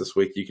 points this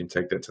week. You can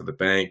take that to the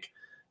bank.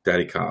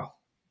 Daddy Kyle.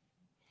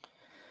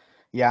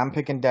 Yeah, I'm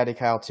picking Daddy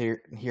Kyle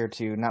here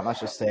too. Not much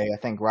to say. I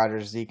think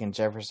Rodgers, Zeke, and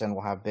Jefferson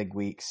will have big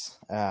weeks.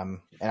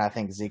 And I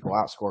think Zeke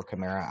will outscore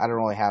Kamara. I don't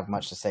really have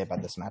much to say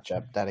about this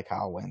matchup. Daddy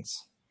Kyle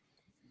wins.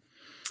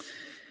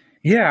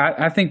 Yeah,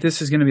 I think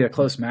this is going to be a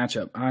close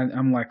matchup.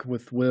 I'm like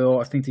with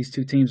Will. I think these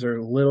two teams are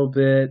a little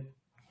bit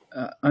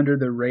under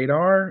the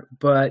radar,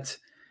 but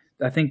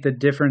I think the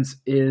difference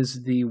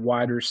is the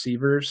wide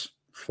receivers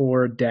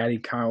for Daddy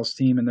Kyle's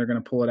team, and they're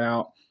going to pull it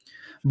out.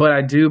 But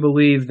I do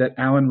believe that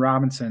Allen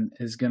Robinson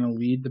is going to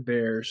lead the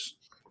Bears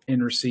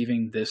in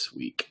receiving this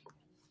week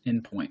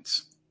in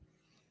points.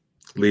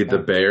 Lead the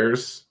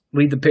Bears?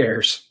 Lead the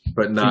Bears.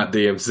 But not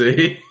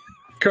DMC?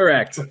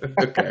 Correct.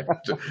 Okay,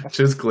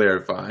 just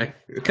clarifying.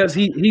 Because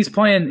he's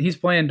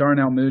playing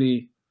Darnell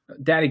Mooney.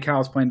 Daddy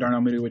Kyle's playing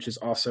Darnell Mooney, which is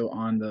also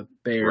on the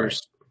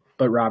Bears. Right.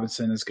 But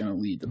Robinson is going to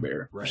lead the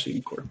Bear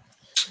receiving corps.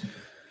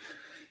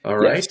 All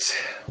right. Yes.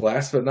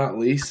 Last but not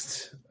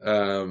least,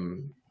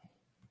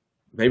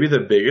 maybe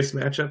the biggest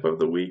matchup of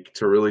the week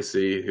to really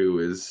see who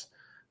is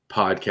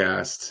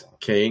podcast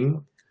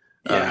king.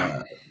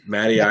 Yeah.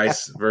 Matty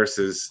Ice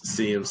versus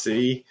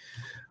CMC.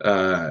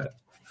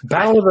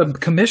 Battle of the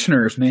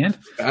commissioners, man.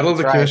 Battle of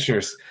the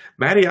commissioners.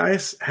 Matty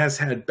Ice has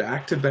had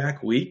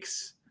back-to-back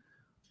weeks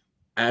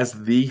as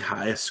the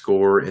highest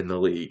scorer in the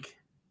league.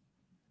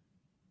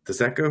 Does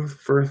that go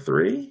for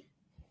 3?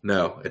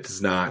 No, it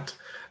does not.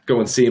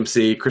 Going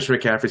CMC. Christian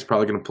McCaffrey's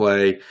probably going to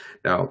play.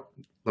 Now,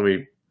 let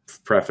me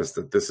preface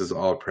that this is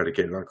all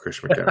predicated on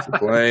Christian McCaffrey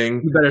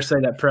playing. You better say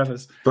that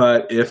preface.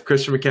 But if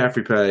Christian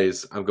McCaffrey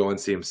plays, I'm going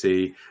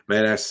CMC.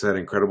 Matty Ice has had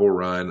an incredible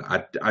run.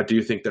 I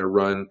do think their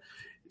run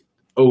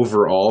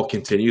overall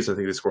continues. I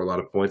think they score a lot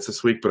of points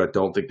this week, but I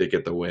don't think they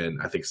get the win.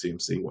 I think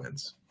CMC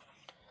wins.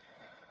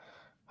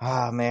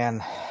 Oh,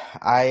 man.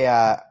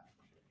 I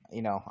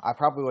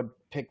probably would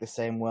pick the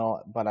same Will,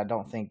 but I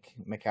don't think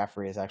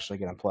McCaffrey is actually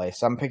going to play.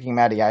 So I'm picking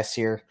Matty Ice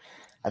here.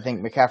 I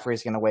think McCaffrey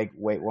is going to wait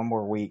one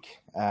more week.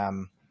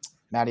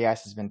 Matty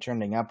Ice has been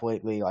trending up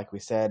lately. Like we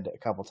said a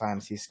couple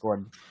times, he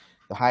scored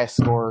the highest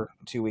score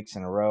 2 weeks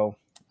in a row.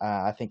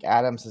 I think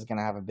Adams is going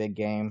to have a big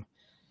game.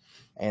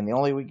 And the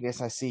only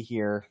weakness I see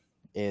here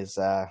is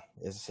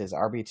his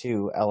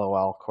RB2,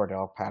 LOL,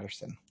 Cordell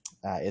Patterson,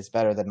 is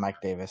better than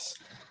Mike Davis.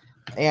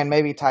 And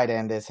maybe tight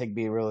end is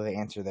Higbee really the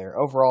answer there.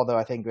 Overall, though,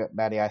 I think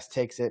Matty Ice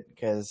takes it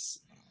because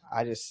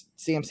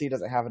CMC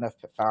doesn't have enough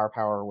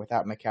firepower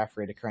without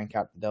McCaffrey to crank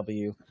out the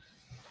W.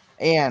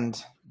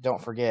 And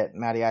don't forget,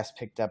 Matty Ice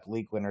picked up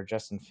league winner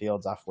Justin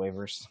Fields off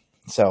waivers.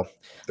 So,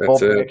 bold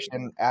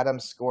prediction,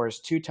 Adams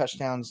scores 2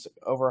 touchdowns,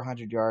 over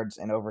 100 yards,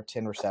 and over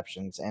 10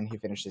 receptions, and he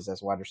finishes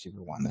as wide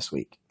receiver 1 this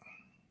week.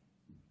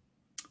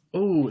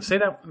 Oh,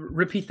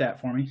 repeat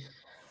that for me.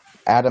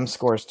 Adams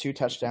scores 2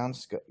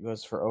 touchdowns,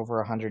 goes for over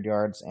 100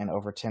 yards and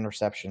over 10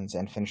 receptions,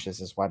 and finishes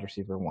as wide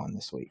receiver 1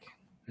 this week.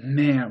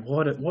 Man,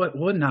 what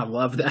wouldn't I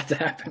love that to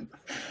happen?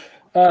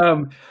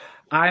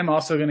 I'm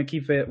also going to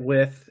keep it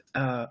with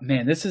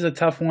this is a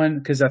tough one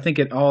because I think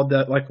it all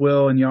like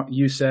Will and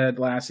you said,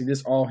 Lassie,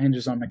 this all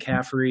hinges on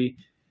McCaffrey.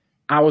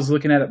 I was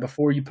looking at it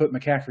before you put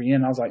McCaffrey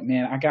in. I was like,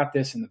 man, I got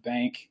this in the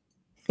bank.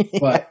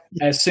 But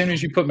as soon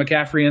as you put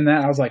McCaffrey in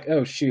that, I was like,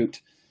 oh,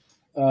 shoot.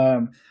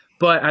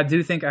 But I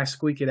do think I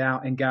squeak it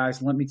out. And,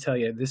 guys, let me tell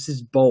you, this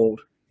is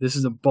bold. This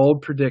is a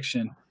bold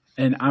prediction,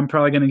 and I'm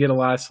probably going to get a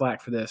lot of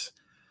slack for this.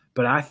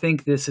 But I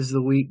think this is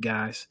the week,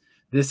 guys.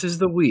 This is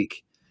the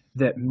week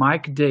that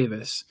Mike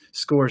Davis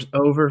scores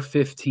over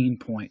 15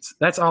 points.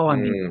 That's all I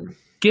need.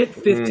 Get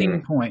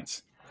 15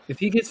 points. If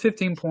he gets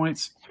 15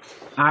 points,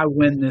 I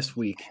win this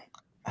week.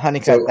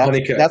 Honeycutt,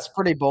 that's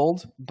pretty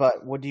bold,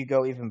 but would you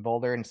go even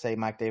bolder and say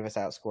Mike Davis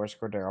outscores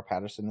Cordero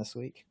Patterson this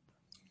week?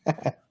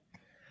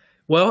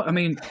 Well, I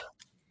mean,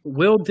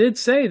 Will did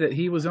say that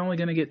he was only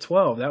going to get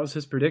 12. That was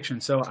his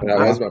prediction. So that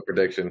was my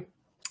prediction.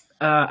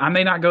 I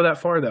may not go that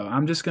far though.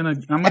 I'm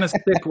gonna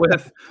stick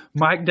with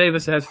Mike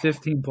Davis has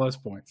 15 plus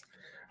points.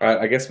 All right.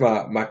 I guess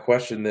my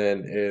question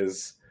then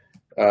is,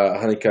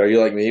 Honeycutt, are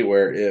you like me,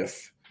 where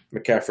if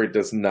McCaffrey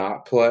does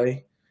not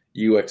play,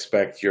 you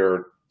expect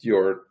your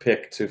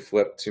pick to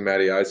flip to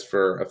Matty Ice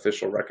for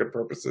official record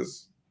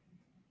purposes?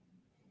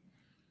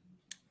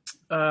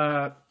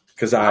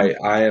 Because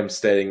I am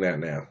stating that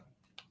now.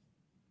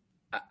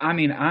 I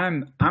mean,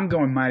 I'm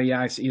going Matty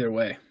Ice either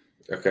way.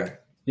 Okay.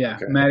 Yeah,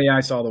 okay. Matty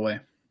Ice all the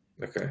way.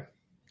 Okay.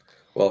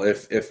 Well,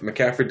 if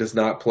McCaffrey does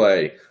not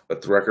play,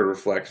 let the record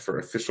reflect for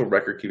official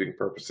record-keeping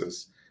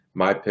purposes,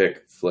 my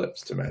pick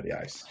flips to Matty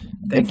Ice.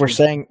 If we're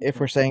saying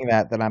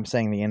that, then I'm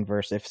saying the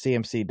inverse. If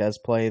CMC does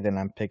play, then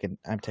I'm taking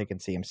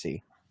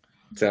CMC.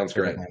 Sounds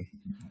great.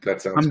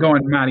 That sounds. I'm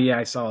going Matty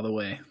Ice all the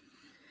way.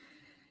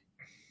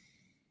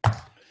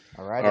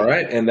 All right. All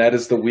right, and that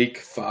is the Week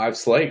 5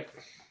 slate.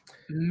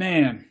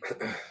 Man,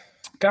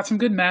 got some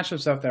good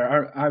matchups out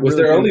there. Was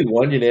there only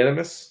one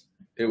unanimous?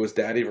 It was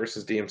Daddy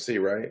versus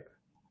DMC, right?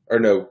 Or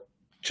no,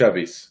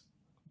 Chubbies.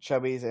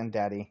 Chubbies and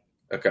Daddy.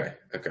 Okay.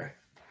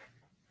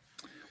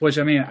 Which,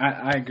 I mean,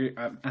 I agree.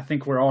 I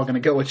think we're all going to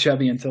go with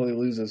Chubby until he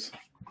loses.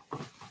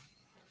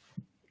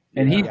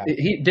 And he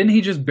didn't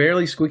he just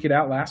barely squeak it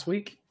out last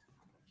week?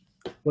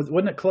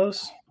 Wasn't it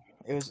close?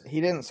 It was.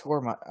 He didn't score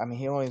much. I mean,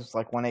 he only was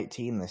like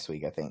 118 this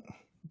week, I think,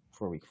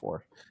 for Week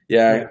 4.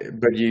 Yeah,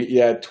 but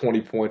you had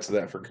 20 points of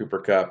that for Cooper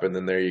Kupp, and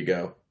then there you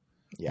go.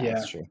 Yeah,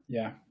 that's true.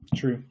 Yeah,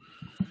 true.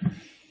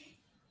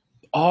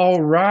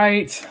 All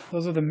right,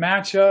 those are the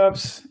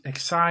matchups.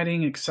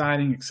 Exciting.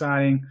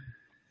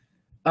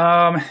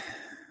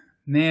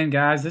 Man,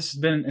 guys, it's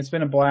been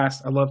a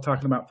blast. I love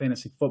talking about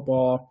fantasy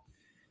football.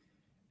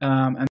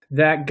 And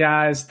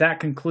that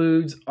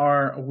concludes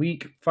our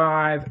Week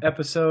 5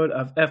 episode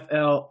of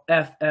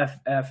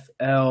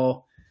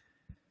FFFL.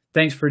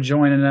 Thanks for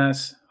joining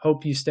us.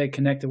 Hope you stay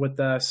connected with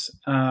us.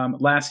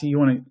 Lassie, you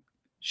want to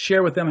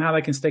share with them how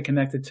they can stay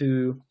connected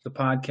to the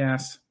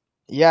podcast?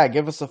 Yeah,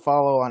 give us a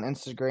follow on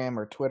Instagram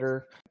or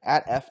Twitter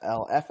at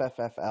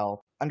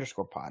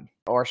FLFFFL_pod.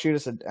 Or shoot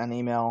us an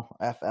email,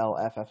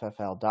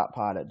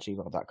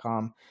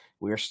 flffffl.pod@gmail.com.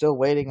 We are still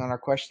waiting on our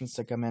questions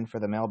to come in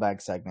for the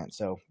mailbag segment,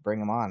 so bring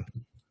them on.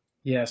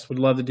 Yes, would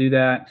love to do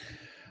that.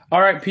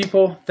 All right,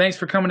 people, thanks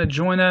for coming to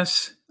join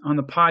us on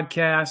the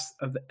podcast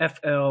of the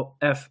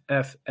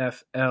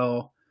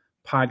FLFFFL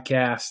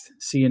podcast.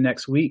 See you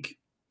next week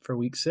for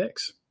Week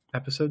 6,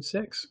 Episode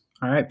 6.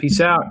 All right,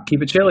 peace out.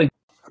 Keep it chilly.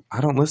 I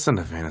don't listen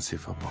to fantasy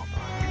football.